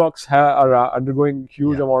postdocs are undergoing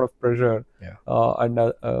huge amount of pressure.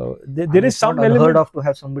 There is some element unheard of to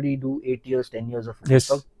have somebody do 8 years, 10 years of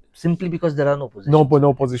postdoc simply because there are no positions.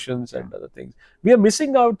 No positions and other things. We are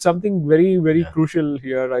missing out something very, very crucial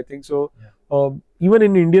here, I think so. Even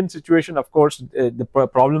in Indian situation, of course, the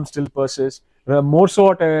problem still persists. More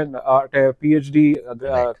so at a PhD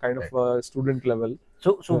of student level.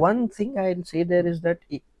 So one thing I'll say there is that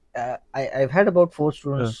I've had about 4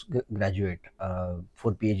 students graduate, 4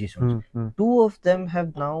 PhD students. 2 of them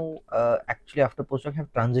have now actually after postdoc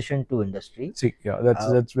have transitioned to industry.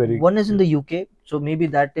 That's very. One is in the UK, so maybe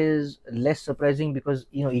that is less surprising because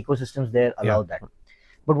ecosystems there allow that.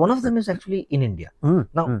 But one of them is actually in India.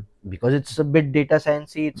 Now, because it's a bit data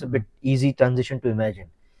sciencey, it's a bit easy transition to imagine.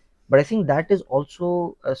 But I think that is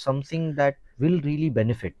also something that will really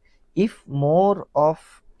benefit if more of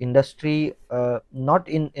industry, not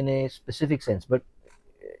in a specific sense, but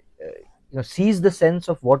sees the sense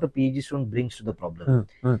of what a PhD student brings to the problem.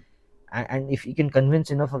 And if you can convince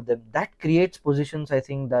enough of them, that creates positions, I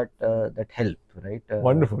think, that help, right?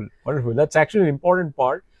 Wonderful. That's actually an important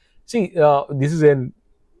part. See, this is a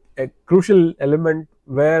crucial element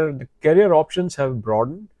where the career options have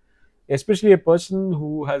broadened. Especially a person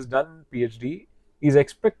who has done PhD is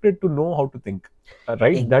expected to know how to think,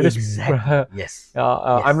 right? That is exactly. Yes.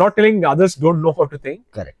 I'm not telling others don't know how to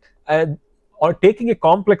think. Correct. Or taking a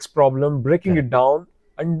complex problem, breaking it down,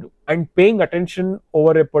 and paying attention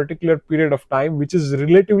over a particular period of time, which is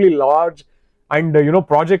relatively large, and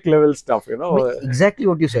project level stuff. Exactly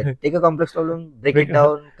what you said. Take a complex problem, break it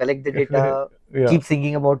down, collect the data, keep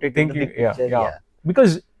thinking about it.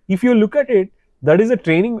 Because if you look at it, that is a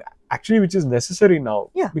training actually which is necessary now.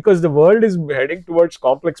 Because the world is heading towards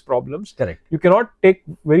complex problems. Correct. You cannot take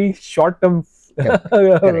very short term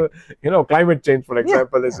climate change, for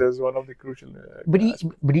example, is one of the crucial but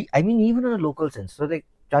even in a local sense, so like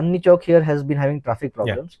Chandni Chowk here has been having traffic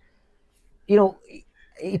problems.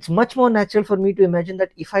 It's much more natural for me to imagine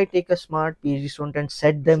that if I take a smart PhD student and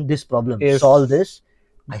set them this problem, solve this,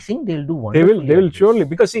 I think they'll do wonderfully. They will surely,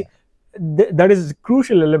 because see, that is a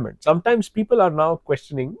crucial element. Sometimes people are now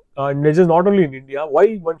questioning, and this is not only in India,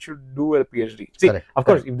 why one should do a PhD. See, of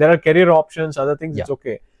course, if there are career options, other things, it's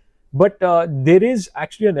okay. But there is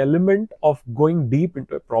actually an element of going deep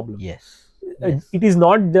into a problem. Yes. It is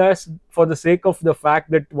not just for the sake of the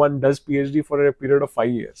fact that one does PhD for a period of 5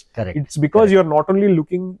 years. Correct. It's because you're not only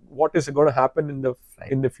looking what is going to happen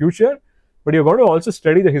in the future, but you're going to also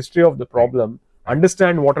study the history of the problem.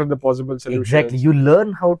 understand what are the possible solutions. Exactly. You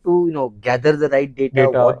learn how to gather the right data,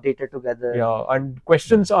 what data to gather. Yeah, and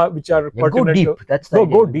questions which are Go pertinent deep. to, That's the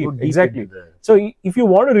idea. go deep. Exactly. So if you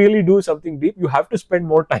want to really do something deep, you have to spend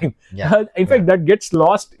more time. Yeah. In fact, that gets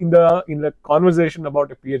lost in the conversation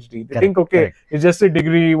about a PhD. They think, okay, it's just a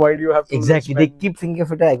degree. Why do you have to? Exactly. They keep thinking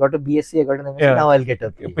of it. I got a BSc, I got an MSc. Now I'll get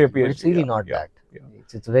a PhD. But it's really not that.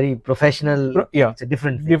 It's very professional. It's a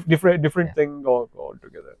different thing. Different thing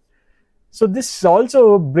altogether. So this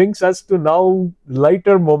also brings us to now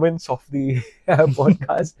lighter moments of the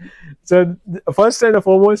podcast. So first and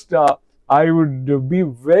foremost, I would be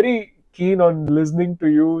very keen on listening to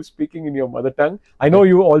you speaking in your mother tongue. I know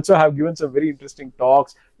you also have given some very interesting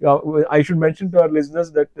talks. I should mention to our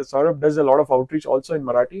listeners that Sourabh does a lot of outreach also in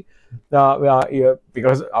Marathi,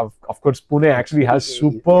 because of course Pune actually has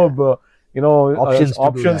superb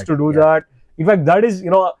options to do that. In fact, that is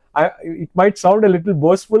it might sound a little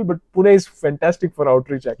boastful, but Pune is fantastic for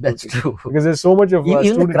outreach activities. That's true. Because there's so much of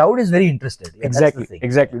even the crowd is very interested.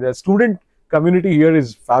 Exactly. The student community here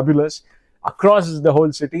is fabulous across the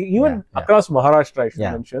whole city, even across Maharashtra, I should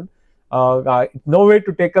mention. No way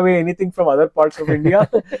to take away anything from other parts of India,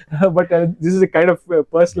 but this is a kind of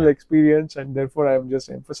personal experience, and therefore I am just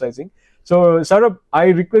emphasizing. So, Sourabh, I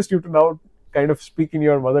request you to now kind of speak in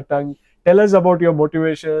your mother tongue. Tell us about your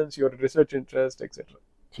motivations, your research interest, etc.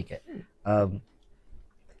 ठीक आहे.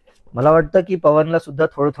 मला वाटतं की पवनला सुद्धा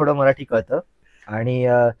थोडं थोडं मराठी कळतं, आणि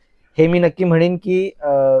हे मी नक्की म्हणेन की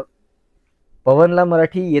पवनला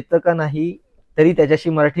मराठी येतं का नाही तरी त्याच्याशी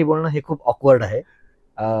मराठी बोलणं हे खूप ऑकवर्ड आहे.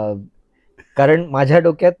 कारण माझ्या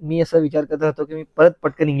डोक्यात मी असं विचार करत होतो की मी परत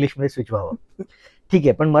पटकन इंग्लिशमध्ये स्विच व्हावं. ठीक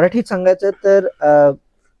आहे, पण मराठीत सांगायचं तर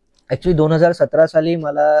ऍक्च्युली 2017 साली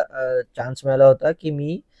मला चान्स मिळाला होता की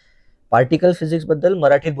मी पार्टिकल फिजिक्स बद्दल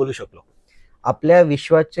मराठीत बोलू शकलो. आपल्या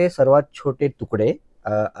विश्वाचे सर्वात छोटे तुकडे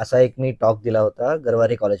असा एक मी टॉक दिला होता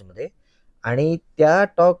गरवारे कॉलेजमध्ये, आणि त्या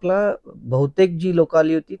टॉकला बहुतेक जी लोक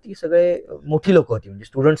आली होती ती सगळे मोठी लोक होती, म्हणजे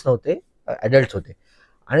स्टुडंट्स नव्हते, ॲडल्ट्स होते.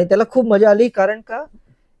 आणि त्याला खूप मजा आली, कारण का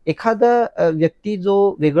एखादा व्यक्ती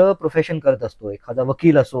जो वेगळं प्रोफेशन करत असतो, एखादा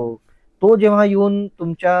वकील असो, तो जेव्हा येऊन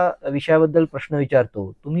तुमच्या विषयाबद्दल प्रश्न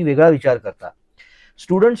विचारतो, तुम्ही वेगळा विचार करता.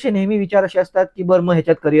 स्टुडंट्सचे नेहमी विचार असे असतात की बरं मग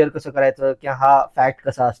ह्याच्यात करिअर कसं करायचं, किंवा हा फॅक्ट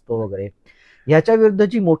कसा असतो वगैरे. ह्याच्या विरुद्ध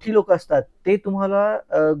जी मोठी लोक असतात ते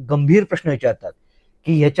तुम्हाला गंभीर प्रश्न विचारतात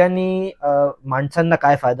की ह्याच्यानी माणसांना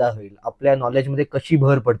काय फायदा होईल, आपल्या नॉलेजमध्ये कशी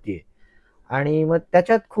भर पडते. आणि मग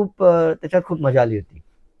त्याच्यात खूप मजा आली होती.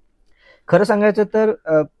 खरं सांगायचं तर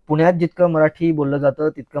पुण्यात जितकं मराठी बोललं जातं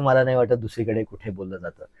तितकं मला नाही वाटत दुसरीकडे कुठे बोललं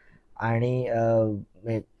जातं. आणि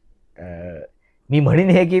मी म्हणेन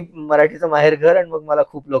हे की मराठीचं माहेर घर, आणि मग मला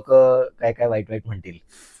खूप लोक काय काय वाईट वाईट म्हणतील.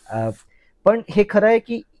 पण हे खरं आहे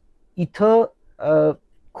की इथं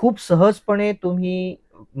खूप सहजपणे तुम्ही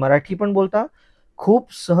मराठी पण बोलता,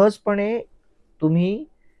 खूप सहजपणे तुम्ही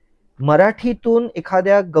मराठीतून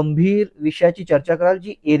एखाद्या गंभीर विषयाची चर्चा कराल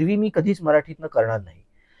जी एरवी मी कधीच मराठीतनं करणार नाही.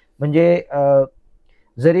 म्हणजे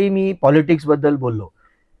जरी मी पॉलिटिक्स बद्दल बोललो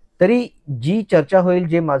तरी जी चर्चा होईल,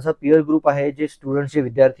 जे माझं पिअर ग्रुप आहे, जे स्टुडंट्स, जे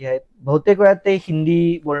विद्यार्थी आहेत, बहुतेक वेळा ते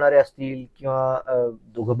हिंदी बोलणारे असतील किंवा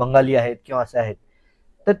दोघं बंगाली आहेत किंवा असे आहेत,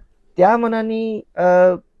 तर त्या मनाने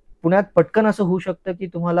पुण्यात पटकन असं होऊ शकतं की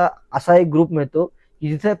तुम्हाला असा एक ग्रुप मिळतो की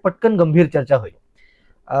जिथे पटकन गंभीर चर्चा होईल.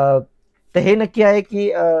 तर हे नक्की आहे की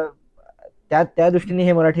त्या दृष्टीने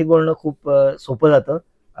हे मराठीत बोलणं खूप सोपं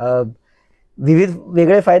जातं. विविध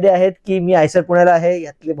वेगळे फायदे आहेत की मी आयसर पुण्याला आहे,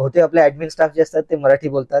 यातले बहुतेक आपले ऍडमिन स्टाफ जे असतात ते मराठी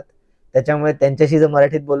बोलतात, त्याच्यामुळे त्यांच्याशी जर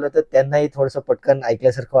मराठीत बोललं तर त्यांनाही थोडंसं पटकन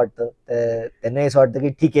ऐकल्यासारखं वाटतं. तर त्यांनाही असं वाटतं की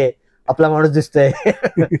ठीक आहे आपला माणूस दिसतोय.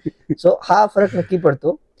 सो हा फरक नक्की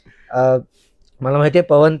पडतो. मला माहितीये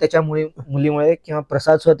पवन त्याच्या मुलीमुळे किंवा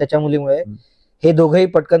प्रसाद सुद्धा त्याच्या मुलीमुळे हे दोघंही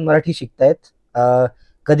पटकन मराठी शिकतायत.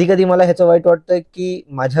 कधी कधी मला ह्याचं वाईट वाटतं की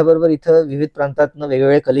माझ्याबरोबर इथं विविध प्रांतातनं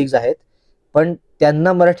वेगवेगळे कलिग्स आहेत, पण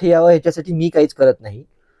त्यांना मराठी यावं ह्याच्यासाठी मी काहीच करत नाही.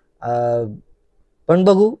 पण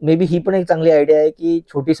बघू, मे बी ही पण एक चांगली आयडिया आहे की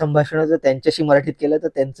छोटी संभाषणं जर त्यांच्याशी मराठीत केलं तर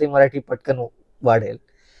त्यांचे मराठी पटकन वाढेल.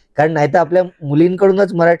 कारण नाहीतर आपल्या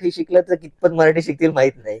मुलींकडूनच मराठी शिकलं तर कितपत मराठी शिकतील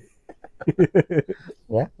माहित नाही.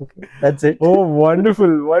 Yeah, okay. That's it. Oh,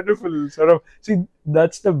 wonderful. Sort of. See,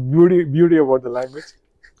 that's the beauty about the language.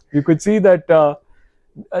 You could see that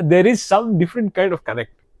there is some different kind of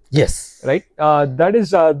connect. Yes. Right? That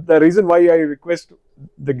is the reason why I request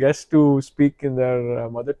the guests to speak in their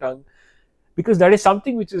mother tongue, because that is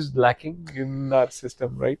something which is lacking in our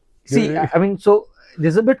system, right? See, I mean, so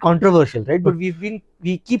this is a bit controversial, right? But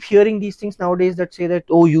we keep hearing these things nowadays that say that,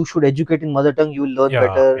 oh, you should educate in mother tongue, you'll learn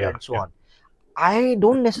better, and so on. I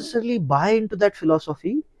don't necessarily buy into that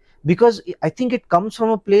philosophy, because I think it comes from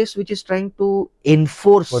a place which is trying to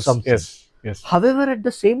enforce something. Yes. Yes. However, at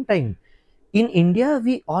the same time, in India,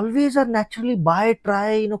 we always are naturally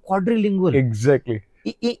quadrilingual. Exactly.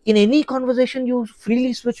 In any conversation, you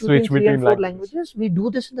freely switch between 3 and 4 languages. We do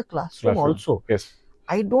this in the classroom also. Yes.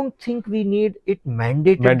 I don't think we need it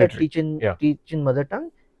mandated that teach in mother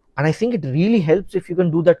tongue, and I think it really helps if you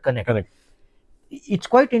can do that connect. It's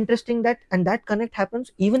quite interesting that connect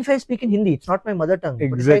happens even if I speak in Hindi. It's not my mother tongue,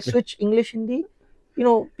 but if I switch English Hindi,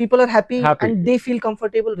 people are happy and they feel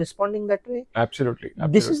comfortable responding that way. Absolutely.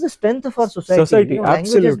 This is the strength of our society.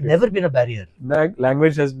 Language has never been a barrier.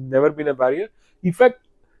 Language has never been a barrier. In fact,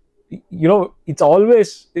 it's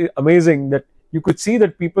always amazing that you could see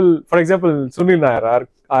that people, for example, Sunil Nair,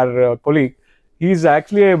 our colleague, he's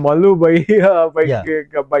actually a Mallu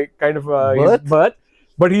by kind of his birth.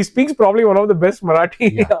 But he speaks probably one of the best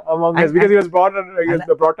Marathi among us because he was brought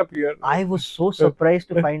up here. I was so surprised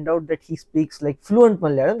to find out that he speaks like fluent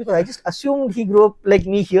Malayalam, because I just assumed he grew up like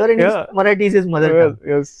me here and Marathi is his mother tongue.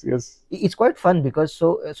 Yes. It's quite fun because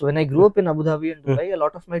so when I grew up in Abu Dhabi and Dubai, a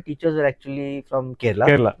lot of my teachers were actually from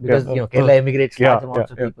Kerala because Kerala immigrates large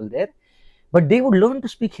amounts of people there. But they would learn to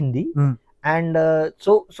speak Hindi, and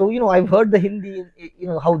so I've heard the Hindi,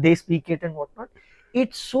 how they speak it and whatnot.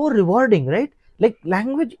 It's so rewarding, right? Like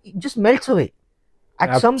language, it just melts away.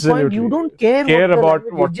 At some point, you don't care about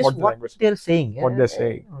what they're saying. What they're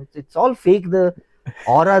saying. It's all fake. The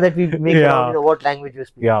aura that we make around what language we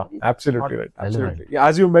speak. Yeah, absolutely right. Absolutely. Yeah,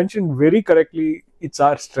 as you mentioned very correctly, it's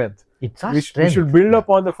our strength. It's our strength. We should build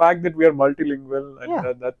upon the fact that we are multilingual,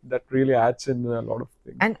 and that really adds in a lot of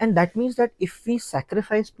things. And that means that if we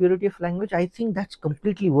sacrifice purity of language, I think that's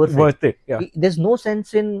completely worth it. Yeah. There's no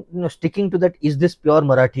sense in sticking to that. Is this pure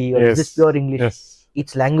Marathi or is this pure English? Yes.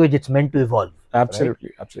 It's language. It's meant to evolve. Absolutely,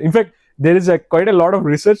 right? Absolutely. In fact, there is quite a lot of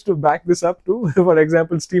research to back this up too. For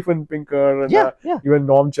example, Stephen Pinker and even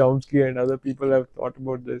Noam Chomsky and other people have thought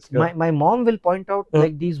about this. My mom will point out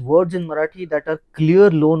like these words in Marathi that are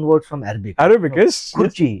clear loan words from Arabic. Yes.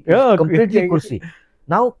 Kurchi. Completely kursi.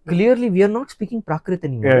 Now, clearly, we are not speaking Prakrit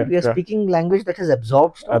anymore. We are speaking language that has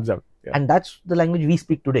absorbed stuff. And that's the language we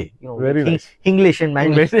speak today. Very nice. English and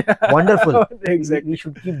Mandarin. Wonderful. Exactly. We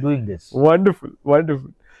should keep doing this. Wonderful.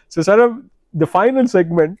 So, Sourabh, the final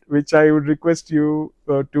segment, which I would request you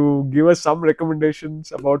to give us some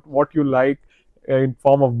recommendations about what you like in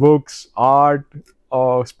form of books, art,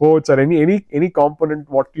 sports, or any component.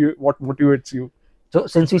 What motivates you? So,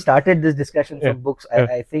 since we started this discussion from books,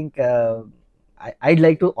 I think I'd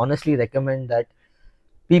like to honestly recommend that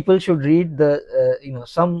people should read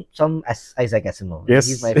some Isaac Asimov. Yes,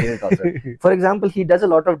 he's my favorite author. For example, he does a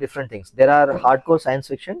lot of different things. There are hardcore science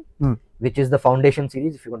fiction, which is the Foundation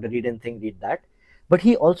series. If you want to read anything, read that. But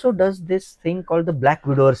he also does this thing called the Black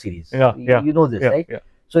Widower series. You know this, right?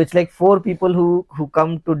 So it's like 4 people who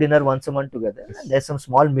come to dinner once a month together. And there's some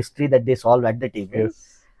small mystery that they solve at the table.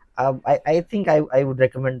 I think I would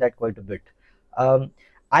recommend that quite a bit.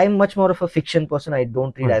 I'm much more of a fiction person. I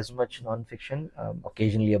don't read as much non-fiction.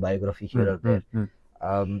 Occasionally a biography here or there.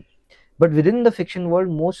 But within the fiction world,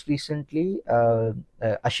 most recently,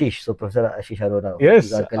 Ashish, so Professor Ashish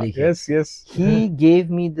Arora, our colleague here, he gave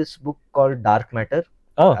me this book called Dark Matter.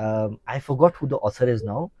 I forgot who the author is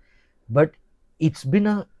now, but it's been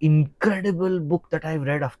an incredible book that I've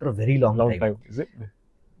read after a very long time. Is it?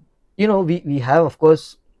 We have, of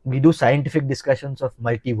course, we do scientific discussions of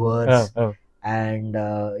multiverse and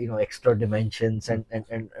extra dimensions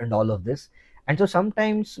and all of this, and so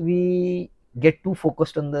sometimes we get too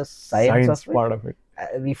focused on the science part of it.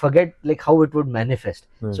 We forget like how it would manifest.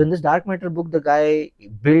 So in this Dark Matter book, the guy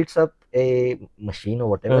builds up a machine or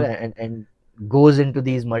whatever and goes into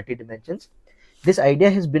these multi dimensions. This idea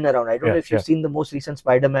has been around. I don't know if you've seen the most recent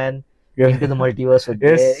Spider-Man into the multiverse.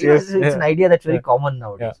 It's an idea that's very common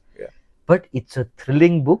nowadays. But it's a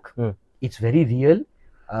thrilling book. It's very real.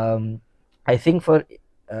 I think for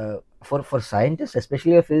scientists,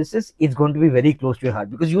 especially a physicist, it's going to be very close to your heart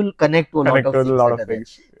because you'll connect to a lot of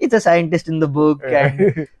things. It's a scientist in the book,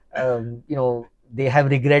 and they have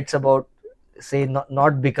regrets about, say,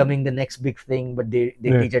 not becoming the next big thing, but they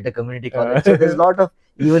teach at a community college. So there's a lot of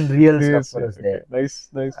even real stuff for us there. Nice,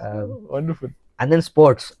 wonderful. And then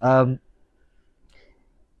sports.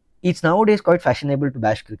 It's nowadays quite fashionable to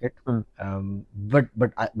bash cricket, but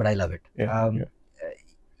I love it.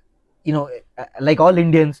 Like all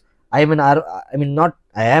Indians, I am an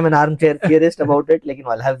armchair theorist about it. Like,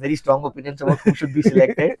 I'll have very strong opinions about who should be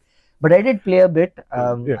selected. But I did play a bit.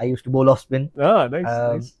 I used to bowl off spin.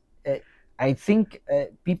 Nice. I think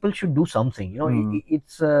people should do something.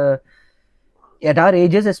 It's at our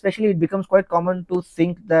ages, especially, it becomes quite common to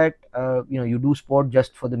think that you do sport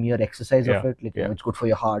just for the mere exercise of it. Like, it's good for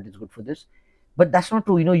your heart. It's good for this. but that's not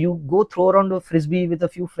true. You go throw around a frisbee with a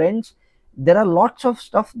few friends, there are lots of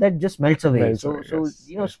stuff that just melts away. Melts So away,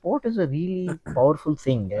 yes. sport is a really powerful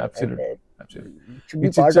thing, and Absolutely, absolutely. it should be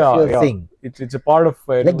part of your yeah, thing. it's a part of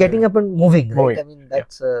Like getting up and moving, right? Moving, I mean,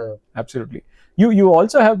 that's absolutely. You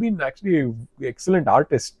also have been actually an excellent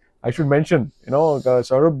artist. I should mention,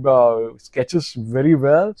 Saurabh sketches very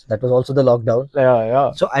well. that was also the lockdown.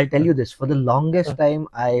 Yeah. So I'll tell you this: for the longest time,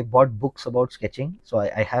 I bought books about sketching. So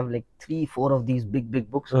I have like 3-4 of these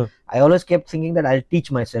big books. I always kept thinking that I'll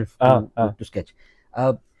teach myself to sketch.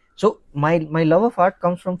 So my love of art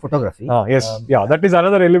comes from photography. Yes, that is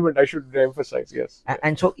another element I should emphasize. Yes.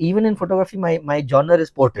 And so even in photography, my genre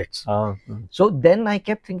is portraits. So then I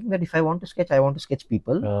kept thinking that if I want to sketch, I want to sketch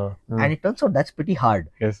people, and it turns out that's pretty hard.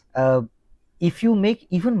 Yes. If you make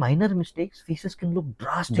even minor mistakes, faces can look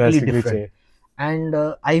drastically different. And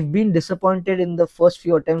I've been disappointed in the first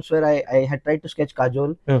few attempts where I had tried to sketch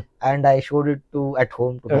Kajol, and I showed it at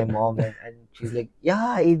home to my mom, and she's like,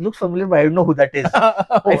 yeah, it looks familiar, but I don't know who that is.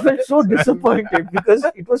 I felt so disappointed because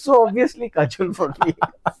it was so obviously Kajol for me.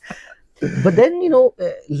 But then,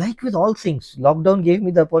 like with all things, lockdown gave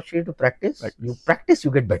me the opportunity to practice. You practice,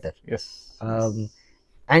 you get better. Yes.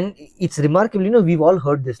 And it's remarkable, we've all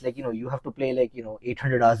heard this, like, you have to play like,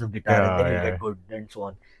 800 hours of guitar and then you get good and so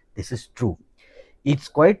on. This is true. It's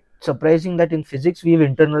quite surprising that in physics we've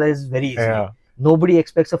internalized very easily. Nobody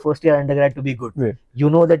expects a first year undergrad to be good. You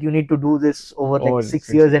know that you need to do this over like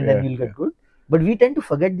 6 years and then you'll get good. But we tend to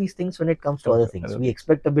forget these things when it comes to other things. We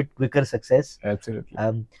expect a bit quicker success. Absolutely.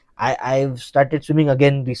 I've started swimming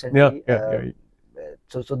again recently.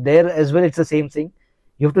 So there as well, it's the same thing.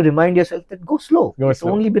 You have to remind yourself that go slow. It's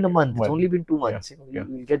only been a month. It's only been 2 months.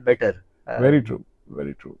 You'll get better. Very true.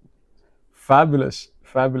 Very true. Fabulous.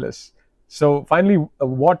 So finally,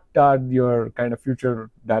 what are your kind of future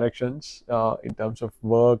directions in terms of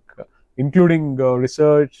work, including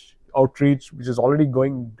research, outreach, which is already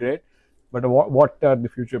going great, but what are the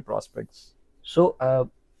future prospects? So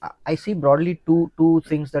I see broadly two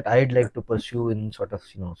things that I'd like to pursue in sort of,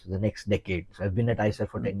 so the next decade. So I've been at ICER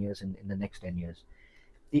for 10 years, in the next 10 years.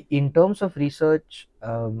 In terms of research,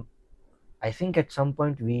 I think at some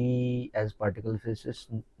point we as particle physicists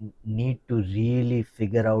need to really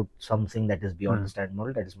figure out something that is beyond the standard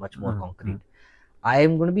model, that is much more concrete. I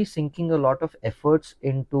am going to be sinking a lot of efforts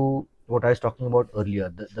into what I was talking about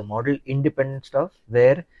earlier, the model independent stuff,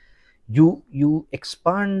 where you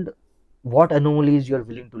expand what anomalies you're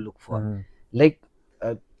willing to look for. Like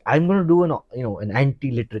I'm going to do an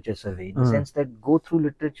anti-literature survey, in the sense that go through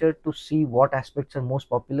literature to see what aspects are most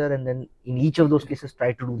popular, and then in each of those cases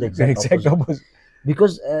try to do the exact opposite.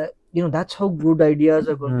 Because that's how good ideas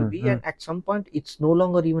are going to be, and at some point it's no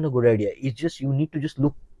longer even a good idea. It's just you need to just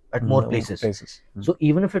look at more places. So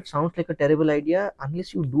even if it sounds like a terrible idea,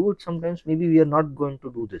 unless you do it sometimes, maybe we are not going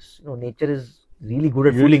to do this. Nature is really good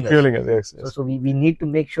at fooling us. Yes. So we need to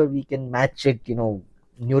make sure we can match it,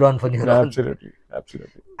 neuron for neuron.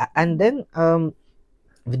 Absolutely. And then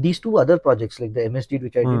with these two other projects, like the MSD,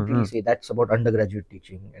 which I didn't really say, that's about undergraduate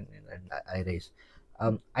teaching and IRAs.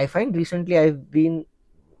 I find recently I've been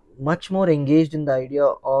much more engaged in the idea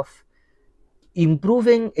of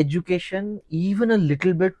improving education even a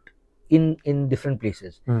little bit in different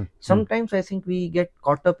places. Sometimes I think we get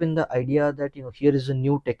caught up in the idea that here is a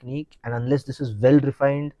new technique, and unless this is well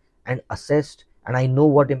refined and assessed and I know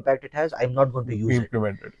what impact it has, I'm not going to use it.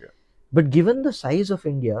 But given the size of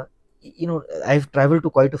India, I've traveled to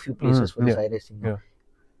quite a few places for this IRA thing.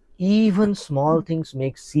 Even small things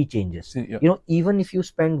make sea changes. Even if you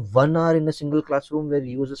spend 1 hour in a single classroom where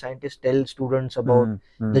you as a scientist tell students about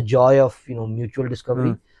the joy of mutual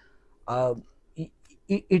discovery,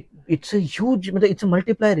 it's a huge, it's a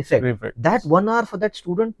multiplier effect. That 1 hour for that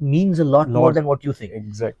student means a lot more than what you think.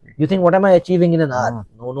 Exactly. You think, what am I achieving in an hour?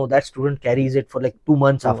 No, that student carries it for like 2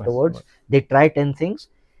 months afterwards. They try 10 things.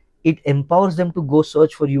 It empowers them to go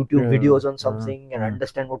search for YouTube videos on something and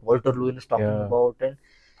understand what Walter Lewin is talking about. And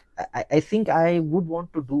I think I would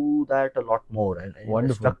want to do that a lot more, and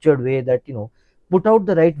in a structured way that, put out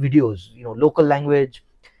the right videos, local language,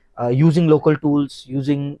 using local tools,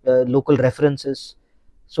 using local references.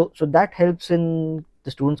 So that helps in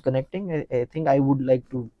the students connecting. I think I would like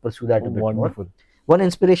to pursue that a bit more. One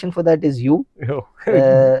inspiration for that is you.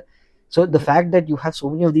 So the fact that you have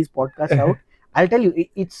so many of these podcasts out, I'll tell you,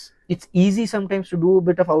 it's easy sometimes to do a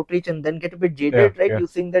bit of outreach and then get a bit jaded, right? You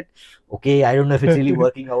think that, okay, I don't know if it's really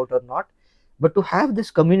working out or not. But to have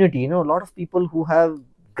this community, a lot of people who have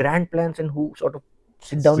grand plans and who sort of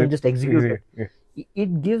sit down and just execute it.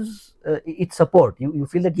 It gives it support. You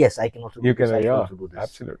feel that, yes, I can also do this. I can also do this.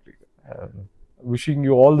 Absolutely. Wishing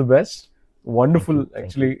you all the best Wonderful, Thank you.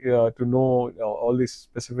 actually, to know all these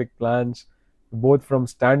specific plans, both from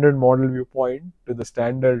standard model viewpoint to the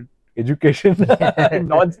standard education,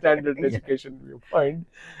 non-standard Yeah. education viewpoint.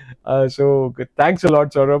 So thanks a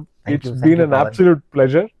lot, Saurabh. Thank It's you, been an Pawan. absolute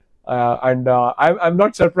pleasure. And I'm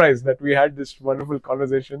not surprised that we had this wonderful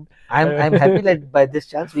conversation. I'm happy that by this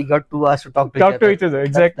chance we got 2 hours to talk to Talk to each other.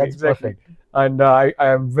 Exactly, That's exactly. perfect. And I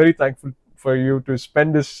am very thankful for you to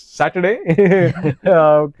spend this Saturday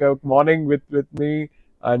morning with me,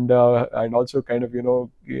 and also kind of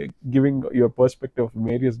giving your perspective of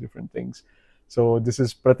various different things. So this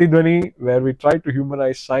is Pratidhwani, where we try to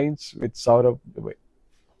humanize science with Sourabh Dube.